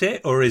bad at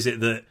it, or is it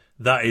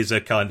that is a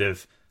kind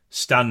of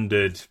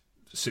standard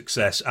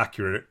success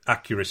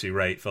accuracy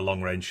rate for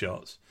long range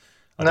shots?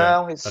 I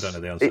don't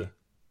know the answer.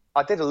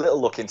 I did a little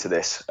look into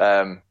this,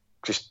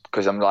 just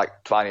because I'm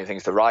finding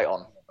things to write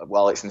on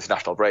while it's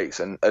international breaks,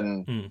 and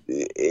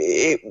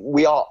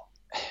we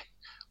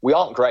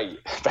aren't great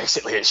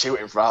basically at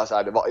shooting from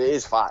outside the box. It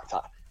is fact.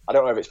 I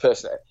don't know if it's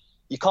personal.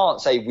 you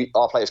can't say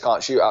our players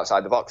can't shoot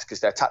outside the box because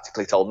they're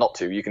tactically told not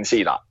to. You can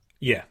see that.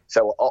 Yeah.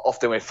 So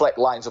often when Fleck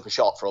lines up a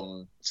shot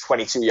from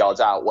 22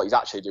 yards out, what he's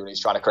actually doing is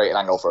trying to create an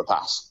angle for a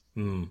pass.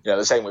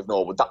 The same with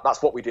Norwood.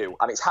 That's what we do.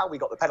 And it's how we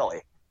got the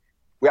penalty.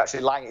 We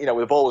actually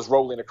the ball was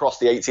rolling across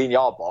the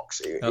 18-yard box.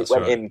 It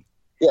went in.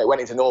 Yeah, it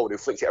went into Norwood, who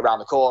flicked it around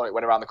the corner. It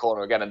went around the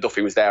corner again, and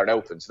Duffy was there and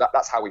open. So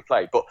that's how we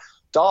played. But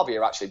Derby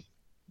are actually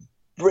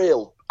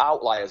real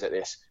outliers at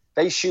this.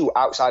 They shoot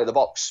outside of the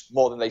box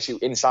more than they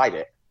shoot inside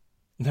it.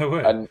 No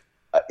way. And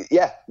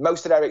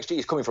most of their XG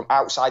is coming from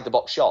outside the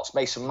box shots.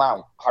 Mason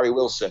Mount, Harry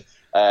Wilson,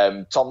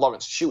 Tom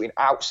Lawrence shooting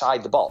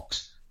outside the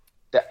box.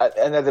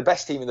 And they're the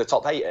best team in the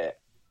top 8 at it.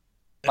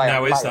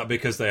 Now, is that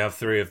because they have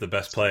 3 of the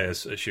best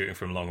players at shooting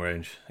from long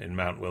range in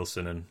Mount,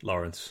 Wilson and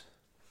Lawrence?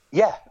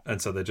 Yeah. And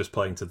so they're just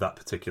playing to that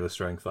particular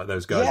strength. Like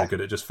those guys are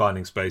good at just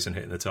finding space and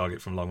hitting the target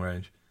from long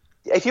range.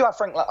 If you have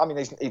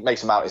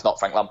Mason Mount is not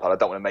Frank Lampard. I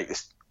don't want to make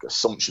this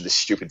assumption, this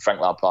stupid Frank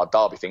Lampard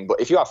Derby thing.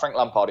 But if you have Frank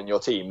Lampard in your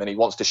team and he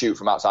wants to shoot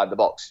from outside the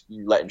box,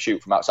 you let him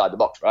shoot from outside the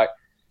box, right?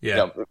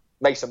 Yeah.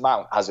 Mason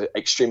Mount has an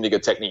extremely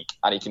good technique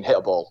and he can hit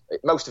a ball.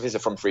 Most of his are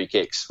from free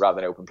kicks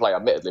rather than open play,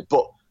 admittedly.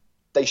 But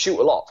they shoot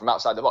a lot from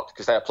outside the box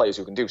because they have players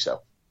who can do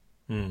so.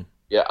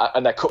 Yeah,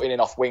 and they're cutting in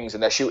off wings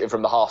and they're shooting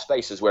from the half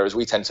spaces, whereas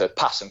we tend to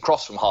pass and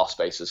cross from half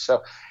spaces.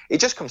 So it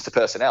just comes to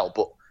personnel,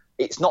 but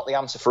it's not the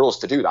answer for us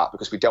to do that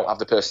because we don't have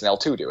the personnel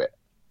to do it.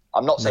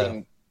 I'm not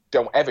saying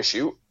don't ever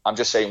shoot. I'm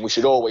just saying we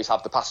should always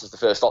have the pass as the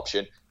first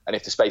option, and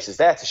if the space is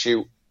there to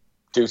shoot,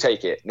 do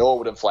take it.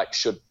 Norwood and Fleck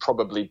should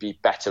probably be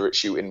better at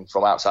shooting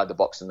from outside the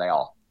box than they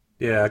are.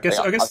 Yeah, I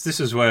guess this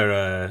is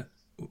where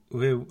I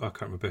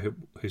can't remember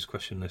whose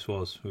question this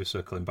was. We were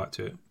circling back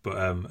to it, but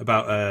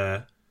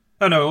about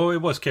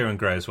it was Kieran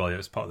Gray as well. Yeah, it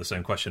was part of the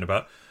same question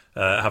about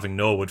having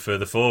Norwood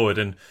further forward,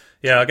 and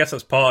yeah, I guess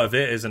that's part of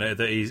it, isn't it?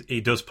 That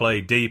he does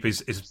play deep.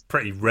 Is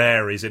pretty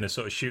rare. He's in a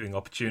sort of shooting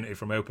opportunity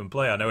from open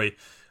play.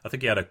 I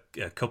think he had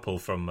a couple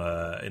from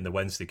in the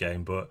Wednesday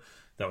game, but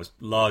that was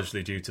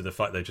largely due to the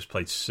fact they just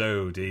played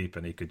so deep,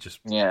 and he could just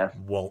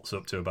waltz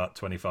up to about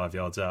 25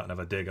 yards out and have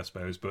a dig, I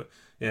suppose. But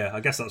yeah, I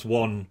guess that's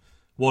one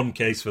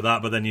case for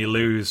that. But then you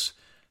lose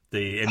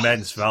the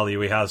immense value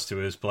he has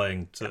to us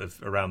playing sort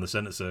of around the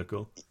centre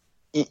circle.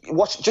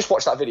 Just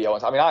watch that video.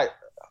 I mean,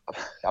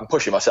 I'm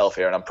pushing myself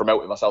here and I'm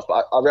promoting myself,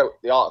 but I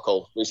wrote the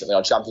article recently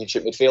on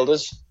championship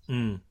midfielders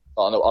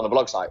on a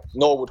blog site.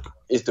 Norwood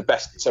is the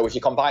best. So if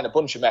you combine a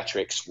bunch of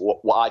metrics,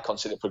 what I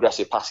consider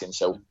progressive passing,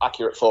 so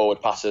accurate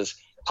forward passes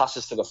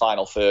to the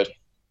final third,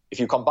 if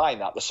you combine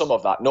that, the sum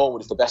of that,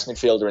 Norwood is the best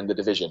midfielder in the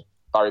division.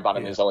 Barry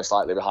Bannerman is only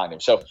slightly behind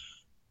him. So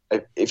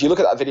if you look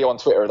at that video on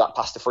Twitter of that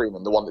pass to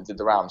Freeman, the one that did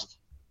the rounds,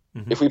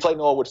 if we play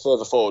Norwood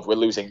further forward, we're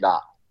losing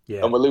that.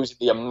 Yeah. And we're losing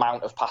the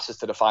amount of passes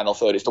to the final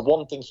third. It's the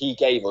one thing he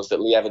gave us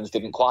that Lee Evans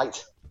didn't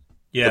quite.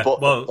 Yeah,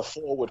 the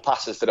forward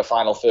passes to the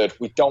final third,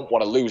 we don't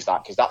want to lose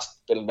that because that's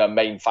been the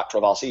main factor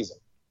of our season.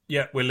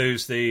 Yeah, we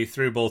lose the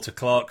through ball to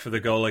Clark for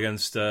the goal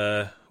against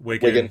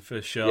Wigan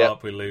for Sharp.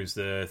 Yep. We lose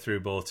the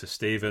through ball to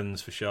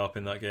Stevens for Sharp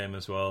in that game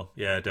as well.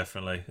 Yeah,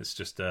 definitely. It's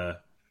just, he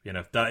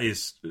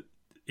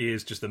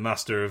is just a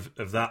master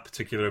of that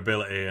particular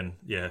ability. And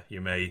yeah,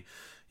 you may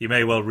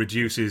well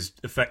reduce his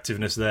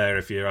effectiveness there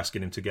if you're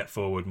asking him to get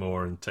forward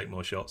more and take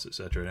more shots,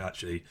 etc. And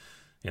actually,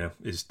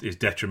 is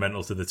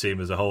detrimental to the team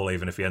as a whole,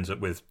 even if he ends up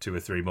with 2 or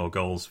 3 more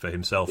goals for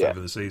himself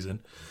over the season.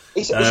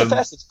 It's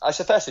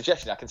a fair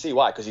suggestion. I can see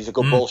why, because he's a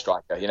good ball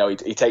striker.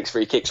 He takes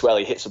free kicks well,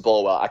 he hits the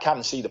ball well. I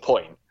can see the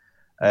point.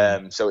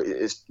 So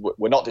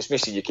we're not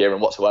dismissing you,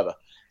 Kieran, whatsoever.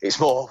 It's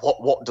more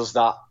what does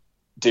that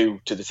do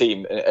to the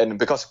team? And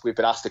because we've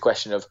been asked the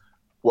question of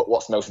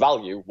what's the most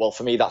value, well,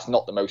 for me, that's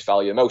not the most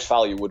value. The most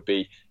value would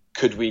be,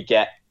 could we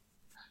get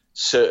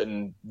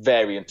certain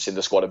variants in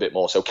the squad a bit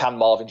more? So could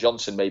Marvin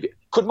Johnson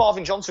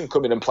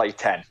come in and play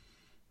 10?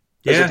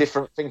 There's a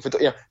different thing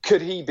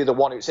could he be the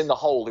one who's in the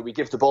hole who we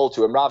give the ball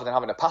to, and rather than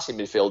having a passing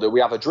midfielder,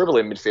 we have a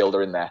dribbling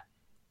midfielder in there?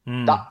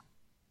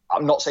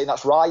 I'm not saying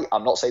that's right.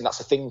 I'm not saying that's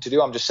a thing to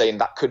do. I'm just saying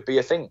that could be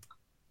a thing.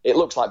 It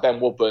looks like Ben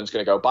Woodburn's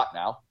going to go back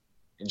now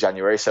in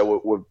January,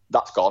 so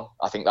that's gone.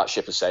 I think that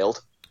ship has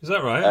sailed. Is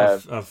that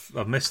right?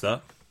 I've missed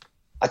that.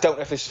 I don't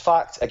know if it's a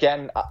fact.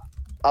 Again,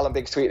 Alan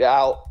Biggs tweeted it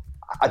out.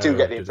 I do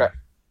get the impression.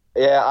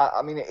 Yeah,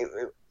 I mean,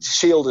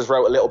 Shield has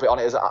wrote a little bit on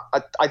it.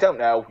 I don't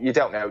know. You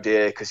don't know,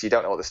 dear, because you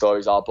don't know what the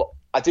stories are. But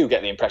I do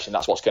get the impression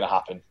that's what's going to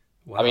happen.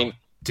 Wow. I mean,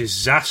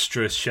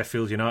 disastrous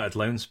Sheffield United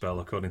loan spell,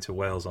 according to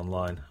Wales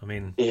Online. I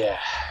mean,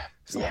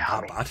 it's not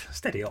that bad.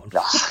 Steady on.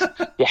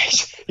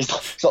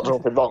 He's not done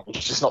nothing wrong.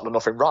 He's just not done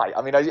nothing right.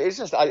 I mean, it's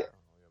just I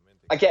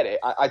get it.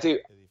 I do.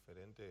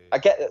 I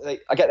get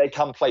that they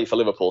can play for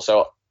Liverpool,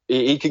 so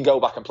he can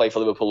go back and play for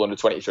Liverpool under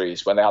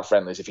 23s when they have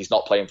friendlies if he's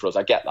not playing for us.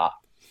 I get that.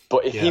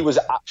 But if he was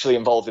actually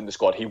involved in the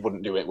squad, he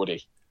wouldn't do it, would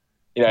he?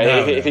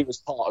 If he was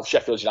part of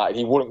Sheffield United,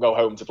 he wouldn't go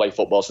home to play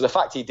football. So the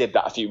fact he did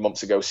that a few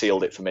months ago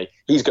sealed it for me.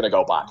 He's going to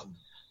go back.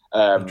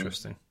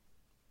 Interesting.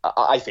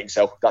 I think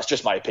so. That's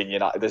just my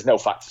opinion. There's no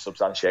fact to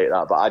substantiate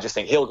that, but I just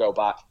think he'll go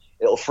back.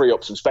 It'll free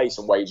up some space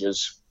and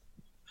wages.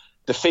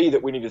 the fee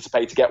that we needed to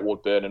pay to get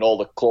Woodburn and all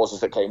the clauses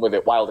that came with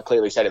it, Wilder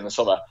clearly said in the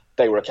summer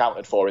they were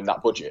accounted for in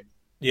that budget.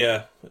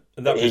 Yeah,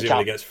 and that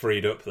presumably gets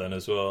freed up then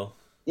as well.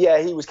 Yeah,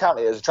 he was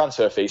counted as a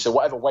transfer fee, so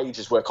whatever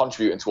wages we're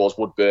contributing towards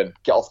Woodburn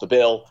get off the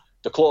bill.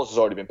 The clause has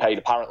already been paid,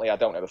 apparently. I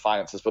don't know the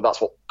finances, but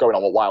that's what going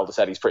on what Wilder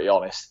said. He's pretty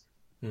honest.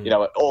 You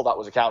know, all that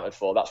was accounted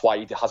for. That's why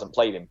he hasn't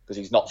played him, because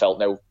he's not felt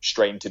no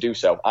strain to do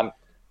so. And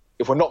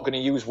if we're not going to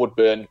use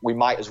Woodburn, we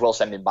might as well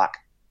send him back.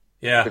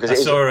 Yeah, because I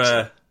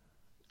saw...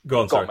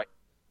 Go on, sorry. Mate.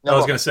 No, I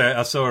was going to say,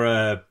 I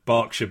saw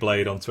Berkshire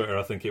Blade on Twitter,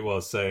 I think it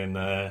was, saying,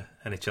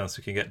 any chance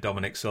we can get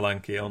Dominic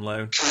Solanke on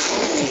loan?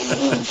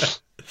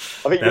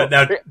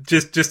 Now,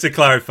 just to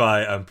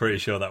clarify, I'm pretty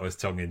sure that was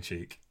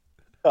tongue-in-cheek.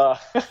 I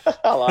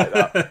like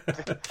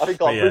that. I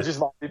think our bridges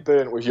might be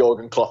burnt with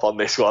Jurgen Klopp on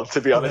this one,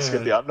 to be honest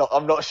with you.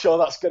 I'm not sure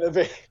that's going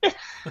to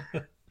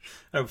be.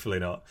 Hopefully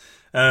not.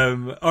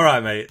 All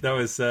right, mate. That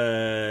was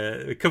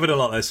we covered a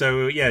lot there.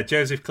 So yeah,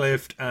 Joseph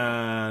Clift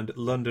and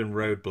London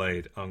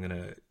Roadblade. I'm going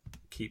to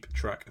keep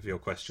track of your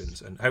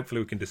questions, and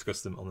hopefully we can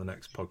discuss them on the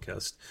next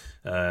podcast,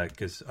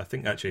 because I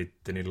think actually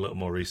they need a little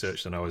more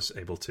research than I was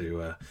able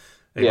to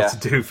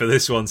do for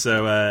this one.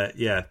 So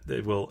yeah,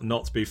 it will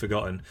not be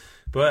forgotten.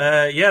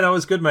 But yeah, that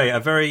was good, mate. A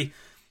very,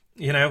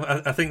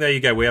 I think there you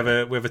go. We have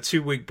a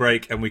 2-week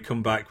break, and we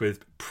come back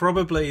with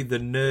probably the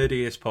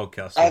nerdiest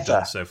podcast we've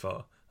done so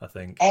far. I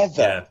think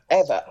ever.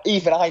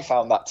 Even I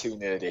found that too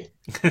nerdy.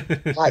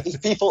 Like if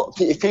people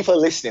are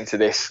listening to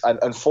this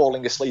and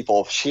falling asleep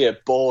or sheer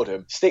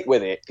boredom, stick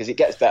with it because it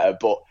gets better.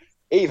 But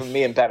even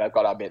me and Ben, I've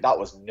got to admit, that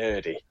was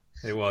nerdy.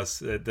 It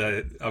was.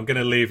 I'm going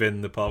to leave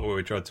in the part where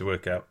we tried to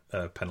work out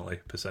penalty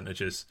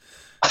percentages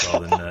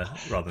rather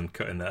than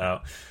cutting that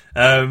out.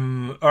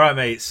 All right,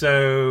 mate.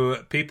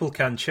 So people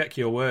can check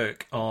your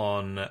work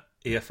on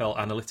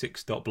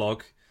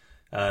EFLanalytics.blog.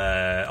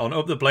 On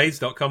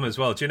uptheblades.com as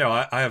well. Do you know,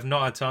 I have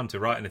not had time to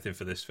write anything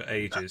for this for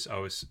ages. I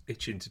was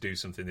itching to do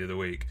something the other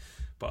week,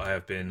 but I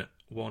have been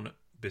one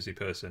busy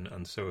person,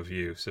 and so have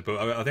you. So, but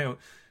I think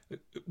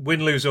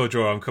win, lose or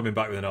draw, I'm coming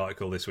back with an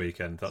article this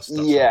weekend. That's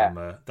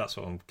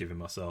what I'm giving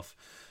myself.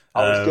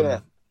 I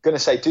was gonna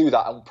say do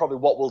that, and probably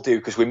what we'll do,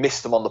 because we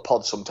miss them on the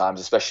pod sometimes,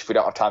 especially if we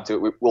don't have time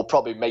to. We'll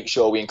probably make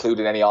sure we include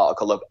in any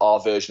article of our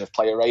version of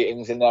player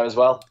ratings in there as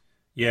well.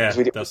 Yeah,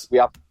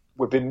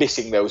 we've been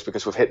missing those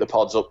because we've hit the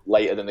pods up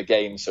later than the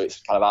game, so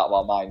it's kind of out of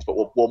our minds.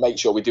 But we'll make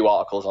sure we do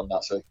articles on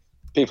that. So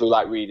people who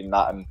like reading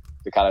that and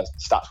the kind of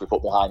stats we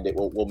put behind it,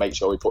 we'll make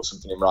sure we put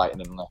something in writing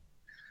in there.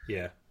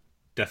 Yeah,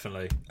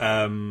 definitely.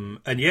 And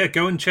yeah,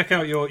 go and check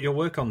out your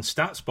work on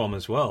StatsBomb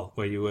as well,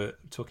 where you were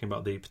talking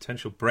about the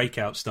potential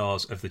breakout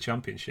stars of the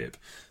championship.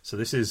 So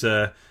this is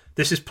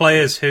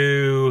players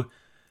who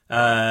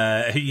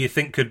you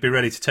think could be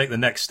ready to take the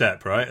next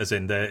step, right? As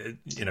in the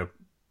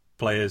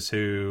players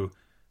who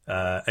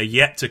are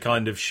yet to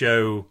kind of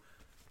show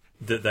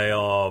that they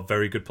are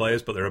very good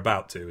players, but they're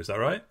about to. Is that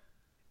right?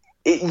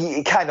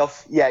 It kind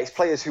of, yeah. It's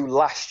players who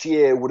last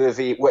year were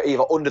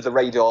either under the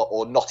radar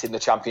or not in the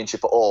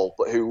championship at all,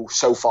 but who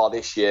so far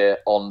this year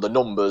on the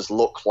numbers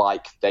look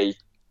like they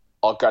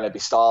are going to be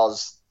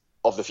stars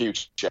of the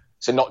future.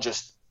 So not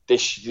just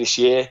this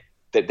year,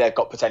 that they've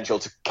got potential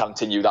to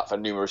continue that for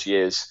numerous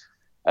years.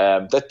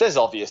 There's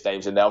obvious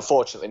names in there.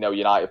 Unfortunately, no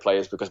United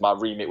players because my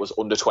remit was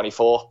under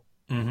 24.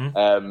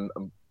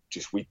 Mm-hmm.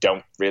 We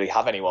don't really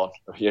have anyone.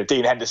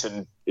 Dean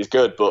Henderson is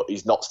good, but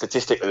he's not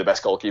statistically the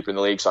best goalkeeper in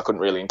the league, so I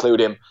couldn't really include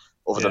him.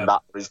 Other than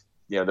that,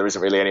 there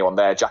isn't really anyone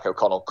there. Jack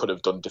O'Connell could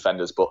have done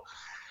defenders, but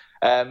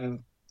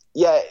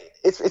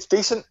it's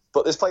decent.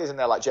 But there's players in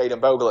there like Jayden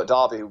Bogle at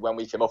Derby, who when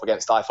we came up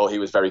against, I thought he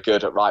was very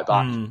good at right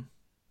back.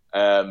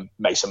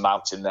 Mason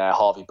Mount's in there,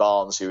 Harvey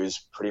Barnes, who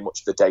is pretty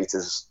much the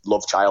Data's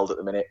love child at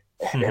the minute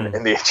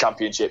in the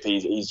championship.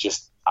 He's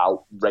just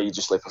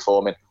outrageously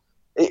performing.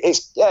 It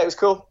was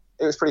cool.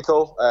 It was pretty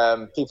cool.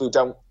 People who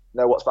don't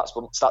know what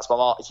StatsBomb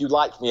are, if you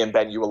like me and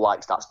Ben, you will like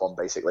StatsBomb,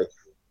 basically.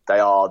 They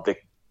are,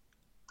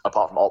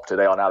 apart from Opta,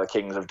 they are now the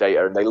kings of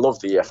data, and they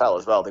love the EFL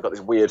as well. They've got this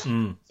weird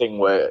thing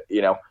where,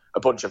 a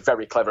bunch of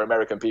very clever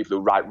American people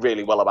who write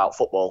really well about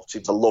football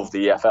seem to love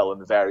the EFL and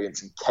the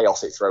variance and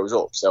chaos it throws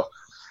up. So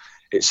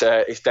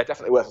they're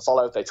definitely worth a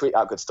follow. They tweet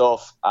out good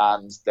stuff,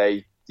 and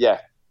they'll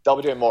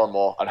be doing more and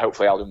more, and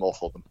hopefully I'll do more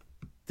for them.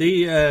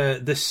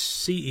 The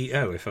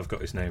CEO, if I've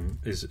got his name,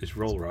 his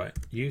role right,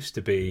 used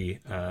to be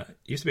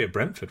at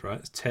Brentford, right?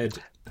 It's Ted.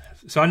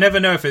 So I never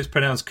know if it's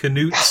pronounced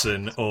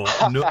Knutson or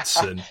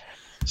Knutson.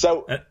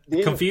 So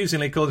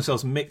confusingly called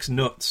themselves Mixed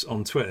Nuts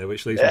on Twitter,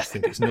 which leads me to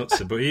think it's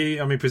Knutson.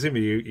 But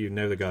presumably you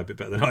know the guy a bit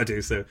better than I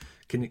do. So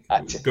can you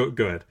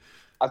go ahead?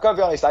 I've got to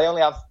be honest. I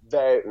only have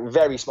very,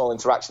 very small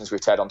interactions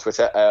with Ted on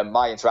Twitter.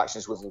 My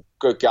interactions with a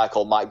good guy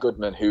called Mike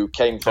Goodman, who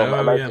came from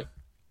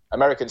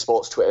American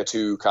sports Twitter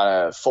to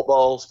kind of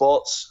football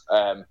sports.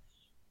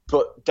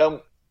 But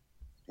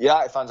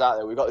United fans out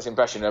there, we've got this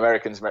impression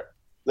Americans are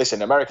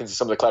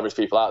some of the cleverest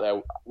people out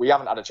there. We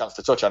haven't had a chance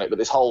to touch on it, but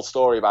this whole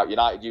story about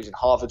United using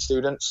Harvard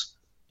students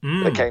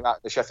that came out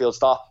of the Sheffield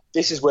Star,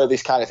 this is where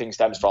this kind of thing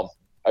stems from.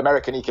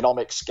 American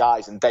economics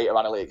guys and data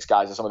analytics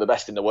guys are some of the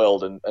best in the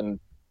world, and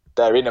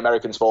they're in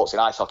American sports, in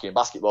ice hockey and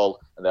basketball,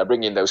 and they're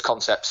bringing those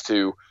concepts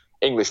to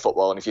English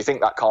football. And if you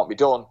think that can't be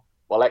done,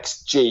 well,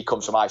 XG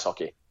comes from ice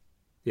hockey.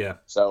 Yeah.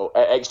 So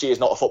XG is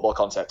not a football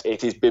concept.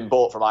 It has been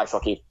bought from ice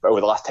hockey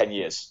over the last 10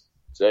 years.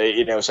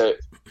 So, so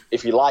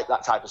if you like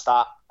that type of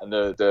stat and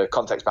the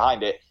context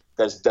behind it,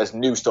 there's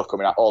new stuff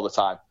coming out all the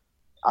time.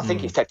 I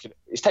think it's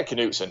Ted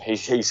Knutson,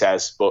 he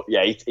says, but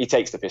yeah, he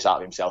takes the piss out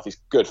of himself. He's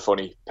a good,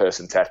 funny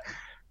person, Ted.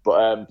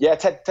 But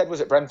Ted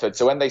was at Brentford.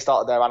 So when they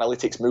started their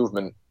analytics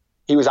movement,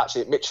 he was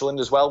actually at Midtjylland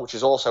as well, which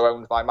is also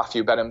owned by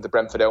Matthew Benham, the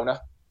Brentford owner.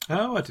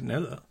 Oh, I didn't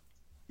know that.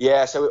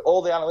 Yeah, so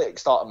all the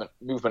analytics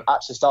movement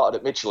actually started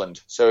at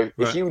Midtjylland. So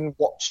if you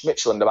watched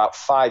Midtjylland about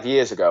 5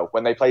 years ago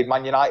when they played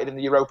Man United in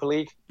the Europa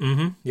League,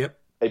 yep,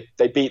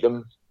 they beat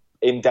them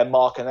in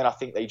Denmark, and then I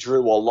think they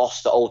drew or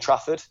lost at Old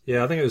Trafford.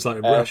 Yeah, I think it was like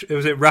it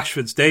was at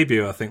Rashford's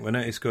debut, I think, when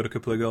he scored a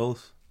couple of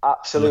goals.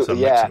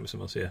 Absolutely, yeah.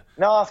 Yeah.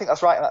 No, I think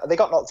that's right. They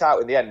got knocked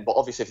out in the end, but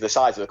obviously for the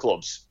size of the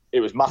clubs,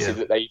 it was massive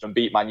that they even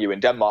beat Man U in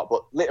Denmark.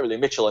 But literally,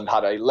 Midtjylland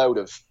had a load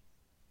of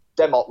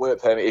Denmark work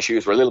permit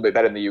issues, were a little bit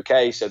better in the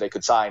UK, so they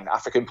could sign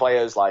African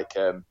players like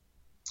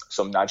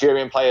some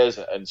Nigerian players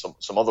and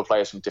some other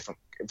players from different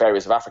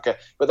areas of Africa.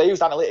 But they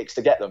used analytics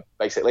to get them,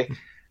 basically.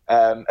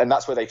 And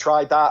that's where they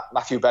tried that.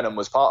 Matthew Benham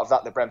was part of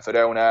that, the Brentford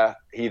owner.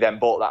 He then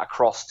brought that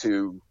across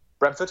to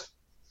Brentford.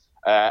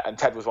 And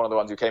Ted was one of the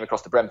ones who came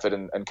across to Brentford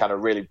and kind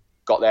of really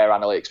got their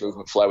analytics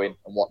movement flowing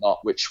and whatnot,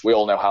 which we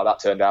all know how that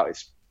turned out.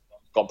 It's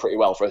gone pretty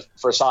well for a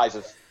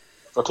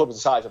club of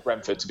the size of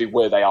Brentford to be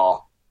where they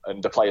are.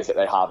 And the players that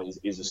they have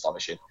is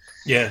astonishing.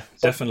 Yeah,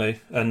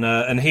 definitely.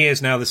 And he is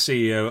now the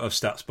CEO of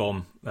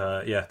StatsBomb.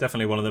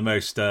 Definitely one of the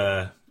most,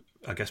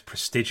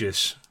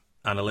 prestigious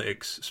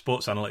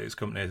sports analytics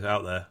companies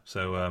out there.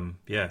 So,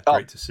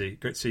 great to see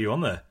you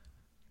on there.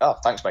 Oh,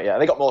 thanks, mate. Yeah,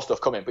 they got more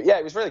stuff coming. But yeah,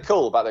 it was really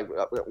cool.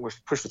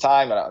 We've pushed for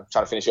time and I'm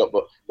trying to finish up,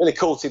 but really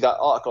cool to see that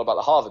article about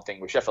the Harvard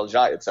thing with Sheffield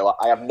United. So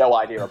I have no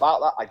idea about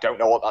that. I don't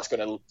know what that's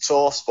going to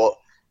source, but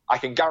I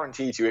can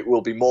guarantee to you it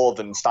will be more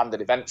than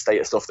standard events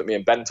data stuff that me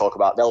and Ben talk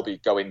about. They'll be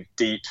going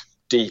deep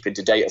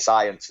into data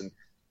science and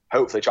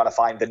hopefully trying to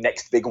find the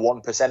next big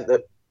 1%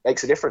 that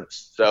makes a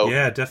difference. So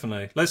yeah,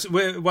 definitely.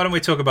 Why don't we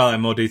talk about that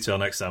in more detail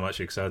next time?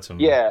 Actually, because I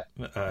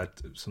had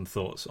some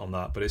thoughts on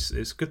that. But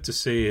it's good to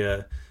see.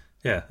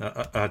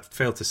 I'd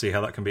fail to see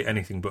how that can be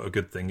anything but a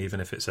good thing, even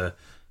if it's a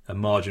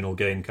marginal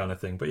gain kind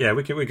of thing. But yeah,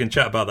 we can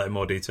chat about that in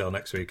more detail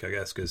next week, I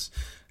guess, because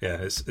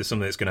it's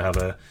something that's going to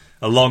have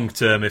a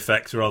long-term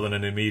effect rather than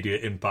an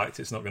immediate impact.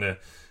 It's not going to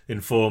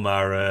inform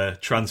our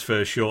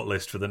transfer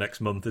shortlist for the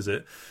next month, is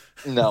it?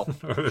 No.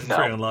 Pretty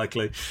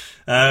unlikely.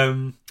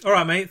 All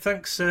right, mate.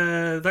 Thanks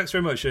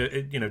very much.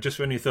 Just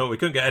when you thought we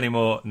couldn't get any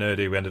more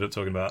nerdy, we ended up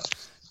talking about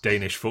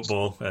Danish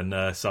football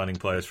and signing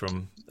players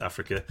from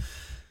Africa.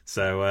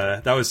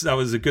 So that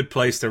was a good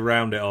place to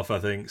round it off, I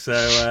think.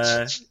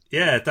 So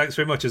thanks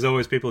very much. As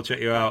always, people check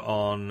you out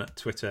on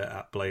Twitter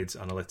at Blades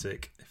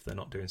Analytic if they're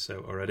not doing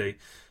so already.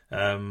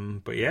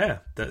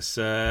 Let's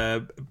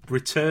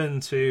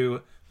return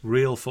to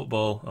real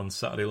football on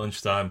Saturday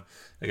lunchtime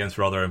against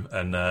Rotherham,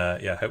 and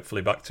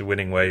hopefully back to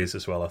winning ways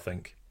as well, I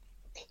think.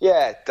 We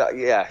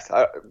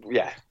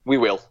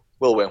will.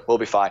 We'll win. We'll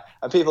be fine.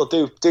 And people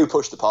do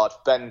push the pod.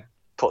 Ben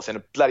puts in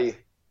a bloody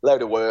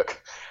load of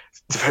work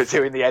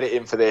doing the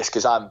editing for this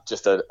because I'm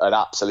just an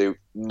absolute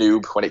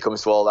noob when it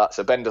comes to all that.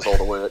 So Ben does all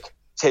the work.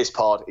 It's his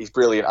pod. He's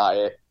brilliant at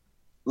it.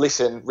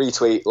 Listen,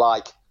 retweet,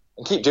 like,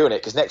 and keep doing it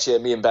because next year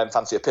me and Ben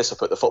fancy a piss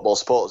up at the Football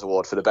Supporters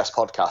Award for the best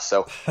podcast.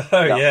 So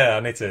I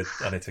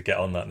need to get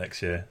on that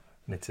next year.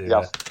 I need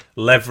to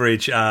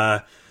leverage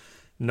our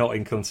not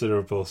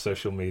inconsiderable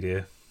social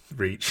media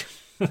reach.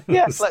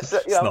 Yeah, it's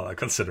not that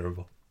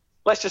considerable.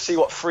 Let's just see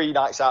what free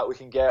nights out we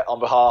can get on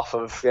behalf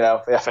of the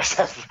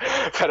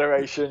FSF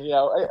Federation.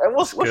 And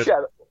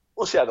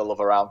we'll share the love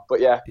around.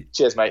 But yeah,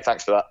 cheers, mate.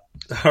 Thanks for that.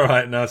 All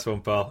right, nice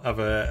one, pal. Have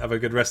a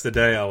good rest of the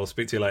day. I will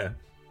speak to you later.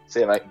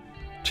 See you, mate.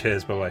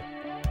 Cheers. Bye bye.